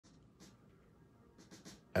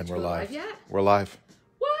And we're live. Yet? We're live.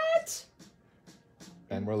 What?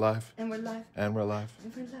 And we're live. And we're live. And we're live.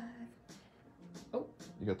 And we're live. Oh.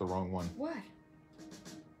 You got the wrong one. What?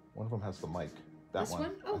 One of them has the mic. That this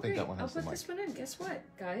one? Oh, I think great. that one has the mic. I'll put this one in. Guess what,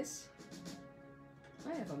 guys?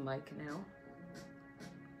 I have a mic now.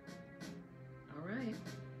 All right.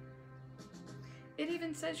 It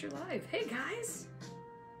even says you're live. Hey, guys.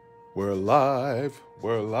 We're live.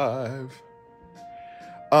 We're live.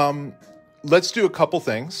 Let's do a couple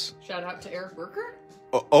things. Shout out to Eric Berker.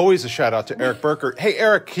 Always a shout out to Eric Berker. Hey,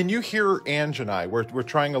 Eric, can you hear Ange and I? We're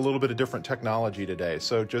trying a little bit of different technology today,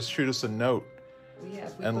 so just shoot us a note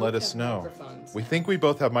and let us know. We think we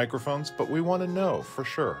both have microphones, but we want to know for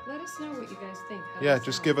sure. Let us know what you guys think. Yeah,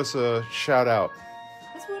 just give us a shout out.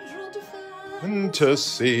 That's what it's all to And to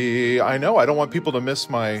see. I know, I don't want people to miss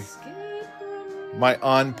my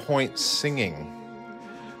on point singing.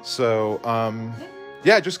 So,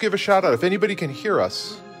 yeah, just give a shout out. If anybody can hear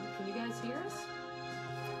us. Can you guys hear us?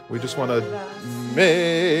 We just want to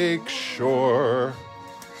make sure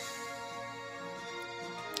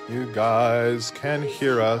you guys can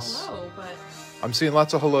hear us. Hello, but I'm seeing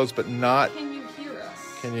lots of hellos, but not. Can you hear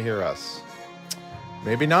us? Can you hear us?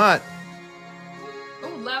 Maybe not. Oh,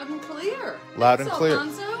 loud and clear. Loud and clear.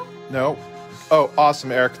 Alfonso? No. Oh,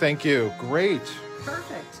 awesome, Eric. Thank you. Great.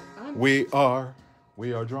 Perfect. We are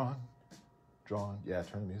drawn. Yeah,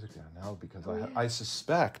 turn the music down now because I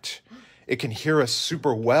suspect it can hear us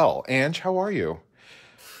super well. Ange, how are you?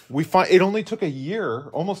 It only took a year,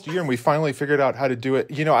 almost a year, and we finally figured out how to do it.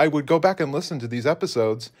 You know, I would go back and listen to these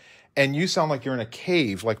episodes, and you sound like you're in a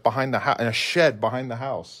cave, like behind the house, in a shed behind the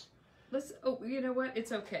house. You know what?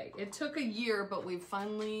 It's okay. It took a year, but we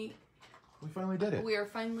finally did it. We are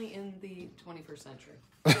finally in the 21st century.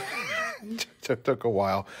 Took a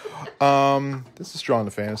while. This is Drawn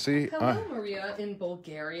to Fantasy. Hello, Maria in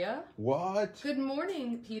Bulgaria. What? Good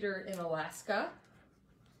morning, Peter in Alaska.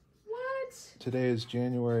 What? Today is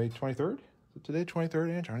January 23rd? Is it today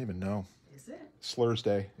 23rd, Ange? I don't even know. Is it? Slurs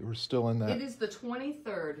Day. We're still in that. It is the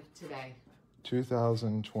 23rd today.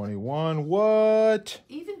 2021. What?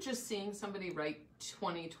 Even just seeing somebody write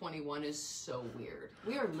 2021 is so weird.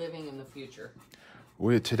 We are living in the future.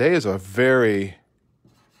 Today is a very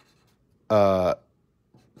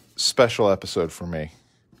special episode for me.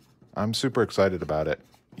 I'm super excited about it.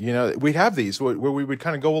 You know, we'd have these where we would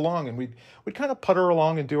kind of go along and we'd kind of putter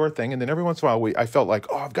along and do our thing. And then every once in a while, I felt like,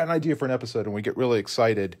 I've got an idea for an episode, and we get really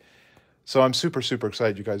excited. So I'm super, super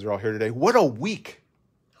excited you guys are all here today. What a week.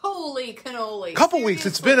 Holy cannoli. Couple weeks.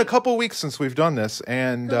 It's been a couple weeks since we've done this.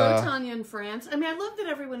 And hello, Tanya in France. I mean, I love that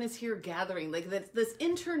everyone is here gathering. Like this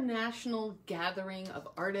international gathering of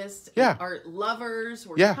artists and art lovers.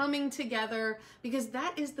 We're coming together because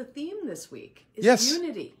that is the theme this week. Is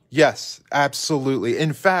unity. Yes, absolutely.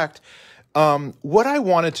 In fact, what I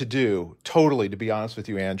wanted to do, totally, to be honest with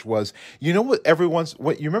you, Ange, was, you know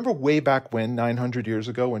what you remember way back when, 900 years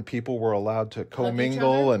ago, when people were allowed to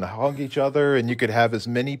commingle and hug each other, and you could have as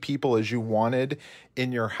many people as you wanted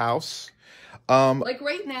in your house? Like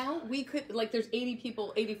right now, we could, there's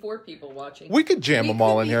 84 people watching. We could jam them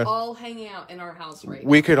all in here. All hanging out in our house right now.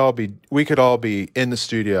 We could all be in the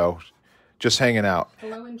studio, just hanging out.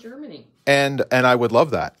 Hello in Germany. And I would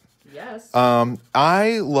love that. Yes.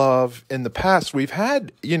 I love, in the past, we've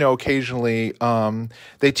had, occasionally,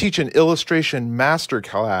 they teach an illustration master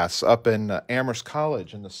class up in Amherst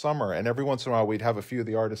College in the summer. And every once in a while, we'd have a few of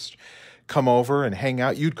the artists come over and hang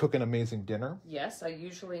out. You'd cook an amazing dinner. Yes, I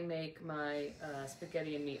usually make my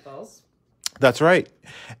spaghetti and meatballs. That's right.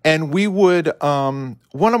 And we would, one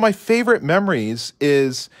of my favorite memories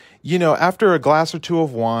is, after a glass or two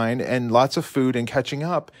of wine and lots of food and catching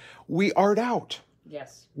up, we art out.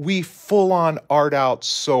 Yes. We full on art out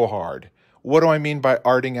so hard. What do I mean by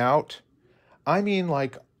arting out? I mean,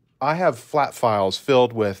 I have flat files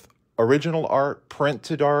filled with original art,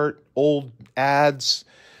 printed art, old ads,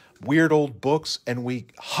 weird old books, and we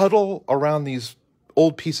huddle around these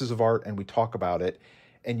old pieces of art and we talk about it.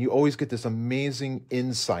 And you always get this amazing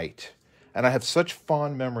insight. And I have such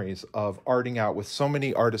fond memories of arting out with so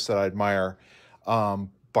many artists that I admire.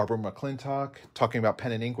 Barbara McClintock, talking about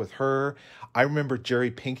pen and ink with her. I remember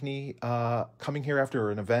Jerry Pinkney coming here after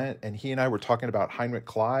an event, and he and I were talking about Heinrich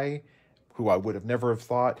Klei, who I would have never have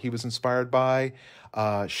thought he was inspired by,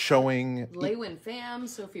 showing Lewin Pham,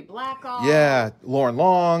 Sophie Blackall. Yeah, Lauren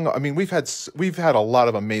Long. I mean, we've had a lot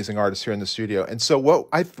of amazing artists here in the studio. And so what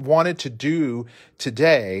I wanted to do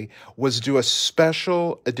today was do a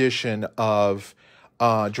special edition of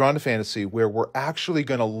Drawn to Fantasy where we're actually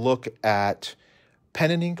going to look at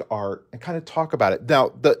pen and ink art and kind of talk about it.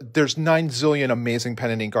 Now, there's 9 zillion amazing pen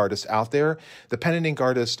and ink artists out there. The pen and ink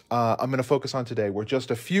artists I'm going to focus on today were just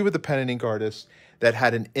a few of the pen and ink artists that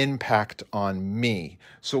had an impact on me.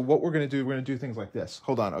 So what we're going to do, we're going to do things like this.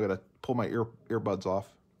 Hold on, I got to pull my earbuds off.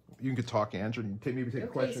 You can talk, Andrew, and maybe take a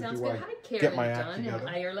question. Sounds good. Hi, Karen get my and act Dunn together. in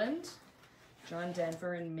Ireland. John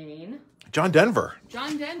Denver in Maine. John Denver.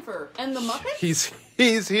 John Denver. And the Muppets?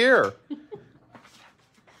 He's here.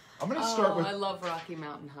 I'm going to start with... I love Rocky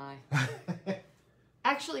Mountain High.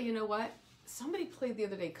 Actually, you know what? Somebody played the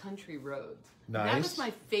other day Country Roads. Nice. That was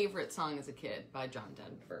my favorite song as a kid by John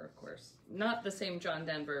Denver, of course. Not the same John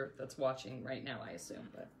Denver that's watching right now, I assume.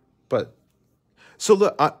 But so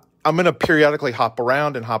look, I'm going to periodically hop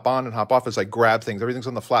around and hop on and hop off as I grab things. Everything's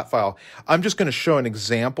on the flat file. I'm just going to show an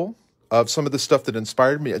example of some of the stuff that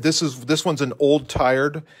inspired me. This one's an old,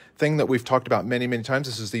 tired thing that we've talked about many, many times.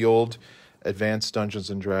 This is the old Advanced Dungeons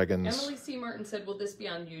and Dragons. Emily C. Martin said, will this be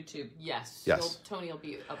on YouTube? Yes. Tony will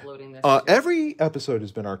be uploading this. Every episode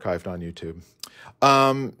has been archived on YouTube.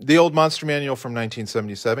 The old Monster Manual from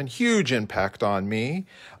 1977, huge impact on me.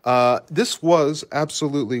 This was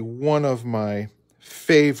absolutely one of my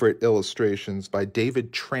favorite illustrations by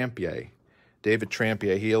David Trampier. David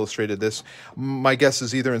Trampier, he illustrated this. My guess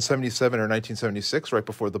is either in 77 or 1976, right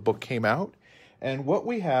before the book came out. And what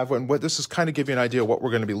we have, and what this is kind of give you an idea of what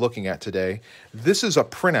we're going to be looking at today. This is a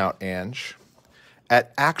printout, Ange,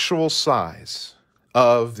 at actual size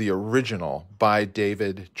of the original by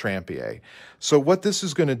David Trampier. So what this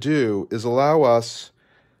is going to do is allow us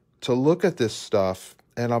to look at this stuff,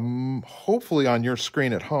 and hopefully on your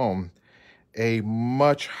screen at home, a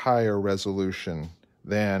much higher resolution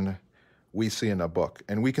than we see in a book.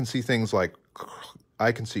 And we can see things like,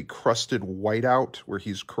 I can see crusted whiteout where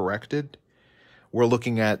he's corrected. We're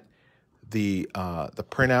looking at the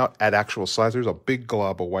printout at actual size. There's a big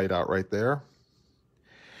glob of whiteout right there.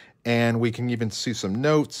 And we can even see some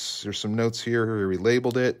notes. There's some notes here where we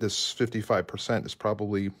labeled it. This 55% is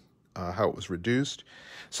probably how it was reduced.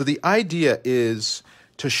 So the idea is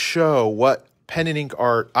to show what pen and ink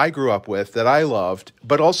art I grew up with that I loved,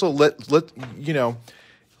 but also let you know,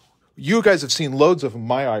 you guys have seen loads of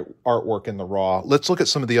my artwork in the raw. Let's look at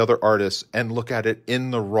some of the other artists and look at it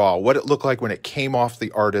in the raw. What it looked like when it came off the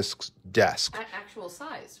artist's desk. At actual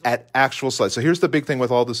size. At actual size. So here's the big thing with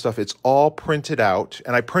all this stuff. It's all printed out.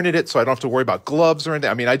 And I printed it so I don't have to worry about gloves or anything.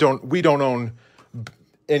 I mean, we don't own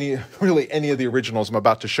any of the originals I'm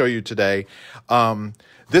about to show you today.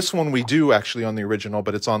 This one we do actually on the original,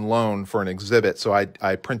 but it's on loan for an exhibit, so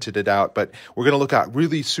I printed it out. But we're going to look at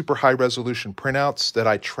really super high-resolution printouts that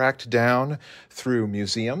I tracked down through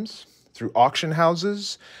museums, through auction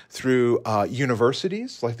houses, through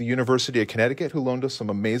universities, like the University of Connecticut, who loaned us some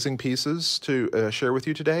amazing pieces to share with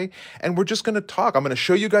you today. And we're just going to talk. I'm going to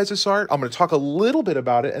show you guys this art. I'm going to talk a little bit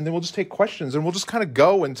about it, and then we'll just take questions, and we'll just kind of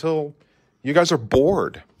go until you guys are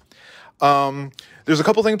bored. There's a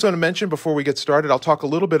couple things I'm going to mention before we get started. I'll talk a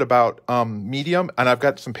little bit about medium, and I've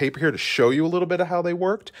got some paper here to show you a little bit of how they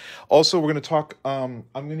worked. Also, we're going to talk, I'm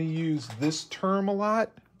going to use this term a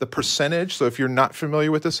lot, the percentage. So if you're not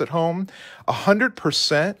familiar with this at home,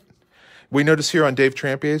 100%, we notice here on Dave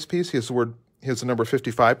Trampier's piece, he has the number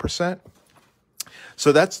 55%.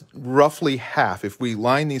 So that's roughly half. If we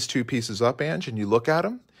line these two pieces up, Ange, and you look at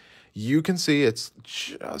them, you can see it's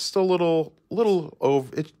just a little over.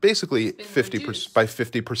 It's basically 50% by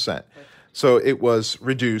 50%. So it was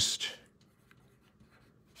reduced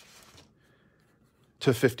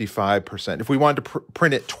to 55%. If we wanted to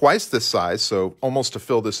print it twice this size, so almost to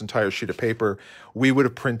fill this entire sheet of paper, we would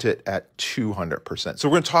have printed it at 200%. So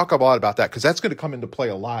we're going to talk a lot about that because that's going to come into play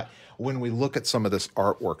a lot when we look at some of this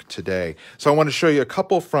artwork today. So I want to show you a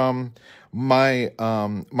couple from my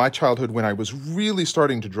childhood when I was really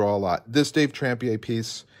starting to draw a lot. This Dave Trampier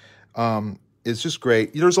piece is just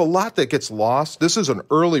great. There's a lot that gets lost. This is an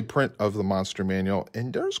early print of the Monster Manual,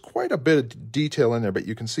 and there's quite a bit of detail in there, but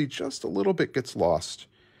you can see just a little bit gets lost.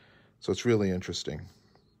 So it's really interesting.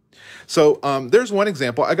 So there's one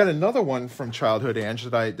example. I got another one from childhood, Ange,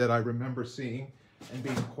 that I remember seeing and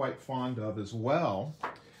being quite fond of as well.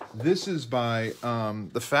 This is by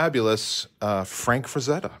the fabulous Frank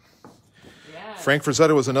Frazetta. Frank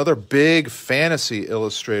Frazetta was another big fantasy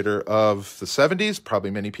illustrator of the 70s. Probably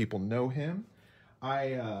many people know him.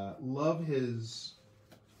 I love his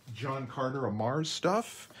John Carter of Mars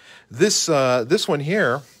stuff. This one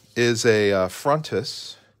here is a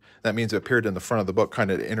frontis. That means it appeared in the front of the book, kind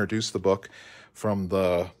of to introduce the book, from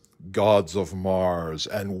the gods of Mars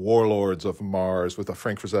and warlords of Mars, with a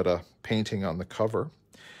Frank Frazetta painting on the cover.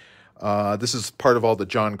 This is part of all the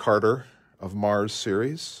John Carter of Mars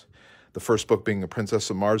series. The first book being The Princess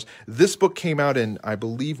of Mars. This book came out in, I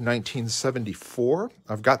believe, 1974.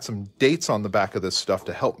 I've got some dates on the back of this stuff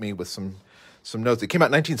to help me with some notes. It came out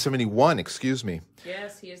in 1971, excuse me.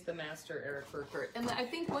 Yes, he is the master, Eric Burkert. And I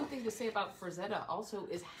think one thing to say about Frazetta also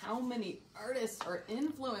is how many artists are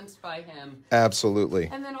influenced by him. Absolutely.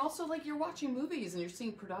 And then also, like, you're watching movies and you're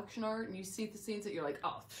seeing production art and you see the scenes that you're like,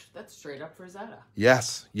 oh, that's straight up Frazetta.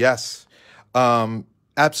 Yes, yes.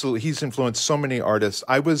 Absolutely. He's influenced so many artists.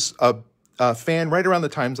 I was a fan right around the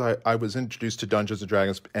times I was introduced to Dungeons &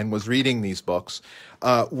 Dragons and was reading these books.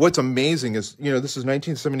 What's amazing is, this is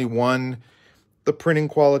 1971. The printing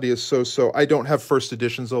quality is so. I don't have first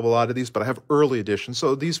editions of a lot of these, but I have early editions.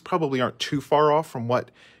 So these probably aren't too far off from what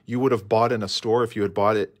you would have bought in a store if you had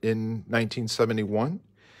bought it in 1971.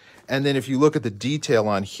 And then if you look at the detail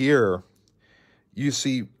on here, you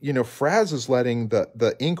see, Fraz is letting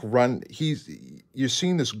the ink run. You're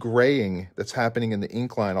seeing this graying that's happening in the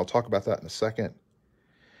ink line. I'll talk about that in a second.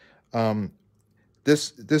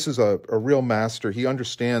 This is a real master. He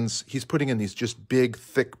understands. He's putting in these just big,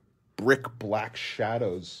 thick, brick black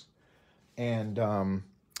shadows, and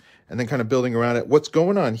then kind of building around it. What's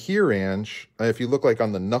going on here, Ange? If you look like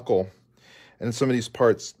on the knuckle and some of these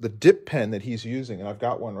parts, the dip pen that he's using, and I've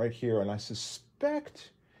got one right here, and I suspect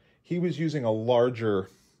he was using a larger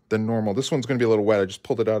than normal. This one's going to be a little wet. I just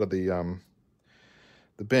pulled it out of the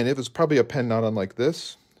bin. It was probably a pen not unlike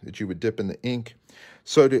this that you would dip in the ink.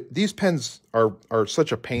 So these pens are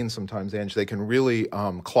such a pain sometimes, Ange. They can really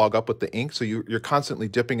clog up with the ink. So you're constantly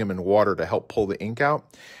dipping them in water to help pull the ink out.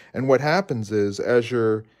 And what happens is as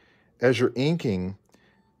you're inking,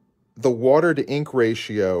 the water to ink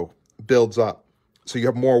ratio builds up. So you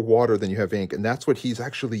have more water than you have ink. And that's what he's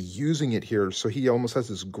actually using it here. So he almost has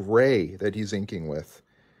this gray that he's inking with,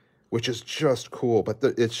 which is just cool. But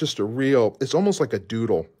it's just it's almost like a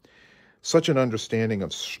doodle. Such an understanding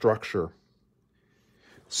of structure.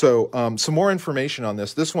 So some more information on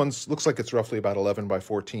this. This one looks like it's roughly about 11 by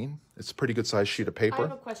 14. It's a pretty good sized sheet of paper. I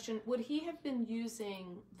have a question. Would he have been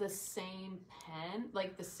using the same pen,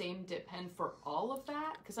 like the same dip pen for all of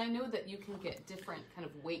that? Because I know that you can get different kind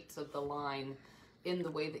of weights of the line in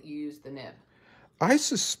the way that you use the nib. I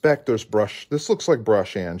suspect there's brush. This looks like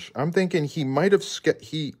brush, Ange. I'm thinking he might have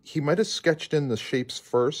sketched in the shapes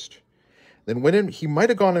first, then went in. He might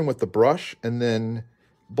have gone in with the brush and then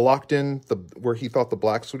blocked in where he thought the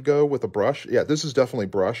blacks would go with a brush. Yeah, this is definitely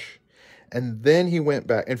brush. And then he went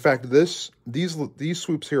back. In fact, these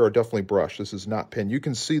swoops here are definitely brush. This is not pen. You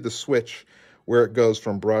can see the switch where it goes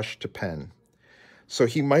from brush to pen. So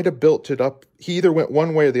he might have built it up. He either went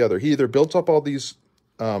one way or the other. He either built up all these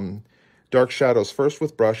dark shadows first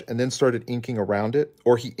with brush and then started inking around it,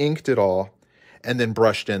 or he inked it all and then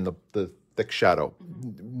brushed in the thick shadow.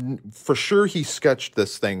 For sure, he sketched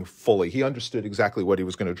this thing fully. He understood exactly what he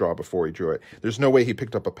was going to draw before he drew it. There's no way he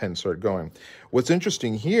picked up a pen and started going. What's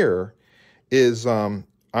interesting here is I'm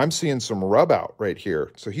seeing some rub out right here.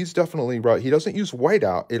 So he's definitely, he doesn't use white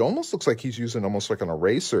out. It almost looks like he's using almost like an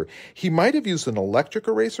eraser. He might have used an electric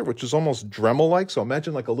eraser, which is almost Dremel-like. So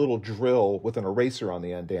imagine like a little drill with an eraser on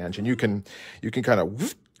the end, Ange, and you can kind of,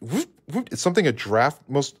 whoop, whoop, whoop. It's something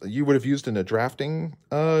you would have used in a drafting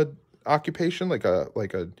occupation, like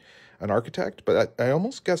an architect, but I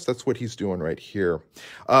almost guess that's what he's doing right here.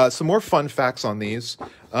 Some more fun facts on these.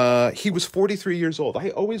 He was 43 years old. I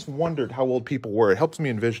always wondered how old people were. It helps me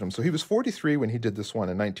envision them. So he was 43 when he did this one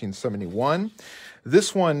in 1971.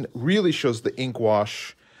 This one really shows the ink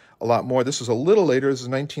wash a lot more. This is a little later. This is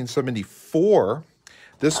 1974.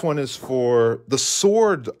 This one is for the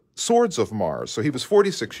Swords of Mars. So he was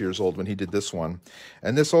 46 years old when he did this one.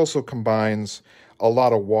 And this also combines a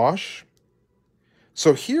lot of wash.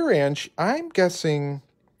 So here, Ange, I'm guessing,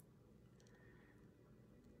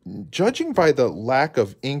 judging by the lack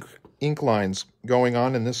of ink lines going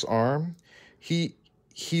on in this arm, he's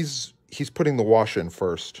putting the wash in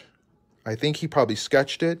first. I think he probably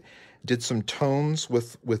sketched it, did some tones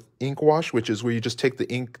with ink wash, which is where you just take the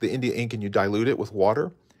India ink, and you dilute it with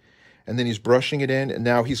water. And then he's brushing it in, and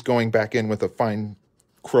now he's going back in with a fine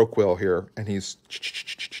crow quill here, and he's...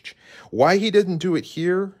 Why he didn't do it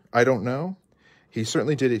here, I don't know. He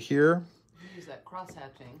certainly did it here. He used that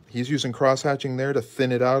cross-hatching. He's using cross-hatching there to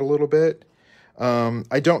thin it out a little bit.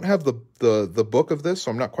 I don't have the book of this,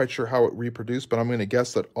 so I'm not quite sure how it reproduced, but I'm going to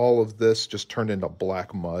guess that all of this just turned into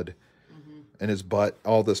black mud. And his butt,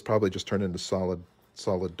 all this probably just turned into solid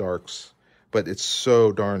darks. But it's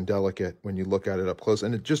so darn delicate when you look at it up close.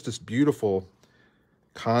 And it's just this beautiful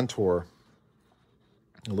contour.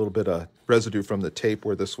 A little bit of residue from the tape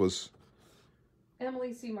where this was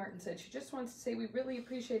Emily C. Martin said she just wants to say we really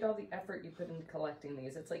appreciate all the effort you put into collecting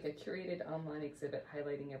these. It's like a curated online exhibit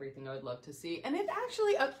highlighting everything I would love to see. And it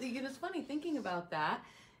actually, it's funny thinking about that.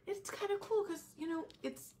 It's kind of cool because,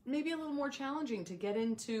 it's maybe a little more challenging to get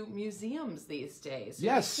into museums these days. So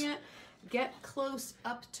yes. You can't get close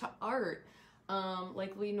up to art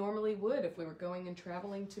like we normally would if we were going and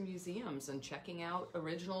traveling to museums and checking out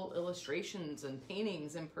original illustrations and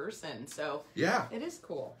paintings in person. So yeah, it is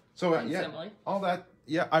cool. So Thanks, Emily. all that.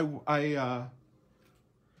 Yeah, I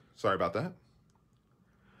sorry about that.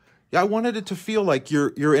 Yeah, I wanted it to feel like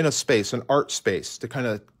you're in a space, an art space, to kind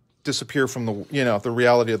of disappear from the the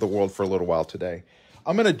reality of the world for a little while today.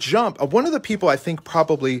 I'm going to jump. One of the people I think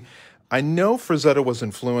probably, I know Frazetta was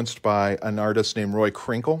influenced by an artist named Roy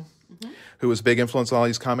Krinkle, who was a big influence on all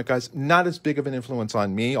these comic guys. Not as big of an influence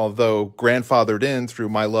on me, although grandfathered in through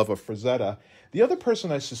my love of Frazetta. The other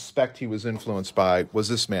person I suspect he was influenced by was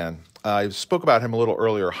this man. I spoke about him a little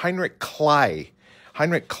earlier, Heinrich Klei.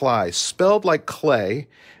 Heinrich Klei, spelled like clay,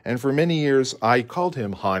 and for many years I called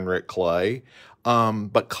him Heinrich Klei,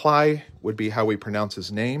 but Klei would be how we pronounce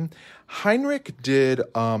his name. Heinrich did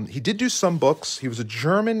do some books. He was a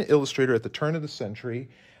German illustrator at the turn of the century.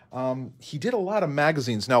 He did a lot of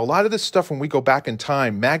magazines. Now, a lot of this stuff, when we go back in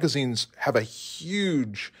time, magazines have a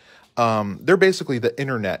huge, they're basically the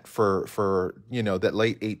internet for that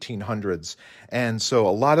late 1800s. And so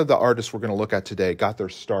a lot of the artists we're going to look at today got their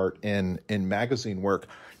start in magazine work.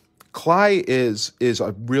 Klei is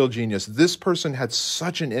a real genius. This person had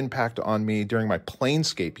such an impact on me during my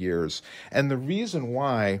Planescape years. And the reason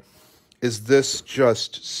why is this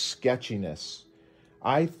just sketchiness.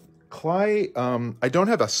 Klei, I don't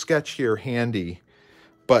have a sketch here handy,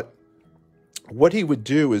 but what he would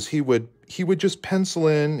do is he would just pencil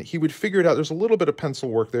in, he would figure it out. There's a little bit of pencil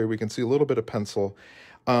work there. We can see a little bit of pencil.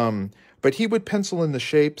 But he would pencil in the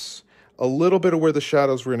shapes, a little bit of where the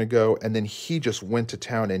shadows were going to go, and then he just went to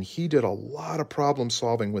town, and he did a lot of problem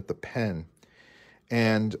solving with the pen.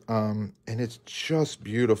 And it's just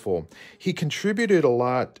beautiful. He contributed a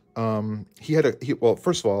lot. Well,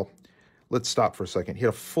 first of all, let's stop for a second. He had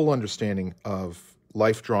a full understanding of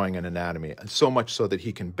life drawing and anatomy, so much so that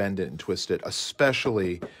he can bend it and twist it,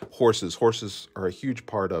 especially horses. Horses are a huge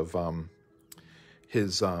part of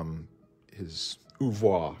his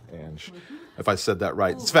oeuvre, and if I said that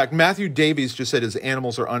right. In fact, Matthew Davies just said his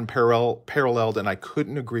animals are unparalleled, and I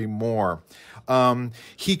couldn't agree more.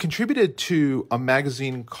 He contributed to a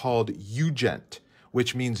magazine called Jugend,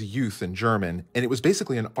 which means youth in German. And it was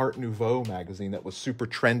basically an Art Nouveau magazine that was super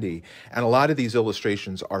trendy. And a lot of these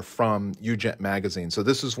illustrations are from Jugend magazine. So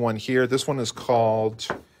this is one here. This one is called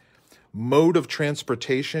Mode of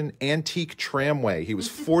Transportation, Antique Tramway. He was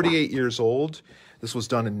 48 years old. This was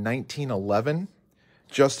done in 1911.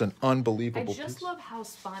 Just an unbelievable piece. I just love how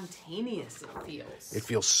spontaneous it feels. It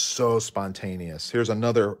feels so spontaneous. Here's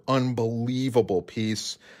another unbelievable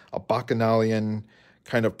piece, a bacchanalian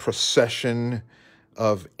kind of procession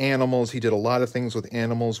of animals. He did a lot of things with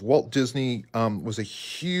animals. Walt Disney was a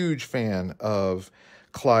huge fan of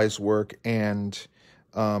Klei's work and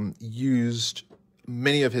used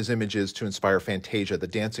many of his images to inspire Fantasia. The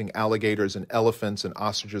dancing alligators and elephants and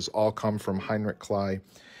ostriches all come from Heinrich Klei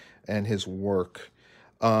and his work.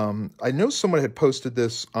 I know someone had posted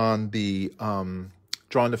this on the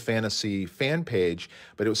Drawn to Fantasy fan page,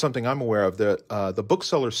 but it was something I'm aware of. The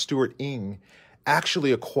bookseller Stuart Ing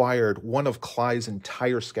actually acquired one of Klei's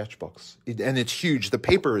entire sketchbooks. And it's huge. The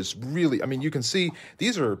paper is really, I mean, you can see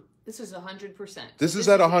these are... This is 100%. This is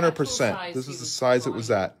at 100%. This is the size it was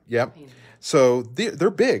at. Yep. So they're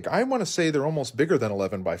big. I want to say they're almost bigger than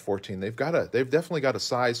 11 by 14. They've definitely got a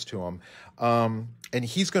size to them. And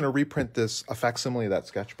he's going to reprint a facsimile of that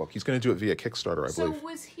sketchbook. He's going to do it via Kickstarter, I believe. So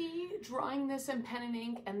was he drawing this in pen and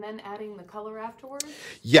ink and then adding the color afterwards?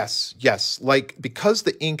 Yes. Because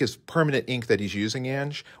the ink is permanent ink that he's using,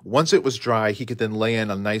 Ange, once it was dry, he could then lay in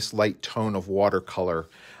a nice light tone of watercolor.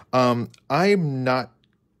 I'm not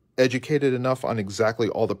educated enough on exactly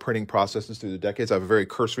all the printing processes through the decades. I have a very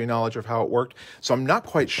cursory knowledge of how it worked, so I'm not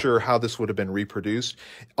quite sure how this would have been reproduced.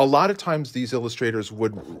 A lot of times these illustrators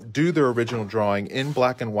would do their original drawing in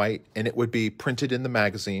black and white, and it would be printed in the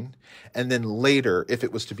magazine, and then later, if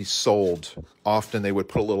it was to be sold, often they would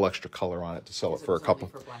put a little extra color on it to sell it for a couple.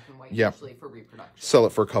 For black and white, yeah, usually for reproduction. Sell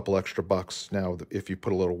it for a couple extra bucks now if you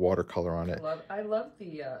put a little watercolor on it. I love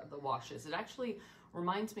the washes. It actually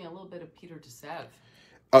reminds me a little bit of Peter Desev.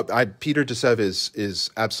 Peter Desev is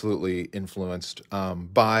absolutely influenced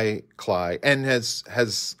by Klei and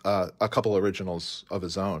has a couple originals of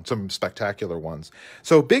his own, some spectacular ones.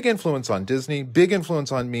 So big influence on Disney, big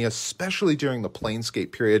influence on me, especially during the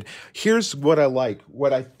Planescape period. Here's what I like.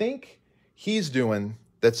 What I think he's doing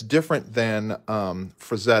that's different than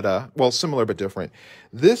Frazetta. Well, similar but different.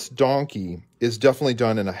 This donkey is definitely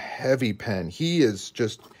done in a heavy pen. He is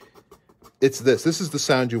just, it's this. This is the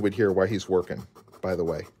sound you would hear while he's working, by the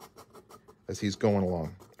way, as he's going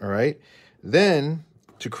along. All right. Then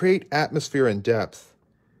to create atmosphere and depth,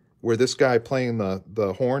 where this guy playing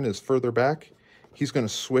the horn is further back, he's going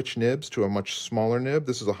to switch nibs to a much smaller nib.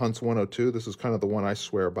 This is a Hunt's 102. This is kind of the one I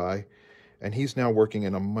swear by. And he's now working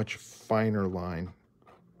in a much finer line.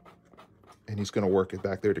 And he's going to work it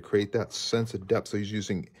back there to create that sense of depth. So he's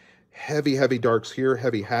using heavy, heavy darks here,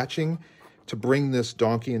 heavy hatching to bring this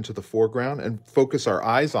donkey into the foreground and focus our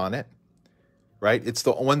eyes on it, right? It's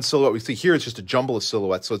the one silhouette we see here. It's just a jumble of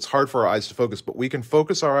silhouettes, so it's hard for our eyes to focus. But we can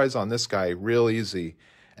focus our eyes on this guy real easy.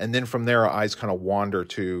 And then from there, our eyes kind of wander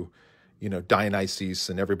to, you know, Dionysus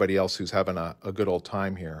and everybody else who's having a good old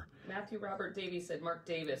time here. Matthew Robert Davies said Mark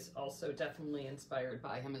Davis also definitely inspired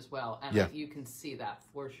by him as well. And yeah. You can see that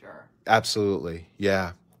for sure. Absolutely.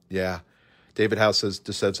 Yeah. Yeah. David House says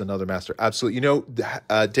Desev's another master. Absolutely. You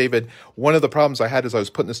know, David, one of the problems I had as I was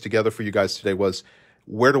putting this together for you guys today was,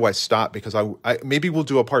 where do I stop? Because I maybe we'll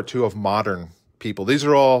do a part 2 of modern people. These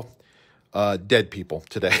are all dead people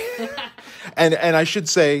today. and I should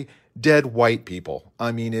say dead white people.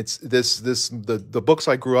 I mean, it's the books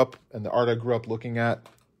I grew up and the art I grew up looking at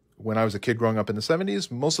when I was a kid growing up in the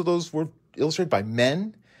 70s, most of those were illustrated by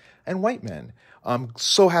men and white men. I'm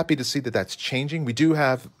so happy to see that that's changing. We do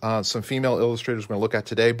have some female illustrators we're going to look at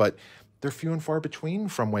today, but they're few and far between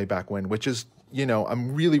from way back when, which is, you know,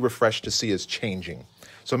 I'm really refreshed to see is changing.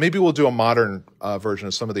 So maybe we'll do a modern version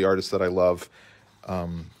of some of the artists that I love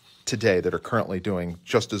today that are currently doing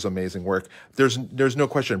just as amazing work. There's no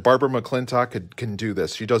question. Barbara McClintock can do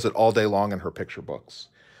this. She does it all day long in her picture books.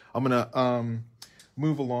 I'm going to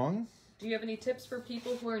move along. Do you have any tips for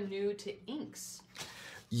people who are new to inks?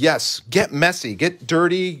 Yes, get messy, get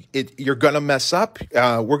dirty. You're going to mess up.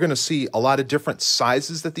 We're going to see a lot of different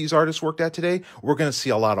sizes that these artists worked at today. We're going to see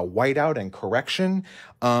a lot of whiteout and correction.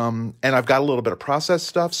 And I've got a little bit of process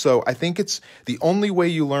stuff. So I think it's the only way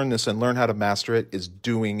you learn this and learn how to master it is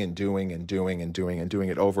doing and doing and doing and doing and doing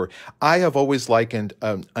it over. I have always likened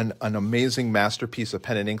an amazing masterpiece of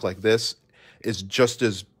pen and ink like this is just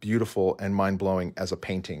as beautiful and mind-blowing as a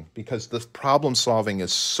painting, because the problem solving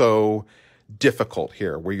is so difficult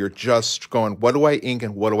here, where you're just going, what do I ink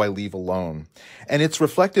and what do I leave alone? And it's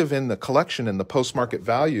reflective in the collection and the post-market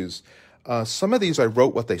values. Some of these I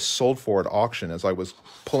wrote what they sold for at auction as I was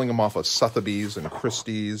pulling them off of Sotheby's and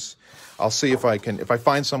Christie's. I'll see if I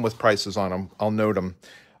find some with prices on them, I'll note them.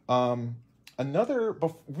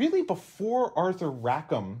 Really before Arthur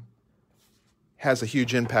Rackham has a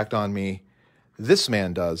huge impact on me, this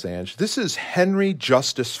man does, Ange. This is Henry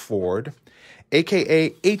Justice Ford,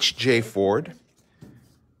 a.k.a. H.J. Ford,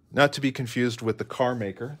 not to be confused with the car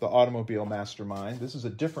maker, the automobile mastermind. This is a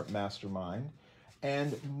different mastermind.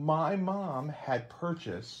 And my mom had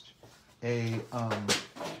purchased there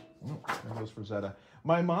goes Rosetta.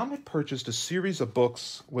 My mom had purchased a series of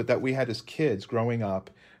books that we had as kids growing up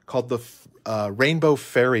called the Rainbow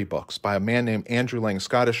Fairy books by a man named Andrew Lang,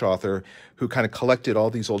 Scottish author, who kind of collected all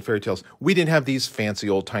these old fairy tales. We didn't have these fancy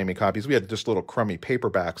old-timey copies. We had just little crummy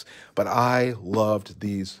paperbacks, but I loved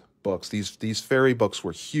these books. These fairy books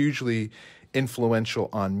were hugely influential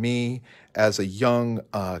on me as a young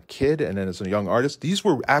kid and then as a young artist. These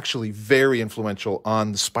were actually very influential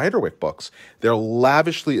on the Spiderwick books. They're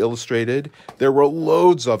lavishly illustrated. There were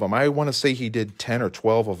loads of them. I want to say he did 10 or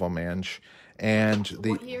 12 of them, Ange. And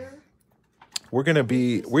what year?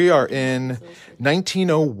 We are in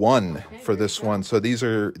 1901 for this one. So these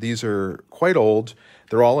are quite old.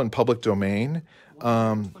 They're all in public domain.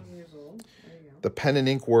 20 years old. There you go. The pen and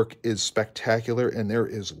ink work is spectacular, and there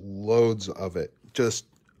is loads of it. Just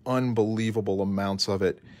unbelievable amounts of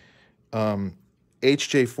it.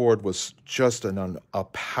 H.J. Ford was just a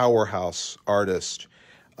powerhouse artist.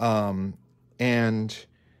 And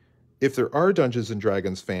if there are Dungeons &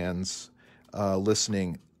 Dragons fans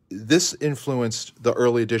listening, this influenced the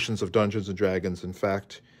early editions of Dungeons & Dragons. In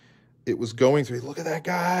fact, it was going through, look at that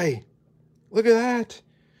guy. Look at that.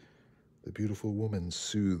 The beautiful woman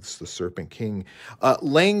soothes the Serpent King.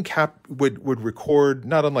 Lang would record,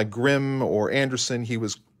 not unlike Grimm or Anderson, he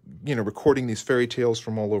was, recording these fairy tales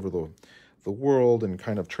from all over the world and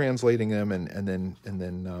kind of translating them, and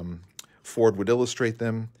then Ford would illustrate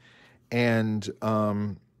them. And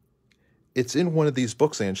it's in one of these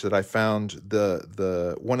books, Ange, that I found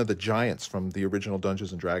the one of the giants from the original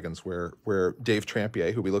Dungeons & Dragons, where Dave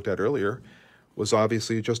Trampier, who we looked at earlier, was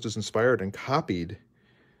obviously just as inspired and copied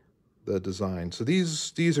the design. So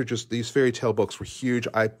these are just, these fairy tale books were huge.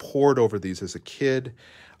 I pored over these as a kid.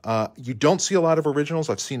 You don't see a lot of originals.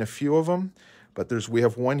 I've seen a few of them, but we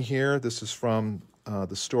have one here. This is from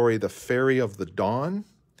the story The Fairy of the Dawn.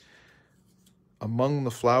 Among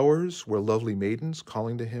the flowers were lovely maidens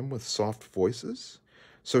calling to him with soft voices.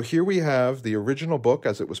 So here we have the original book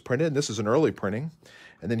as it was printed, and this is an early printing.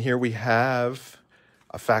 And then here we have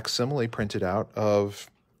a facsimile printed out of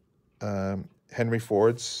Henry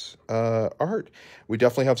Ford's art. We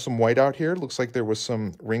definitely have some white out here. Looks like there was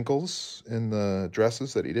some wrinkles in the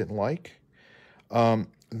dresses that he didn't like.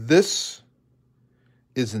 This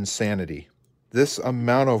is insanity. This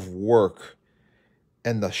amount of work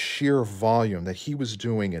and the sheer volume that he was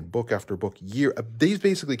doing in book after book, these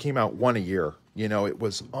basically came out one a year. You know, it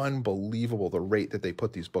was unbelievable the rate that they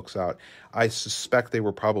put these books out. I suspect they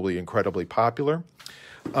were probably incredibly popular.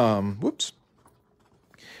 What's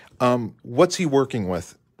he working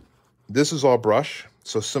with? This is all brush,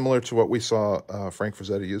 so similar to what we saw Frank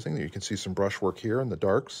Frazetta using. You can see some brush work here in the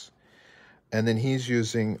darks. And then he's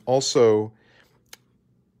using also,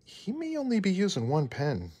 he may only be using one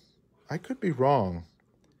pen. I could be wrong.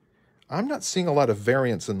 I'm not seeing a lot of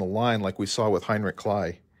variance in the line like we saw with Heinrich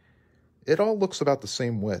Klei. It all looks about the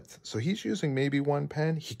same width. So he's using maybe one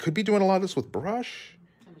pen. He could be doing a lot of this with brush.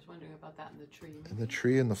 I was wondering about that in the tree. And the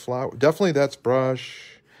tree and the flower. Definitely that's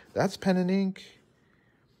brush. That's pen and ink.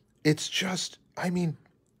 It's just, I mean,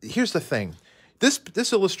 here's the thing.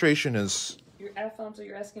 This illustration is... Alfonso,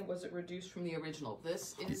 you're asking, was it reduced from from the original?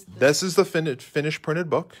 This is the finished printed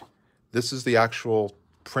book. This is the actual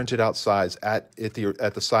printed out size at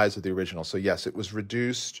the size of the original. So yes, it was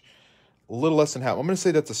reduced a little less than half. I'm going to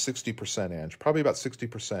say that's a 60%, Ange. Probably about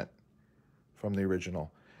 60% from the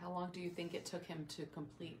original. How long do you think it took him to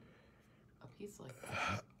complete a piece like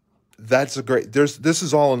that? That's a great... This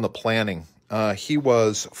is all in the planning. He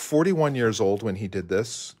was 41 years old when he did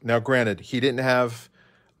this. Now, granted, he didn't have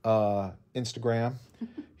Instagram.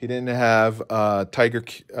 He didn't have Tiger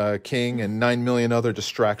King and 9 million other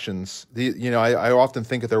distractions. I often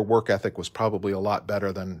think that their work ethic was probably a lot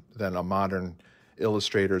better than a modern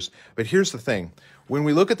illustrator's. But here's the thing. When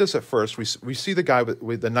we look at this at first, we see the guy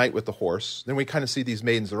with the knight with the horse. Then we kind of see these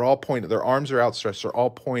maidens. They're all pointing. Their arms are outstretched. They're all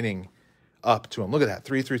pointing up to him. Look at that,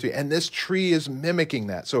 3, 3, 3. And this tree is mimicking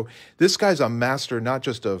that. So this guy's a master not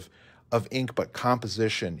just of ink, but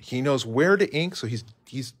composition. He knows where to ink, so he's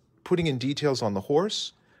putting in details on the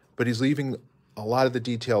horse, but he's leaving a lot of the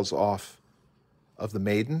details off of the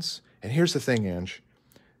maidens. And here's the thing, Ange.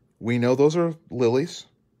 We know those are lilies,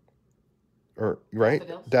 or right?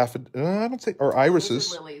 I don't say, or irises.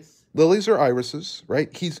 Those are lilies. Lilies or irises, right?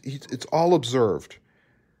 It's all observed,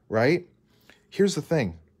 right? Here's the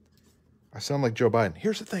thing. I sound like Joe Biden.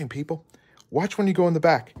 Here's the thing, people. Watch when you go in the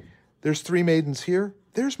back. There's 3 maidens here.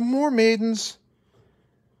 There's more maidens.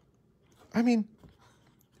 I mean,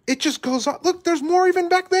 it just goes on. Look, there's more even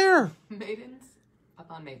back there. Maidens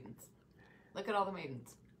upon maidens. Look at all the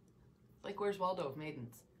maidens. Like, where's Waldo of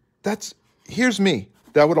maidens? Here's me.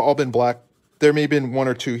 That would have all been black. There may have been 1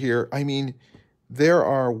 or 2 here. I mean, there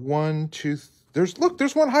are 1, 2, there's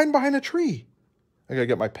one hiding behind a tree. I gotta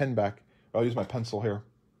get my pen back. I'll use my pencil here.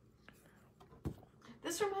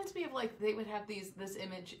 This reminds me of, like, they would have this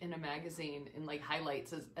image in a magazine in, like,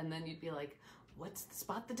 highlights, and then you'd be like,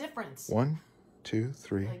 spot the difference. 1, 2,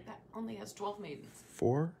 3. Like, that only has 12 maidens.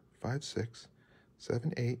 4, 5, 6,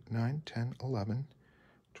 7, 8, 9, 10, 11,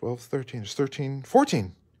 12, 13. There's 13,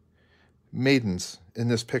 14 maidens in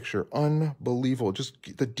this picture. Unbelievable.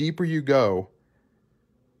 Just the deeper you go.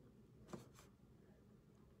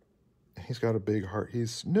 He's got a big heart.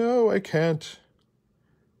 No, I can't.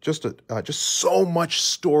 Just so much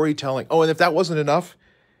storytelling. Oh, and if that wasn't enough,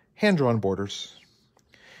 hand-drawn borders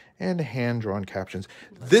and hand-drawn captions.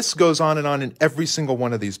 This goes on in every single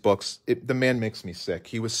one of these books. The man makes me sick.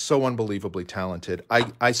 He was so unbelievably talented.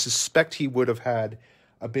 I suspect he would have had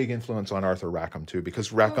a big influence on Arthur Rackham, too,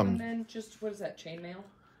 because Rackham... and then just, what is that, chainmail?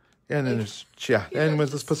 And then and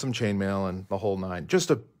let's put some chainmail and the whole 9. Just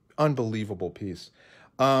an unbelievable piece.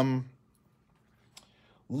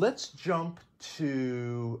 Let's jump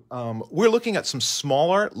to, we're looking at some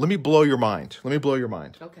small art. Let me blow your mind.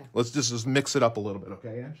 Okay. Let's just mix it up a little bit,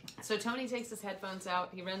 okay, Ange? So Tony takes his headphones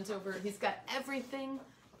out. He runs over. He's got everything.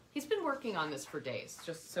 He's been working on this for days,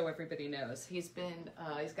 just so everybody knows. He's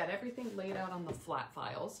got everything laid out on the flat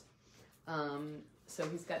files. So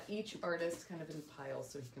he's got each artist kind of in piles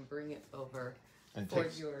so he can bring it over for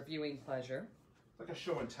your viewing pleasure. Like a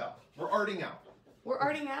show and tell. We're arting out. We're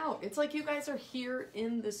arting out. It's like you guys are here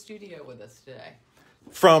in the studio with us today.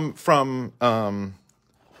 From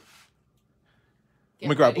Get Let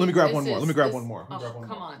me grab ready. one more. Let me grab one more. Oh,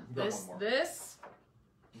 come on. This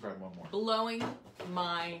grab one more. blowing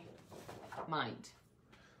my mind.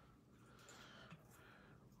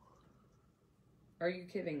 Are you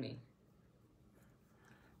kidding me?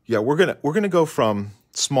 Yeah, we're gonna go from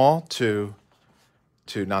small to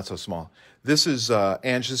not so small. This is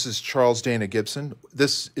Ange. This is Charles Dana Gibson.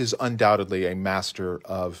 This is undoubtedly a master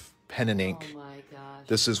of pen and ink. Oh my gosh.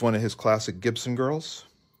 This is one of his classic Gibson girls.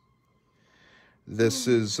 This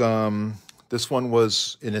is this one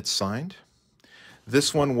was, and it's signed.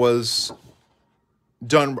 This one was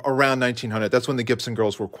done around 1900. That's when the Gibson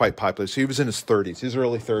girls were quite popular. So he was in his 30s, his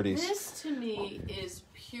early 30s. This to me is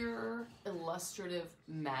pure illustrative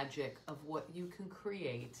magic of what you can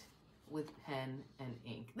create with pen and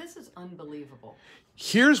ink. This is unbelievable.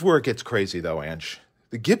 Here's where it gets crazy though, Ange.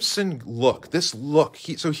 The Gibson look, this look,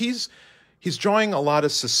 he's drawing a lot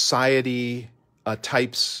of society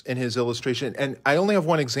types in his illustration. And I only have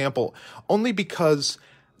one example, only because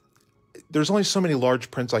there's only so many large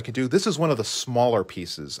prints I could do. This is one of the smaller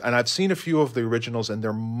pieces, and I've seen a few of the originals, and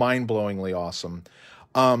they're mind-blowingly awesome.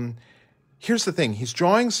 Here's the thing. He's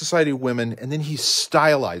drawing society women, and then he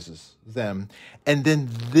stylizes them, and then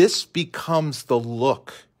this becomes the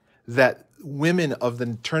look that women of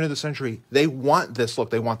the turn of the century, they want this look.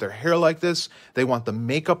 They want their hair like this. They want the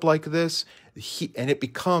makeup like this. And it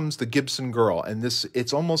becomes the Gibson girl. And this,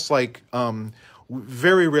 it's almost like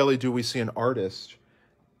very rarely do we see an artist,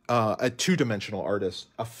 a two-dimensional artist,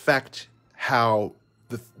 affect how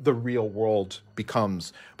the real world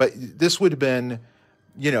becomes. But this would have been,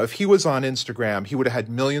 you know, if he was on Instagram, he would have had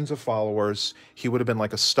millions of followers. He would have been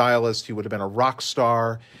like a stylist. He would have been a rock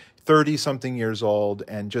star, 30-something years old,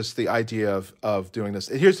 and just the idea of doing this.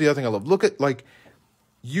 Here's the other thing I love. Look at, like,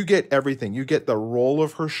 you get everything. You get the roll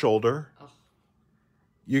of her shoulder.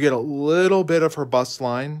 You get a little bit of her bust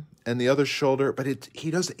line and the other shoulder, but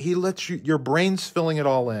he lets you, your brain's filling it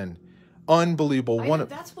all in. Unbelievable.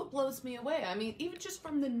 That's what blows me away. I mean, even just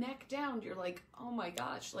from the neck down, you're like, oh my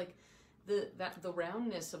gosh, like the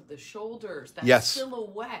roundness of the shoulders, that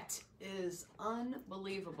silhouette is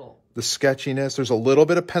unbelievable. The sketchiness, there's a little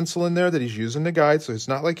bit of pencil in there that he's using to guide, so it's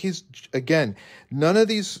not like he's, again, none of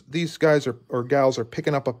these guys or gals are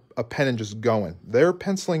picking up a pen and just going. They're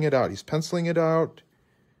penciling it out. He's penciling it out.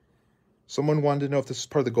 Someone wanted to know if this is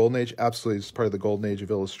part of the golden age. Absolutely, it's part of the golden age of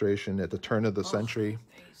illustration at the turn of the century,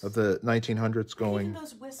 of the 1900s going. Even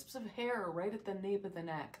those wisps of hair right at the nape of the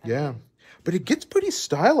neck. I yeah, mean, but it gets pretty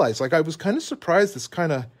stylized. Like, I was kind of surprised this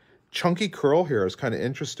kind of chunky curl here is kind of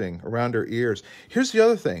interesting around her ears. Here's the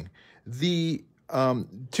other thing. The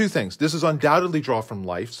two things. This is undoubtedly draw from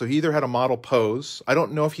life. So he either had a model pose. I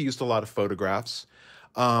don't know if he used a lot of photographs.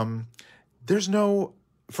 There's no,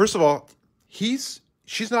 first of all, she's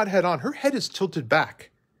not head on. Her head is tilted back.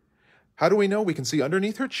 How do we know? We can see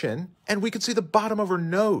underneath her chin, and we can see the bottom of her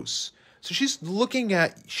nose. So she's looking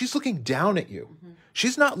down at you. Mm-hmm.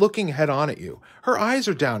 She's not looking head on at you. Her eyes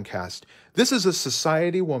are downcast. This is a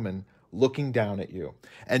society woman looking down at you.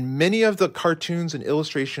 And many of the cartoons and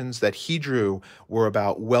illustrations that he drew were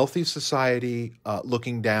about wealthy society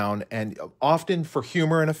looking down. And often for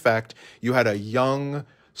humor and effect, you had a young,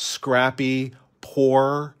 scrappy,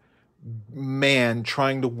 poor man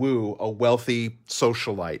trying to woo a wealthy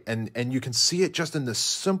socialite. And you can see it just in the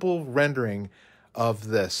simple rendering of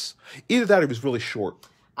this. Either that or he was really short.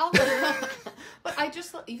 But I just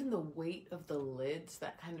thought even the weight of the lids,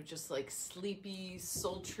 that kind of just like sleepy,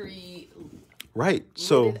 sultry, right.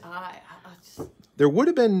 So eye. There would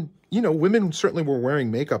have been, you know, women certainly were wearing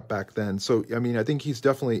makeup back then. So, I mean, I think he's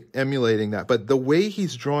definitely emulating that. But the way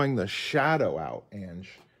he's drawing the shadow out, Ange,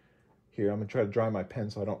 here, I'm going to try to dry my pen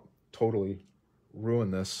so I don't totally ruin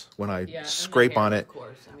this when I scrape on it. Of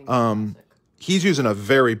course. I mean, he's using a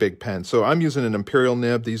very big pen. So I'm using an Imperial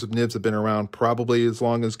nib. These nibs have been around probably as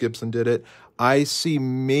long as Gibson did it. I see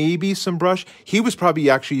maybe some brush. He was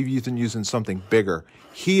probably actually using something bigger.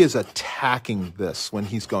 He is attacking this when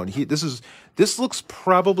he's going. This looks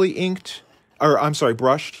probably inked, or I'm sorry,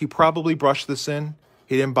 brushed. He probably brushed this in.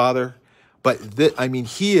 He didn't bother. But I mean,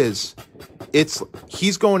 he's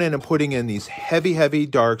going in and putting in these heavy, heavy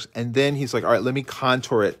darks, and then he's like, all right, let me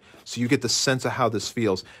contour it so you get the sense of how this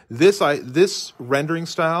feels. This rendering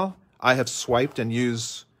style I have swiped and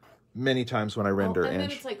used many times when I render. And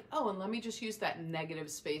then it's like, and let me just use that negative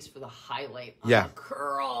space for the highlight on the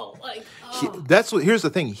curl. Like, here's the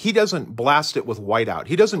thing. He doesn't blast it with white out.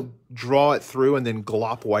 He doesn't draw it through and then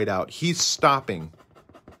glop white out. He's stopping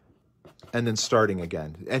and then starting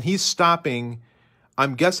again. And he's stopping.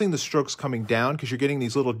 I'm guessing the stroke's coming down because you're getting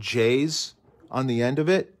these little J's on the end of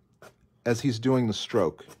it as he's doing the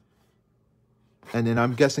stroke. And then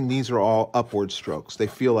I'm guessing these are all upward strokes. They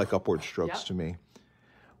feel like upward strokes to me.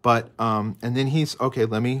 But, and then he's, okay,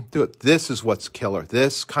 let me do it. This is what's killer.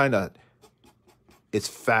 This kind of, it's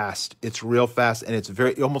fast. It's real fast. And it's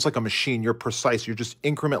very, almost like a machine. You're precise. You're just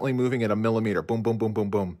incrementally moving at a millimeter. Boom, boom, boom, boom,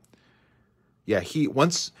 boom. Yeah,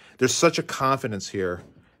 there's such a confidence here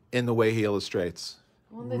in the way he illustrates.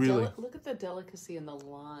 Well, really. Look at the delicacy in the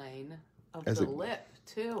line of the lip,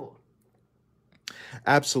 too.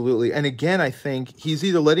 Absolutely. And again, I think he's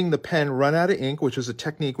either letting the pen run out of ink, which is a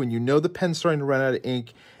technique when you know the pen's starting to run out of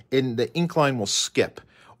ink, and the ink line will skip.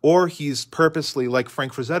 Or he's purposely, like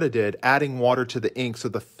Frank Frazetta did, adding water to the ink so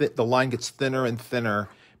the line gets thinner and thinner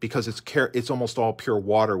because it's almost all pure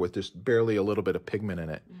water with just barely a little bit of pigment in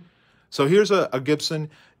it. So here's a Gibson.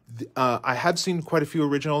 I have seen quite a few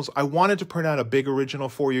originals. I wanted to print out a big original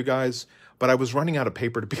for you guys, but I was running out of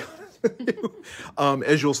paper, to be honest with you.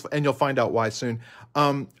 You'll find out why soon.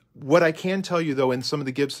 What I can tell you, though, in some of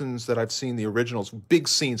the Gibsons that I've seen, the originals, big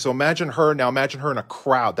scenes. So imagine her in a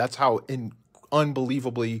crowd. That's how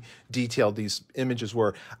unbelievably detailed these images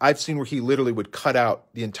were. I've seen where he literally would cut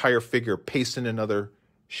out the entire figure, paste in another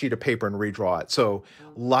sheet of paper and redraw it. So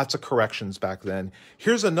lots of corrections back then.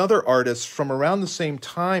 Here's another artist from around the same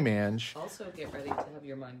time, Ange. Also, get ready to have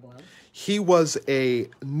your mind blown. He was a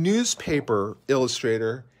newspaper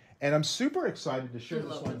illustrator, and I'm super excited to share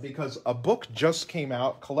this one because a book just came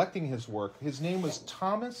out collecting his work. His name was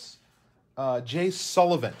Thomas J.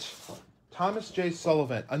 Sullivan. Thomas J.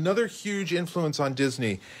 Sullivan, another huge influence on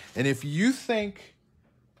Disney. And if you think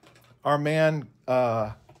our man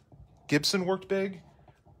Gibson worked big,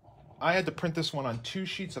 I had to print this one on 2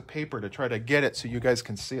 sheets of paper to try to get it so you guys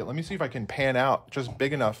can see it. Let me see if I can pan out just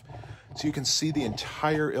big enough so you can see the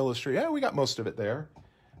entire illustration. Yeah, we got most of it there.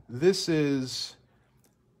 This is,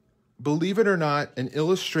 believe it or not, an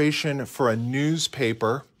illustration for a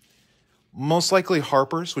newspaper, most likely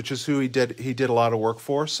Harper's, which is who he did a lot of work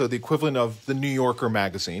for, so the equivalent of the New Yorker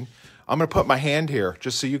magazine. I'm going to put my hand here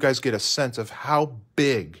just so you guys get a sense of how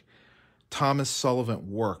big Thomas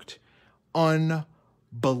Sullivan worked.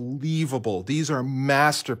 Unbelievable. These are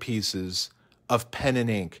masterpieces of pen and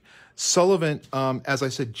ink. Sullivan, as I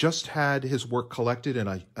said, just had his work collected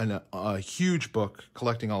in a huge book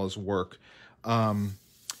collecting all his work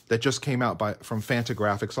that just came out from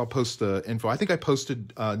Fantagraphics. I'll post the info. I think I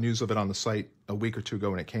posted news of it on the site a week or two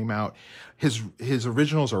ago when it came out. His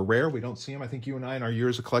originals are rare. We don't see them. I think you and I, in our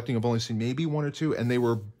years of collecting, have only seen maybe 1 or 2, and they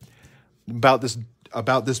were about this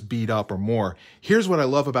beat up or more. Here's what I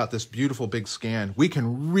love about this beautiful big scan. We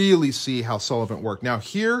can really see how Sullivan worked. Now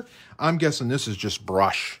here, I'm guessing this is just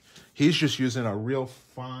brush. He's just using a real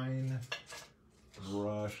fine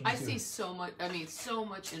brush. I see so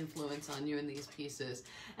much influence on you in these pieces.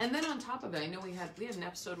 And then on top of it, I know we had an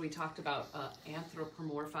episode we talked about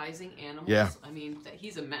anthropomorphizing animals. Yeah. I mean,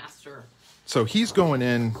 he's a master. So he's going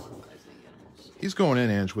in,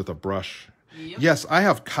 Ange, with a brush. Yep. Yes, I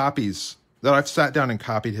have copies that I've sat down and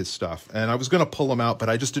copied his stuff. And I was going to pull them out, but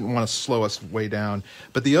I just didn't want to slow us way down.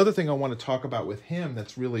 But the other thing I want to talk about with him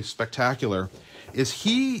that's really spectacular is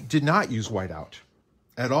he did not use whiteout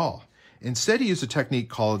at all. Instead, he used a technique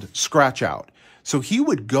called scratch out. So he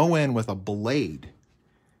would go in with a blade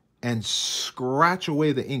and scratch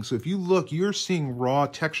away the ink. So if you look, you're seeing raw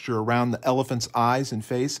texture around the elephant's eyes and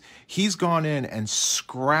face. He's gone in and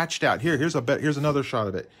scratched out. Here's another shot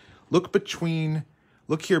of it. Look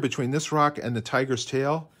here between this rock and the tiger's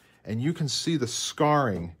tail, and you can see the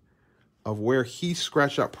scarring of where he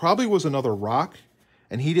scratched out. Probably was another rock,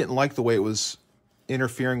 and he didn't like the way it was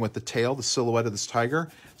interfering with the tail, the silhouette of this tiger.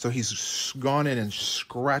 So he's gone in and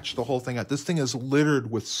scratched the whole thing out. This thing is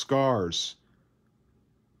littered with scars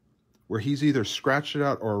where he's either scratched it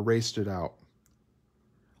out or erased it out.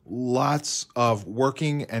 Lots of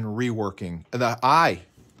working and reworking. The eye.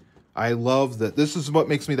 I love that. This is what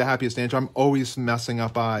makes me the happiest, Ange. I'm always messing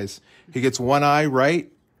up eyes. He gets one eye right,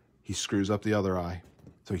 he screws up the other eye.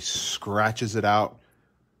 So he scratches it out.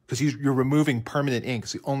 Because you're removing permanent ink.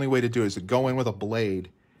 So the only way to do it is to go in with a blade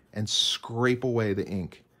and scrape away the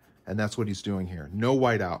ink. And that's what he's doing here. No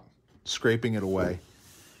whiteout. Scraping it away.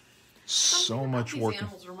 So much work. These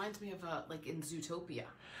animals reminds me of like in Zootopia.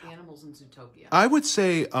 The animals in Zootopia. I would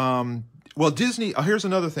say, well, Disney, here's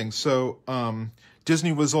another thing. So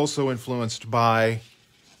Disney was also influenced by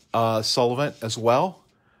Sullivan as well.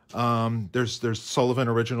 There's Sullivan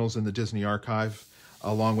originals in the Disney archive,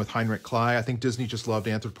 along with Heinrich Klei. I think Disney just loved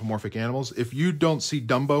anthropomorphic animals. If you don't see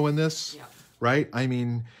Dumbo in this, right? I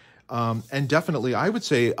mean, and definitely, I would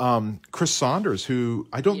say Chris Saunders, who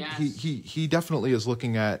I don't, he definitely is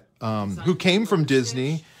looking at, who came from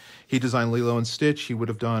Disney. He designed Lilo and Stitch. He would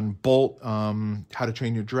have done Bolt, How to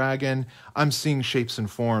Train Your Dragon. I'm seeing shapes and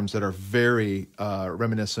forms that are very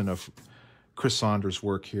reminiscent of Chris Saunders'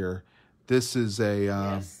 work here. This is a...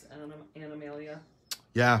 yes, Animalia.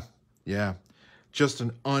 Yeah, yeah. Just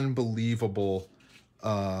an unbelievable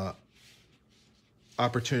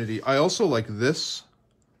opportunity. I also like this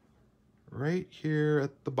right here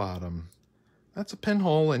at the bottom. That's a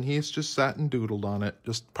pinhole, and he's just sat and doodled on it.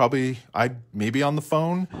 Just probably, maybe on the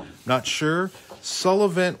phone, not sure.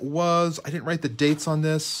 Sullivan was, I didn't write the dates on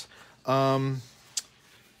this.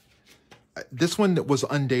 This one was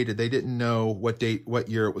undated. They didn't know what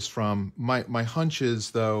year it was from. My hunch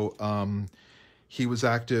is, though, he was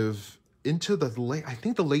active into the late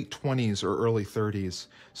 20s or early 30s.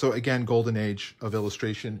 So again, golden age of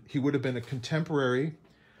illustration. He would have been a contemporary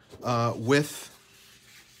with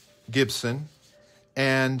Gibson.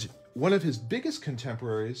 And one of his biggest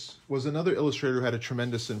contemporaries was another illustrator who had a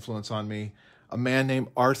tremendous influence on me, a man named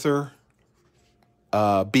Arthur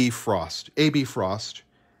B. Frost, A.B. Frost.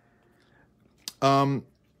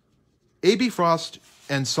 A.B. Frost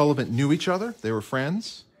and Sullivan knew each other. They were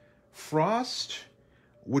friends. Frost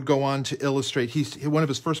would go on to illustrate. One of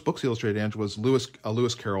his first books he illustrated, Andrew, was a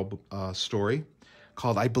Lewis Carroll story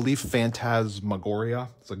called, I believe, Phantasmagoria.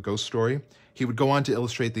 It's a ghost story. He would go on to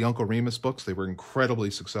illustrate the Uncle Remus books. They were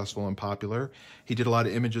incredibly successful and popular. He did a lot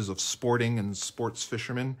of images of sporting and sports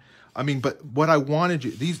fishermen. I mean, but what I wanted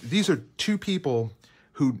you, these are two people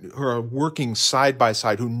who are working side by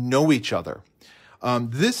side, who know each other.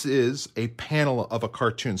 This is a panel of a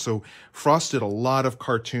cartoon. So Frost did a lot of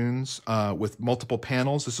cartoons with multiple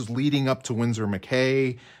panels. This is leading up to Winsor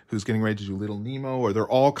McCay, who's getting ready to do Little Nemo, or they're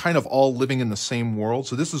all living in the same world.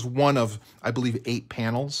 So this is one of, I believe, 8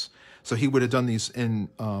 panels. So he would have done these in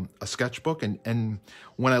a sketchbook. And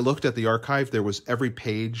when I looked at the archive, there was every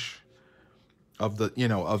page of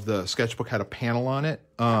the sketchbook had a panel on it.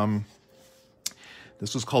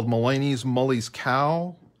 This was called Mulaney's Mully's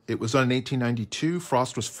Cow. It was done in 1892.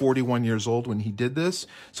 Frost was 41 years old when he did this.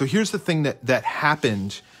 So here's the thing that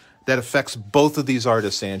happened that affects both of these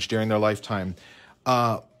artists, Ange, during their lifetime.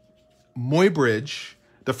 Muybridge,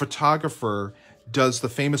 the photographer, does the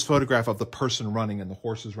famous photograph of the person running and the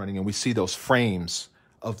horses running, and we see those frames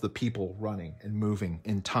of the people running and moving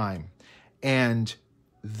in time. And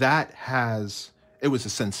it was a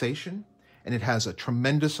sensation, and it has a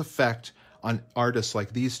tremendous effect on artists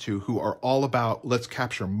like these two who are all about, let's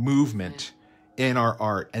capture movement in our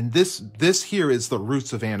art. And this here is the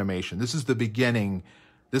roots of animation. This is the beginning.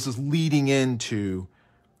 This is leading into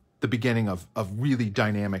the beginning of really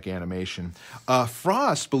dynamic animation.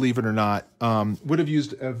 Frost, believe it or not, would have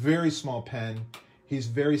used a very small pen. He's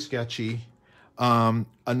very sketchy.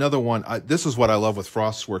 Another one, this is what I love with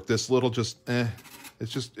Frost's work. This little it's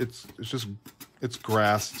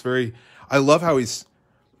grass. It's very, I love how he's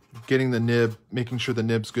getting the nib, making sure the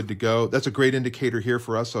nib's good to go. That's a great indicator here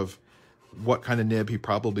for us of what kind of nib he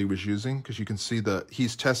probably was using, because you can see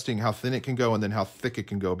he's testing how thin it can go and then how thick it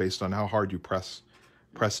can go based on how hard you press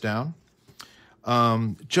down.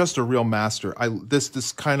 Just a real master.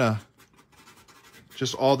 This kind of,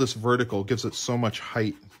 just all this vertical gives it so much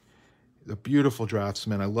height. A beautiful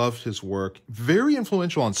draftsman. I loved his work. Very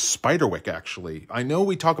influential on Spiderwick, actually. I know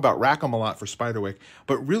we talk about Rackham a lot for Spiderwick,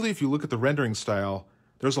 but really if you look at the rendering style,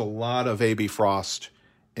 there's a lot of A.B. Frost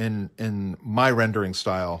in my rendering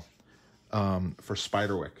style for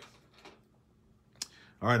Spiderwick.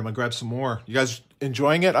 All right, I'm going to grab some more. You guys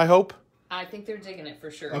enjoying it, I hope? I think they're digging it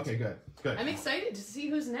for sure. Okay, good. I'm excited to see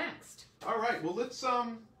who's next. All right, well, let's,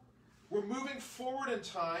 we're moving forward in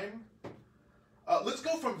time. Let's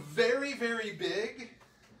go from very, very big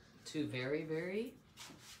to very, very,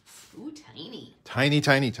 tiny. Tiny,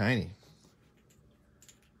 tiny, tiny.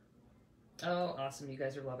 Oh, awesome. You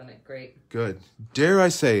guys are loving it. Great. Good. Dare I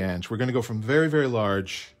say, Ange, we're going to go from very, very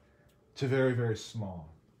large to very, very small.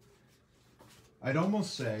 I'd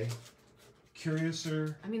almost say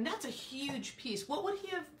curiouser. I mean, that's a huge piece. What would he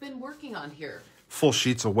have been working on here? Full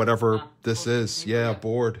sheets of whatever this is. Yeah,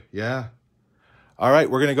 board. Yeah. All right,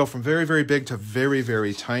 we're going to go from very, very big to very,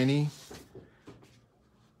 very tiny.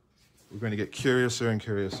 We're going to get curiouser and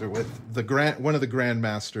curiouser with one of the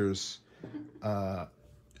grandmasters,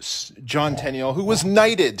 John Tenniel, who was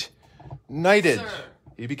knighted. Sir.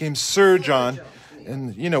 He became Sir John,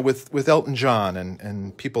 and with Elton John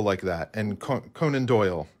and people like that, and Conan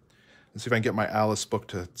Doyle. Let's see if I can get my Alice book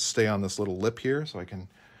to stay on this little lip here, so I can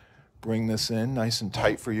bring this in nice and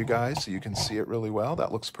tight for you guys, so you can see it really well.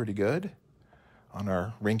 That looks pretty good on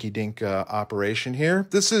our rinky-dink operation here.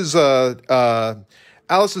 This is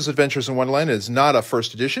Alice's Adventures in Wonderland. Is not a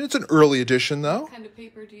first edition. It's an early edition, though. What kind of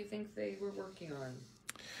paper do you think they were working on?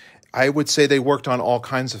 I would say they worked on all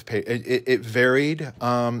kinds of paper. It varied.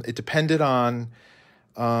 It depended on.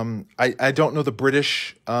 I don't know the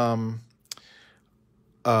British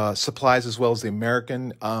supplies as well as the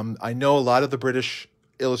American. I know a lot of the British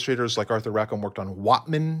illustrators like Arthur Rackham worked on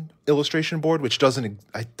Whatman illustration board, which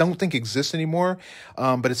I don't think exists anymore,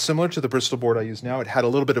 but it's similar to the Bristol board I use now. It had a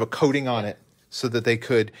little bit of a coating on it so that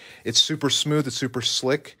it's super smooth, it's super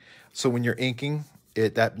slick. So when you're inking,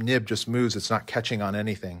 that nib just moves. It's not catching on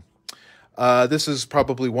anything. This is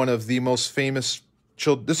probably one of the most famous.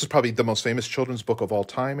 This is probably the most famous children's book of all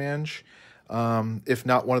time, Ange, if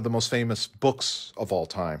not one of the most famous books of all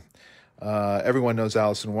time. Everyone knows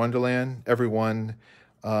Alice in Wonderland. Everyone,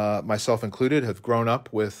 myself included, have grown up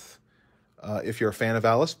with. If you're a fan of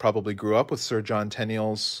Alice, probably grew up with Sir John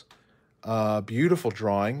Tenniel's beautiful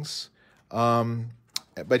drawings.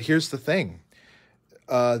 But here's the thing.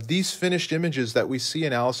 These finished images that we see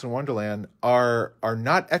in Alice in Wonderland are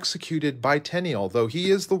not executed by Tenniel, though he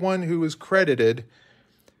is the one who is credited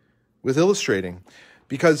with illustrating,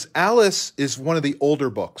 because Alice is one of the older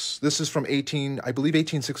books. This is from I believe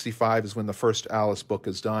 1865 is when the first Alice book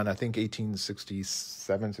is done. I think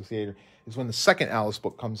 1867, 68 is when the second Alice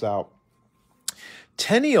book comes out.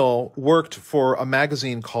 Tenniel worked for a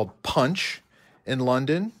magazine called Punch in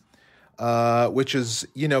London, which is,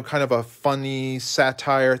 kind of a funny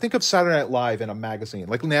satire. Think of Saturday Night Live in a magazine,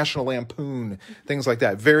 like National Lampoon, things like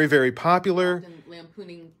that. Very, very popular. Often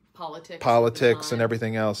lampooning Politics and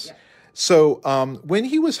everything else. Yeah. So when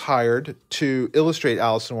he was hired to illustrate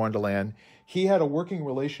Alice in Wonderland, he had a working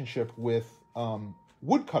relationship with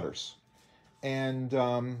woodcutters.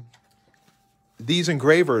 And these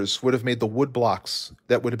engravers would have made the wood blocks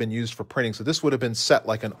that would have been used for printing. So this would have been set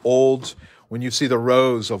like an old, when you see the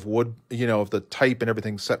rows of wood, of the type and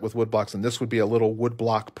everything set with wood blocks, and this would be a little wood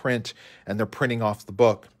block print, and they're printing off the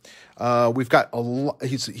book. We've got a lot,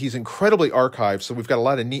 he's incredibly archived, so we've got a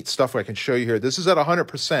lot of neat stuff I can show you here. This is at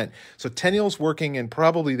 100%. So Tenniel's working in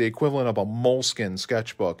probably the equivalent of a Moleskine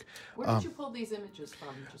sketchbook. Where did you pull these images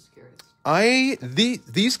from? Just curious.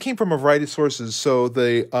 These came from a variety of sources. So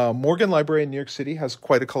the Morgan Library in New York City has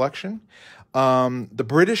quite a collection. The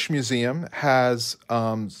British Museum has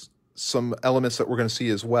some elements that we're going to see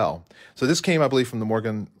as well. So this came, I believe, from the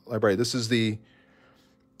Morgan Library. This is the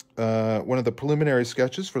one of the preliminary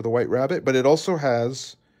sketches for the White Rabbit, but it also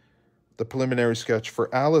has the preliminary sketch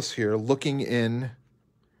for Alice here, looking in.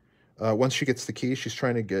 Once she gets the key, she's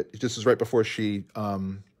trying to get. This is right before she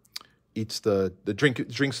eats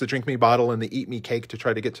drinks the drink me bottle and the eat me cake to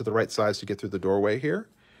try to get to the right size to get through the doorway here.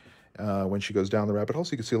 When she goes down the rabbit hole,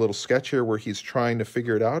 so you can see a little sketch here where he's trying to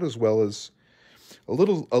figure it out, as well as a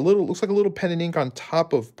little looks like a little pen and ink on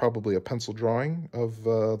top of probably a pencil drawing of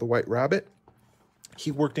the White Rabbit.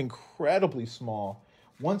 He worked incredibly small.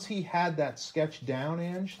 Once he had that sketch down,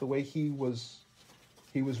 Ange, the way he was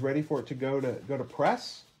ready for it to go to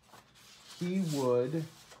press, he would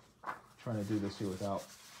trying to do this here without.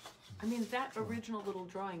 I mean, that original little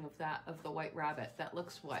drawing of the White Rabbit, that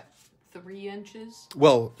looks what, 3 inches?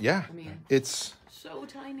 Well, yeah. I mean, it's so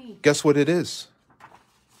tiny. Guess what it is?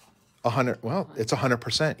 100. Well, it's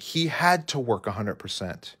 100%. He had to work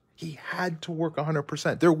 100%. He had to work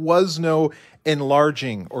 100%. There was no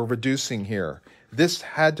enlarging or reducing here. This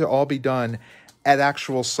had to all be done at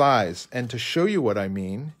actual size. And to show you what I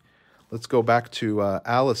mean, let's go back to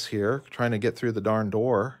Alice here, trying to get through the darn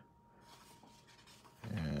door.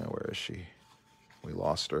 Where is she? We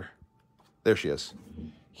lost her. There she is.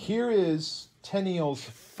 Here is Tenniel's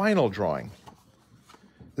final drawing.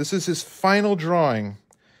 This is his final drawing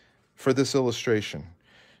for this illustration.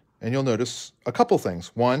 And you'll notice a couple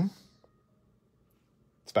things. One,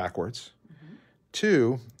 it's backwards. Mm-hmm.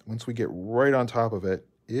 2, once we get right on top of it,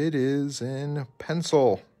 it is in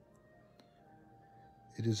pencil.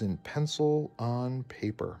 It is in pencil on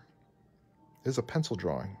paper. It is a pencil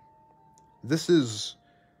drawing. This is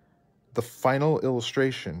the final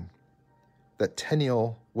illustration that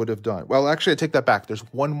Tenniel would have done. Well, actually, I take that back. There's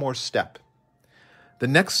one more step. The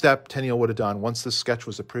next step Tenniel would have done, once this sketch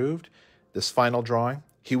was approved, this final drawing,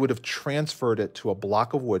 he would have transferred it to a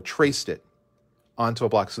block of wood, traced it onto a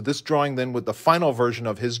block. So this drawing then, with the final version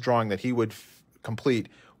of his drawing that he would complete,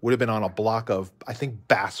 would have been on a block of, I think,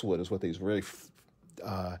 basswood is what these really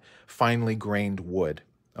finely grained wood.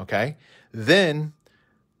 Okay? Then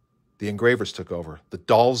the engravers took over, the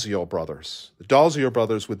DiTerlizzi brothers. The DiTerlizzi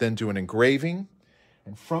brothers would then do an engraving,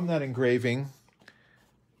 and from that engraving,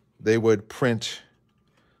 they would print.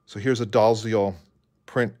 So here's a DiTerlizzi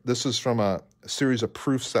print. This is from a series of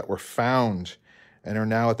proofs that were found and are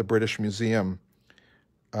now at the British Museum.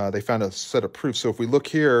 They found a set of proofs. So if we look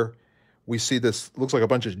here, we see this, looks like a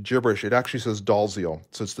bunch of gibberish. It actually says Dalziel.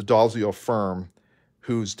 So it's the Dalziel firm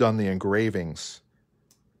who's done the engravings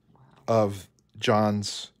of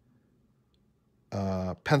John's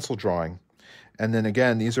pencil drawing. And then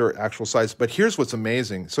again, these are actual size. But here's what's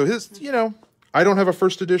amazing. So his, I don't have a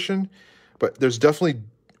first edition, but there's definitely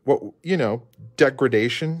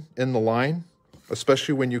degradation in the line,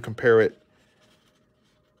 especially when you compare it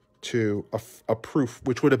to a proof,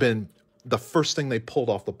 which would have been the first thing they pulled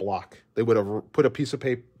off the block. They would have put a piece of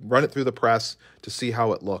paper, run it through the press to see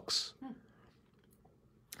how it looks.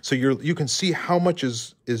 So you can see how much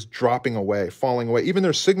is dropping away, falling away. Even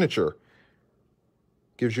their signature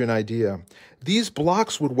gives you an idea. These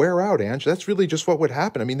blocks would wear out, Ange. That's really just what would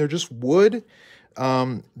happen. I mean, they're just wood.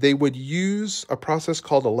 They would use a process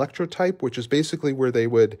called electrotype, which is basically where they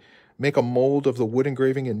would make a mold of the wood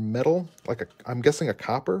engraving in metal, like I'm guessing a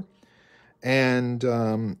copper, and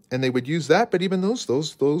they would use that. But even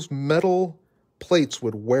those metal plates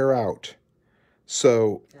would wear out.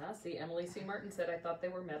 So see, Emily C. Martin said, I thought they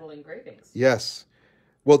were metal engravings. Yes.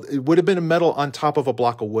 Well, it would have been a metal on top of a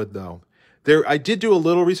block of wood, though. I did do a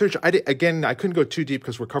little research. I couldn't go too deep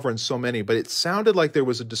because we're covering so many, but it sounded like there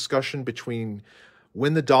was a discussion between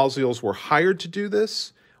when the Dalziels were hired to do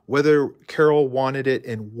this, whether Carroll wanted it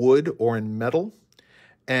in wood or in metal.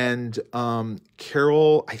 And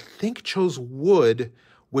Carroll, I think, chose wood,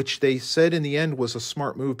 which they said in the end was a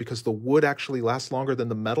smart move because the wood actually lasts longer than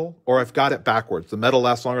the metal. Or I've got it backwards. The metal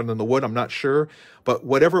lasts longer than the wood. I'm not sure. But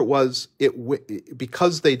whatever it was,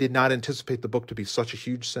 because they did not anticipate the book to be such a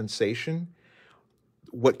huge sensation,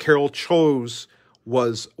 what Carroll chose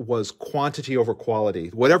was quantity over quality.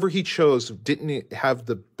 Whatever he chose didn't have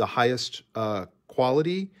the highest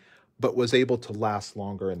quality, but was able to last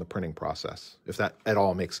longer in the printing process, if that at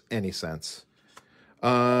all makes any sense.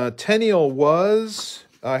 Tenniel was...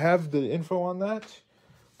 I have the info on that.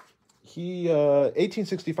 He,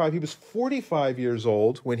 1865, he was 45 years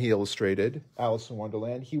old when he illustrated Alice in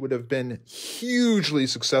Wonderland. He would have been hugely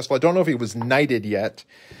successful. I don't know if he was knighted yet.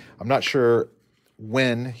 I'm not sure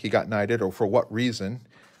when he got knighted or for what reason.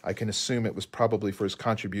 I can assume it was probably for his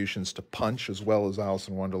contributions to Punch as well as Alice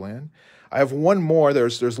in Wonderland. I have one more.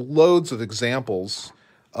 There's loads of examples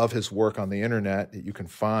of his work on the internet that you can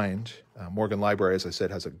find. Morgan Library, as I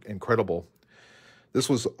said, has an incredible... This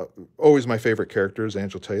was always my favorite character, as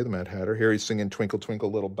Ange will tell you, the Mad Hatter. Here he's singing Twinkle, Twinkle,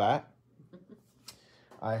 Little Bat.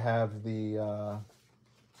 I have the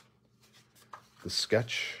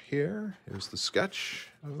sketch here. Here's the sketch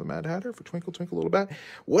of the Mad Hatter for Twinkle, Twinkle, Little Bat.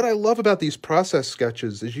 What I love about these process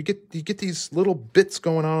sketches is you get these little bits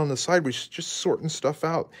going on the side, which is just sorting stuff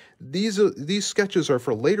out. These sketches are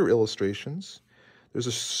for later illustrations. There's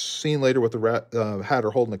a scene later with the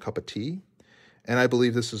Hatter holding a cup of tea. And I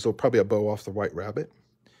believe this is probably a bow off the White Rabbit.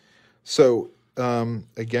 So,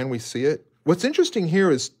 again, we see it. What's interesting here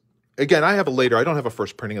is, again, I don't have a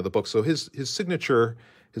first printing of the book. So his signature,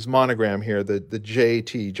 his monogram here, the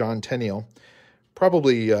JT, John Tenniel,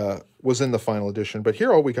 probably was in the final edition. But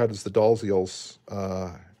here all we got is the Dalziel's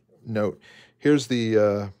note. Here's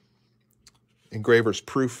the engraver's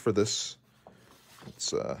proof for this.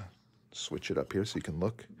 Let's switch it up here so you can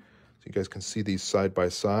look. So you guys can see these side by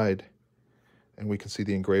side. And we can see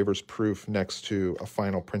the engraver's proof next to a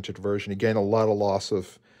final printed version. Again, a lot of loss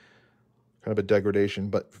of kind of a degradation.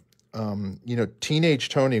 But, Teenage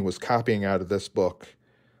Tony was copying out of this book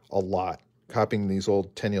a lot, copying these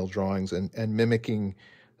old Tenniel drawings and mimicking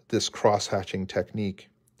this cross-hatching technique.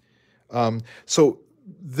 So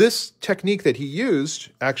this technique that he used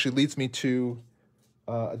actually leads me to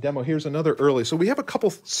a demo. Here's another early. So we have a couple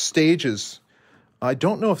stages. I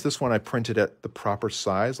don't know if this one I printed at the proper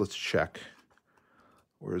size. Let's check.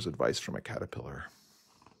 Where's Advice from a Caterpillar?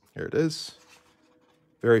 Here it is.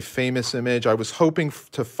 Very famous image. I was hoping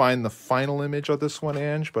to find the final image of this one,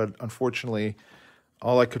 Ange, but unfortunately,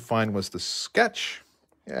 all I could find was the sketch.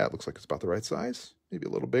 Yeah, it looks like it's about the right size, maybe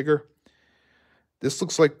a little bigger. This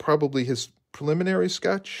looks like probably his preliminary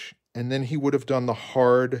sketch, and then he would have done the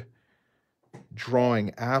hard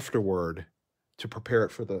drawing afterward to prepare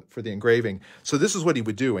it for the engraving. So this is what he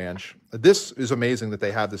would do, Ange. This is amazing that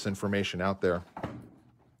they have this information out there.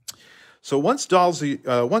 So once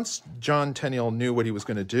John Tenniel knew what he was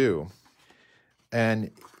going to do,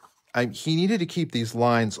 and he needed to keep these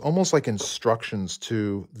lines almost like instructions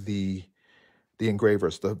to the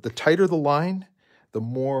engravers. The tighter the line, the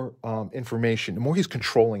more information, the more he's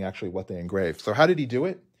controlling actually what they engrave. So how did he do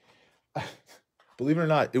it? Believe it or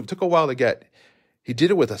not, it took a while to get. He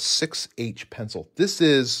did it with a 6H pencil. This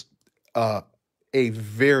is a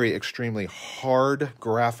very extremely hard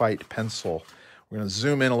graphite pencil. We're going to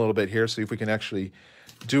zoom in a little bit here, see if we can actually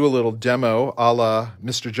do a little demo a la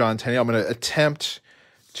Mr. John Tenniel. I'm going to attempt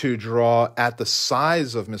to draw at the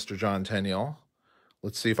size of Mr. John Tenniel.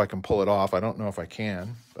 Let's see if I can pull it off. I don't know if I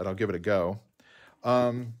can, but I'll give it a go.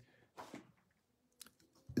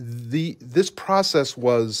 This process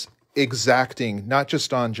was exacting, not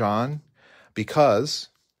just on John, because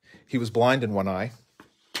he was blind in one eye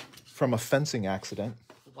from a fencing accident.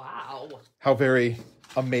 Wow. How very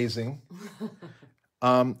amazing.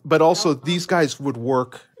 But also, these guys would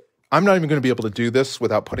work. I'm not even going to be able to do this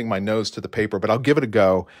without putting my nose to the paper, but I'll give it a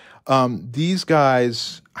go. These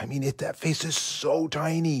guys, I mean, that face is so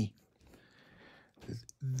tiny.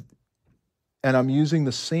 And I'm using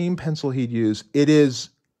the same pencil he'd use.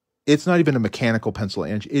 It's not even a mechanical pencil,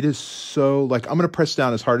 Ange. It is so, like, I'm going to press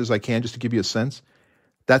down as hard as I can just to give you a sense.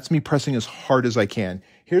 That's me pressing as hard as I can.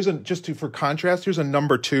 For contrast, here's a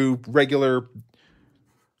number 2 regular.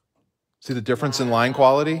 See the difference in line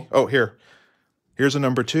quality? Oh, here's a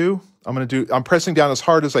number 2. I'm pressing down as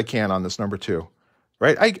hard as I can on this number 2,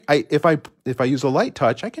 right? If I use a light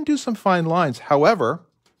touch, I can do some fine lines. However,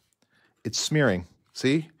 it's smearing.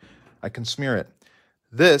 See, I can smear it.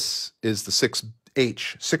 This is the 6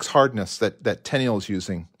 hardness that Tenniel is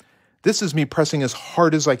using. This is me pressing as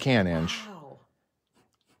hard as I can, Ange. Wow.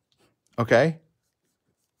 Okay?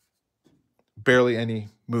 Barely any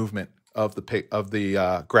movement of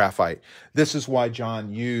the graphite. This is why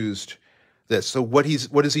John used this. So what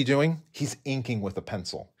is he doing? He's inking with a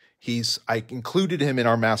pencil. I included him in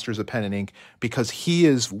our Masters of Pen and Ink because he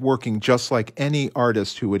is working just like any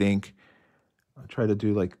artist who would ink. I'll try to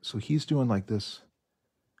do so he's doing like this.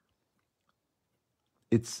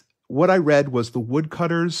 It's what I read was the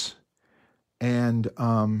woodcutters and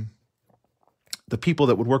the people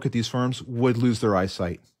that would work at these firms would lose their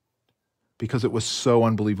eyesight because it was so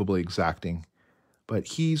unbelievably exacting. But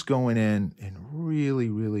he's going in and really,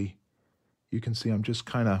 really, you can see I'm just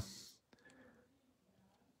kind of,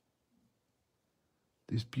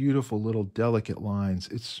 these beautiful little delicate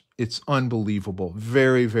lines. It's unbelievable.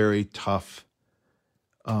 Very, very tough.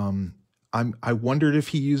 I wondered if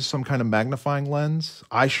he used some kind of magnifying lens.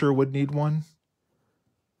 I sure would need one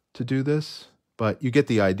to do this, but you get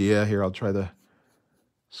the idea here. I'll try to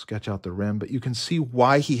sketch out the rim, but you can see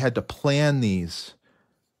why he had to plan these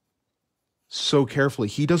so carefully.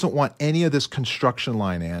 He doesn't want any of this construction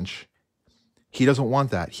line, Ange. He doesn't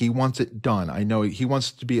want that. He wants it done. I know he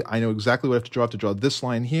wants to be, I know exactly what I have to draw. I have to draw this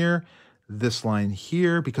line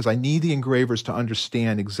here, because I need the engravers to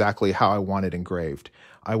understand exactly how I want it engraved.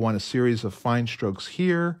 I want a series of fine strokes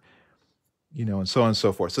here, and so on and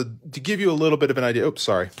so forth. So to give you a little bit of an idea, oops,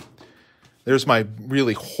 sorry. There's my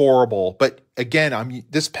really horrible, but again,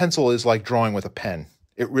 this pencil is like drawing with a pen.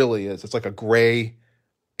 It really is. It's like a gray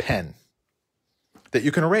pen that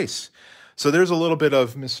you can erase. So there's a little bit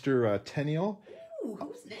of Mr. Tenniel. Ooh,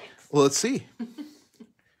 who's next? Well, let's see.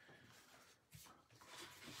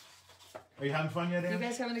 Are you having fun yet, Anne? You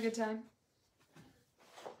guys having a good time?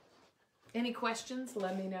 Any questions?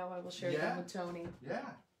 Let me know. I will share them with Tony. Yeah.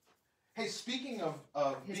 Hey, speaking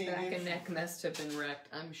of his back and neck must have been wrecked,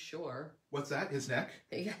 I'm sure. What's that? His neck?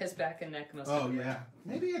 Yeah, his back and neck must have been wrecked.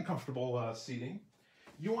 Maybe a comfortable seating.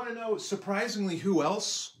 You want to know, surprisingly, who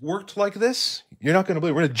else worked like this? You're not going to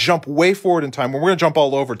believe. We're going to jump way forward in time. We're going to jump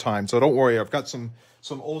all over time, so don't worry. I've got some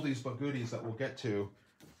oldies but goodies that we'll get to.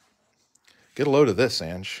 Get a load of this,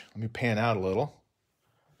 Ange. Let me pan out a little.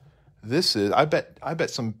 This is, I bet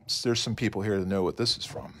there's some people here that know what this is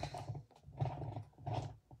from.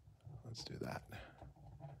 Let's do that.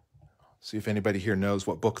 See if anybody here knows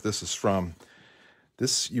what book this is from.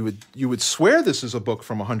 This, you would swear this is a book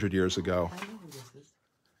from 100 years ago. I know who this is.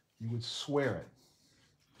 You would swear it.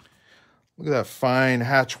 Look at that fine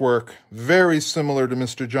hatchwork. Very similar to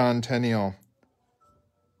Mr. John Tenniel.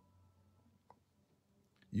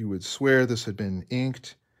 You would swear this had been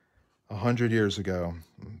inked 100 years ago.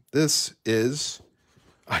 This is,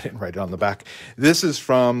 I didn't write it on the back. This is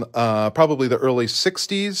from probably the early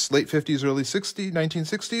 60s, late 50s, early 60s,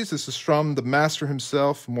 1960s. This is from the master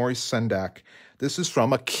himself, Maurice Sendak. This is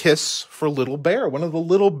from A Kiss for Little Bear, one of the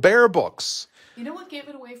Little Bear books. You know what gave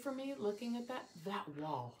it away for me looking at that? That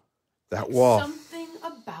wall. That wall. Something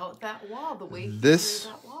about that wall, the way he drew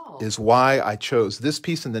that wall. Is why I chose this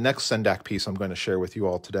piece and the next Sendak piece I'm going to share with you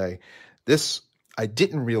all today. I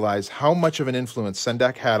didn't realize how much of an influence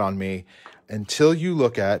Sendak had on me until you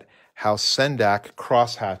look at how Sendak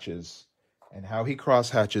crosshatches. And how he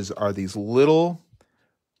crosshatches are these little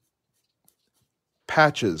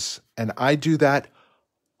patches. And I do that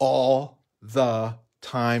all the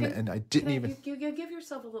time, and I didn't even... You give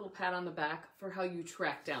yourself a little pat on the back for how you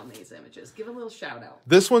track down these images. Give a little shout out.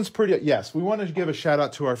 This one's pretty... Yes, we want to give a shout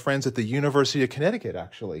out to our friends at the University of Connecticut,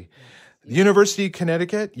 actually. The University of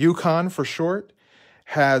Connecticut, UConn for short,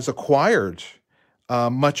 has acquired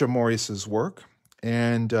much of Maurice's work,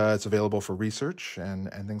 and it's available for research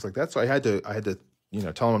and things like that. So I had to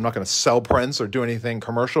tell him I'm not going to sell prints or do anything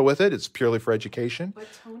commercial with it. It's purely for education. But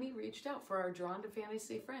Tony reached out for our Drawn to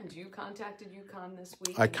Fantasy friends. You contacted UConn this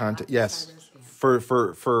week. Yes. For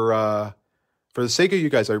the sake of you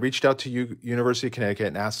guys, I reached out to University of Connecticut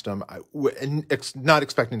and asked them, not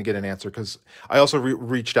expecting to get an answer, because I also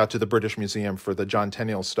reached out to the British Museum for the John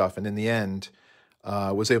Tenniel stuff, and in the end,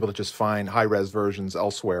 was able to just find high-res versions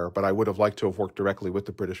elsewhere, but I would have liked to have worked directly with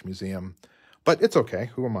the British Museum. But it's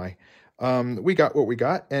okay. Who am I? We got what we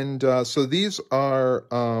got, and so these are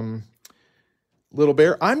Little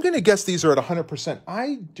Bear. I'm going to guess these are at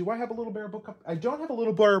 100%. Do I have a Little Bear book up? I don't have a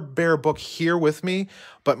Little Bear book here with me,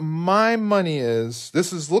 but my money is,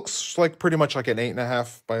 looks like pretty much like an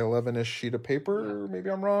 8.5 by 11-ish sheet of paper.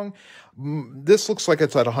 Maybe I'm wrong. This looks like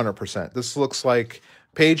it's at 100%. This looks like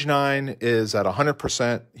page 9 is at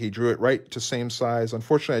 100%. He drew it right to same size.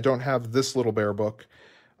 Unfortunately, I don't have this Little Bear book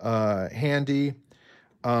handy.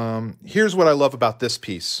 Here's what I love about this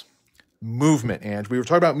piece. Movement, and we were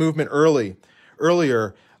talking about movement earlier.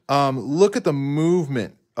 Look at the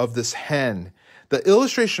movement of this hen. The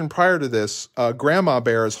illustration prior to this, Grandma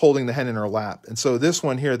Bear is holding the hen in her lap. And so this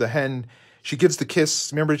one here, the hen, she gives the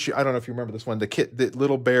kiss. Remember, I don't know if you remember this one. The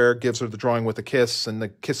Little Bear gives her the drawing with a kiss, and the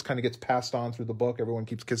kiss kind of gets passed on through the book. Everyone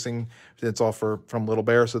keeps kissing. It's all from Little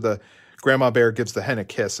Bear. So the Grandma Bear gives the hen a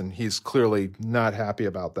kiss, and he's clearly not happy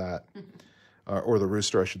about that. Or the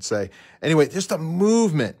rooster, I should say. Anyway, just the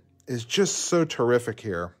movement is just so terrific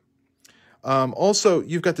here. Also,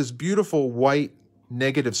 you've got this beautiful white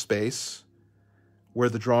negative space where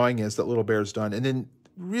the drawing is that Little Bear's done. And then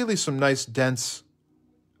really some nice dense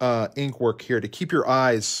ink work here to keep your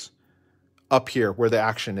eyes up here where the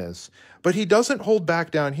action is. But he doesn't hold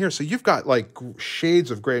back down here. So you've got like shades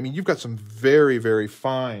of gray. I mean, you've got some very, very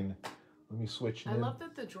fine. Let me switch. I love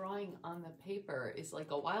that the drawing on the paper is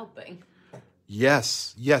like a Wild Thing.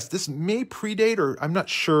 Yes. This may predate, or I'm not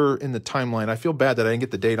sure in the timeline. I feel bad that I didn't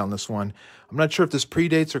get the date on this one. I'm not sure if this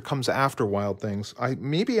predates or comes after Wild Things.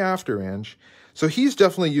 Maybe after, Ange. So he's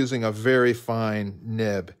definitely using a very fine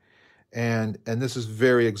nib. And this is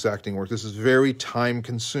very exacting work. This is very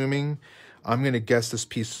time-consuming. I'm going to guess this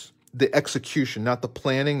piece, the execution, not the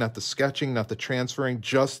planning, not the sketching, not the transferring,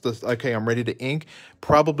 just the, okay, I'm ready to ink,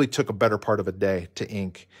 probably took a better part of a day to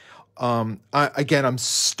ink. Again, I'm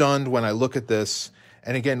stunned when I look at this.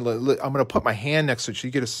 And again, I'm going to put my hand next to it so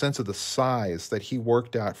you get a sense of the size that he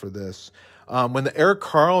worked at for this. When the Eric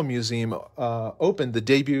Carle Museum opened, the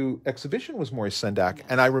debut exhibition was Maurice Sendak.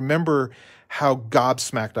 And I remember how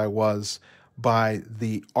gobsmacked I was by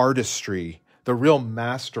the artistry, the real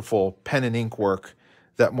masterful pen and ink work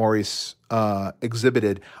that Maurice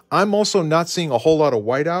exhibited. I'm also not seeing a whole lot of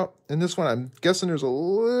white out in this one. I'm guessing there's a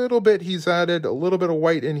little bit, he's added a little bit of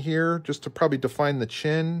white in here just to probably define the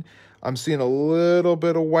chin. I'm seeing a little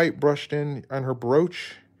bit of white brushed in on her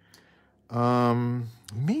brooch.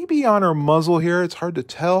 Maybe on her muzzle here, it's hard to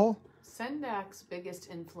tell. Sendak's biggest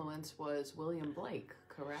influence was William Blake,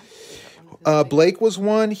 correct? Blake was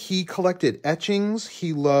one. He collected etchings.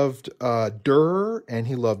 He loved Durer, and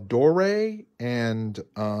he loved Doré, and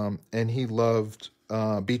he loved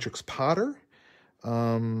Beatrix Potter. He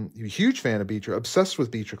was a huge fan of Beatrix, obsessed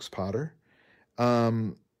with Beatrix Potter.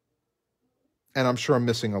 And I'm sure I'm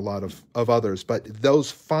missing a lot of others, but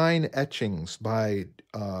those fine etchings by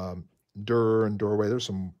Durer and Doré,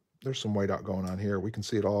 there's some white out going on here. We can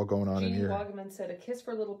see it all going on in here. Wagaman said, A Kiss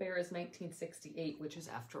for Little Bear is 1968, which is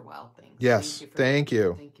after Wild Things. Yes, thank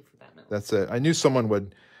you. Thank you for that note. That's it. I knew someone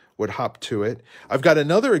would hop to it. I've got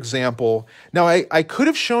another example. Now, I could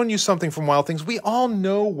have shown you something from Wild Things. We all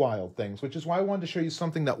know Wild Things, which is why I wanted to show you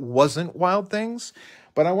something that wasn't Wild Things.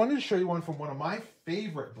 But I wanted to show you one from one of my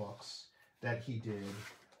favorite books that he did.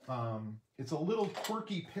 It's a little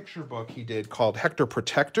quirky picture book he did called Hector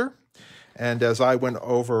Protector. And as I went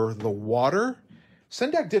over the water,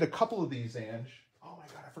 Sendak did a couple of these, Ange. Oh my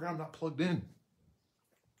God, I forgot I'm not plugged in.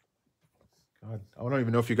 God, I don't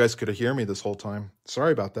even know if you guys could hear me this whole time.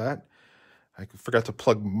 Sorry about that. I forgot to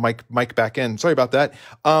plug mic back in. Sorry about that.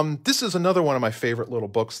 This is another one of my favorite little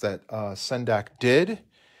books that Sendak did.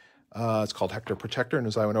 It's called Hector Protector, and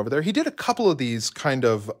as I went over there, he did a couple of these kind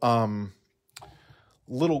of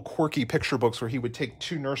little quirky picture books where he would take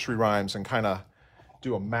two nursery rhymes and kind of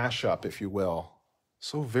do a mashup, if you will.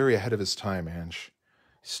 So very ahead of his time, Ange.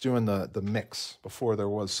 He's doing the mix before there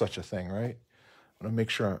was such a thing, right? I want to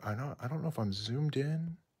make sure, I don't know if I'm zoomed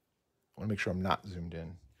in. I want to make sure I'm not zoomed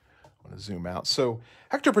in. I want to zoom out. So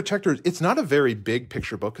Hector Protector, it's not a very big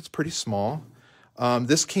picture book. It's pretty small.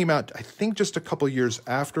 This came out, I think, just a couple years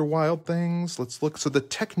after Wild Things. Let's look. So the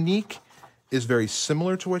technique is very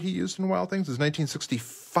similar to what he used in Wild Things. It's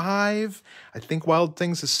 1965. I think Wild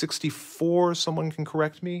Things is 64. Someone can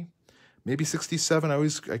correct me. Maybe 67.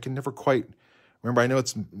 I can never quite remember. I know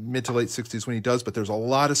it's mid to late 60s when he does, but there's a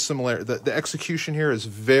lot of similarity. The execution here is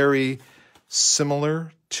very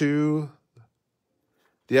similar to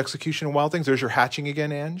the execution in Wild Things. There's your hatching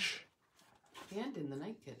again, Ange. And in the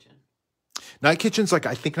Night Kitchen. Night Kitchen's like,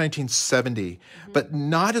 I think, 1970, but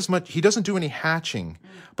not as much. He doesn't do any hatching.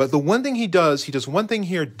 But the one thing he does one thing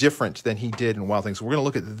here different than he did in Wild Things. So we're going to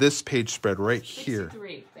look at this page spread right here.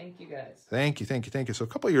 63. Thank you, guys. Thank you. So a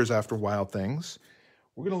couple of years after Wild Things,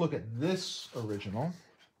 we're going to look at this original.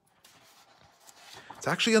 It's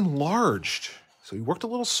actually enlarged. So he worked a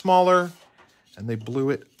little smaller, and they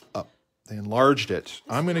blew it up. They enlarged it.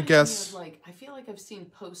 I'm going to guess... I feel like I've seen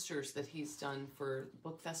posters that he's done for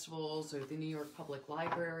book festivals or the New York Public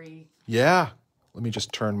Library. Yeah. Let me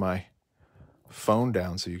just turn my phone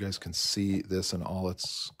down so you guys can see this in all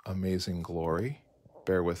its amazing glory.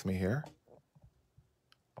 Bear with me here.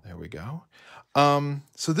 There we go.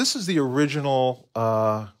 So this is the original.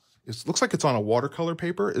 It looks like it's on a watercolor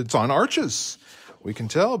paper. It's on Arches. We can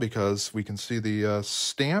tell because we can see the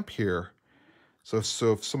stamp here. So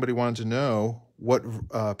if somebody wanted to know what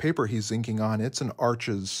paper he's inking on, it's an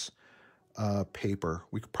Arches paper.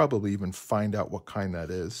 We could probably even find out what kind that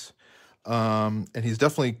is. And he's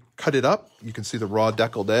definitely cut it up. You can see the raw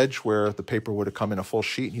deckled edge where the paper would have come in a full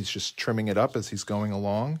sheet. He's just trimming it up as he's going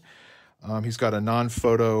along. He's got a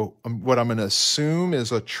non-photo, what I'm going to assume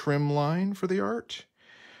is a trim line for the art.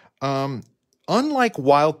 Unlike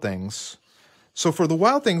Wild Things, so for the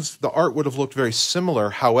Wild Things, the art would have looked very similar.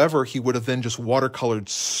 However, he would have then just watercolored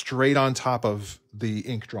straight on top of the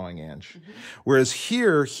ink drawing, Ange. Whereas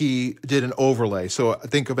here, he did an overlay. So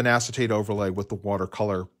think of an acetate overlay with the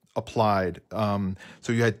watercolor applied. So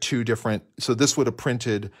you had two different, so this would have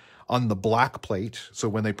printed on the black plate. So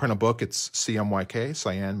when they print a book, it's CMYK,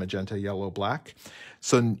 cyan, magenta, yellow, black.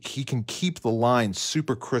 So he can keep the line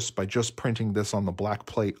super crisp by just printing this on the black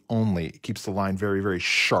plate only. It keeps the line very, very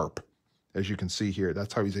sharp, as you can see here.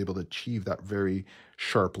 That's how he's able to achieve that very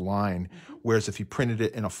sharp line. Whereas if he printed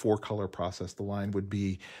it in a 4-color process, the line would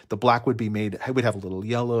be, the black would be made, it would have a little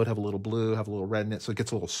yellow, it'd have a little blue, have a little red in it, so it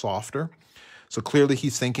gets a little softer. So clearly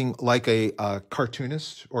he's thinking like a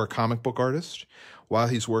cartoonist or a comic book artist while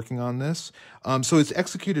he's working on this. So it's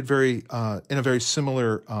executed very in a very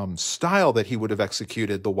similar style that he would have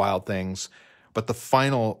executed the Wild Things, but the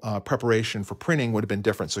final preparation for printing would have been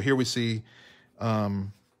different. So here we see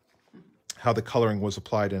how the coloring was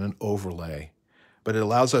applied in an overlay. But it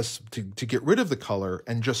allows us to get rid of the color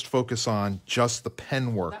and just focus on just the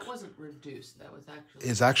pen work. That wasn't reduced. That was actually...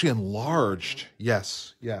 It's actually enlarged.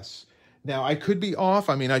 Yes, yes. Now, I could be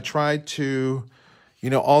off. I mean, I tried to,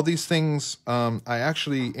 all these things.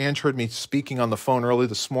 Ange heard me speaking on the phone early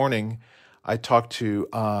this morning. I talked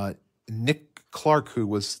to Nick Clark,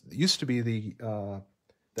 who used to be the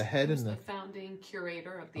head and the founding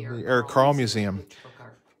curator of the Eric Carle Museum.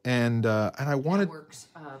 And I wanted... That works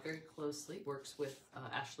very closely, works with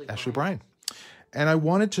Ashley Bryan. And I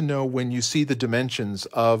wanted to know, when you see the dimensions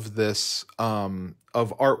of this, of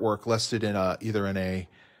artwork listed in either in a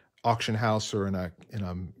auction house or in a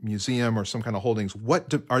museum or some kind of holdings,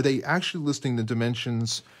 are they actually listing the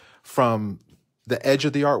dimensions from the edge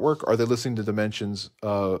of the artwork? Are they listing the dimensions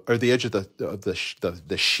or the edge of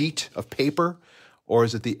the sheet of paper, or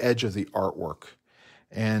is it the edge of the artwork?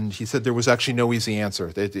 And he said there was actually no easy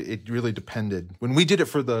answer. It really depended. When we did it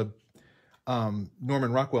for the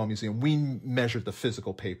Norman Rockwell Museum, we measured the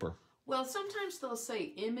physical paper. Well, sometimes they'll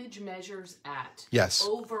say image measures at. Yes.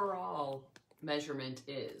 Overall measurement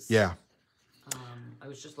is. Yeah. I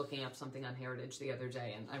was just looking up something on Heritage the other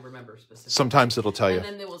day, and I remember specifically. Sometimes it'll tell you. And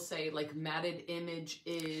then they will say, like, matted image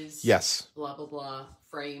is. Yes. Blah, blah, blah.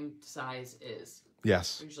 Frame size is.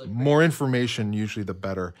 Yes. More information, usually the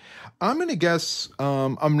better. I'm going to guess,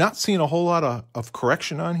 I'm not seeing a whole lot of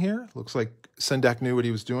correction on here. Looks like Sendak knew what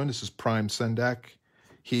he was doing. This is prime Sendak.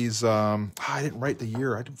 He's, I didn't write the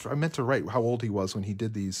year. I meant to write how old he was when he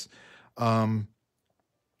did these. I'm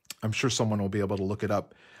sure someone will be able to look it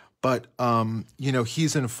up. But,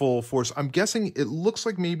 he's in full force. I'm guessing it looks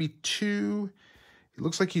like maybe two. It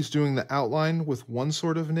looks like he's doing the outline with one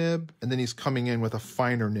sort of nib, and then he's coming in with a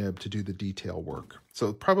finer nib to do the detail work.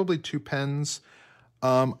 So probably two pens.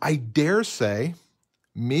 I dare say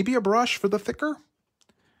maybe a brush for the thicker,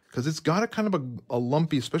 because it's got a kind of a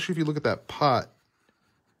lumpy, especially if you look at that pot.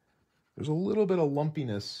 there's a little bit of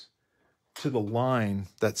lumpiness to the line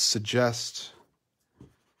that suggests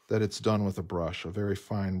that it's done with a brush, a very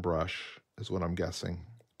fine brush is what I'm guessing.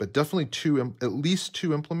 But definitely at least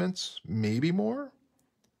 2 implements, maybe more.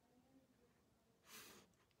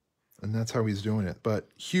 And that's how he's doing it. But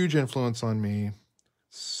huge influence on me,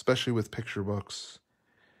 especially with picture books.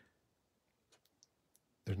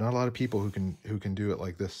 There's not a lot of people who can do it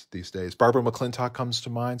like this these days. Barbara McClintock comes to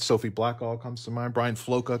mind. Sophie Blackall comes to mind. Brian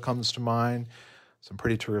Floca comes to mind. Some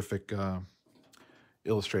pretty terrific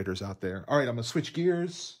illustrators out there. All right, I'm going to switch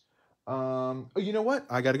gears. Oh, you know what?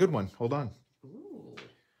 I got a good one. Hold on. Ooh.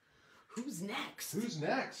 Who's next? Who's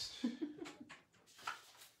next?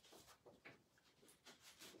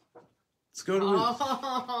 Let's go to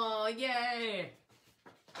Oh, yay.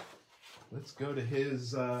 Let's go to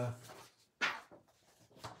his...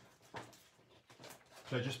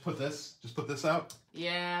 Should I just put this out?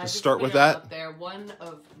 Yeah. Just start with that? Up there. One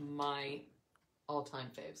of my all-time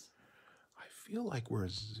faves. I feel like we're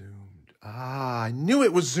zoomed. Ah, I knew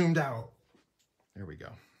it was zoomed out. There we go.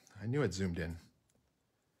 I knew it zoomed in.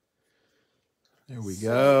 There we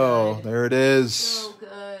go. Good. There it is. So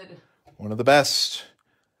good. One of the best.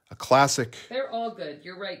 A classic. They're all good.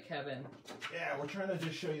 You're right, Kevin. Yeah, we're trying to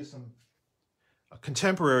just show you a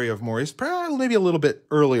contemporary of Maurice, probably maybe a little bit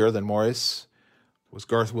earlier than Maurice, was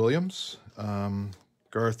Garth Williams.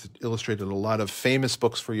 Garth illustrated a lot of famous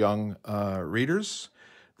books for young readers.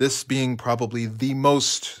 This being probably the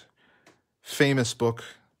most famous book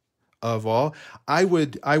of all. I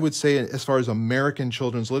would say, as far as American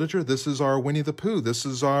children's literature, this is our Winnie the Pooh. This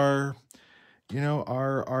is our,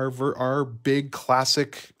 our big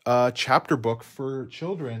classic chapter book for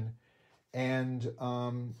children, and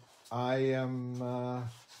I am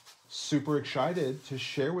super excited to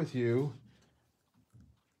share with you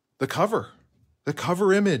the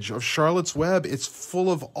cover image of Charlotte's Web. It's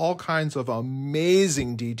full of all kinds of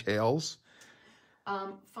amazing details.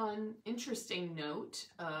 Fun, interesting note.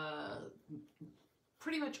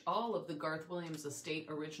 Pretty much all of the Garth Williams estate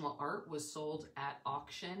original art was sold at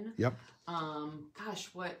auction. Yep. Gosh,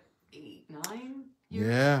 what, 8, 9 years?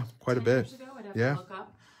 Yeah, quite a bit. Years ago? I'd have to look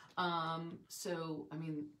up. So, I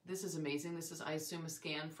mean, this is amazing. This is, I assume, a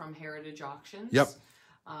scan from Heritage Auctions. Yep.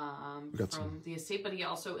 From the estate, but he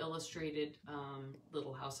also illustrated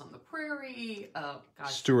Little House on the Prairie.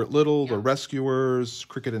 Stuart Little, The Rescuers,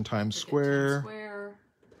 Cricket in Times Square.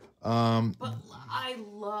 But I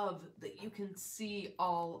love that you can see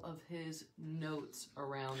all of his notes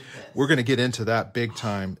around this. We're going to get into that big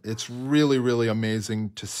time. It's really, really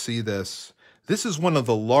amazing to see this. This is one of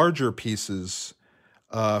the larger pieces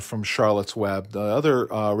from Charlotte's Web. The other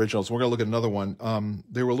originals, we're going to look at another one.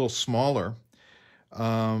 They were a little smaller.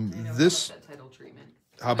 This, that title treatment.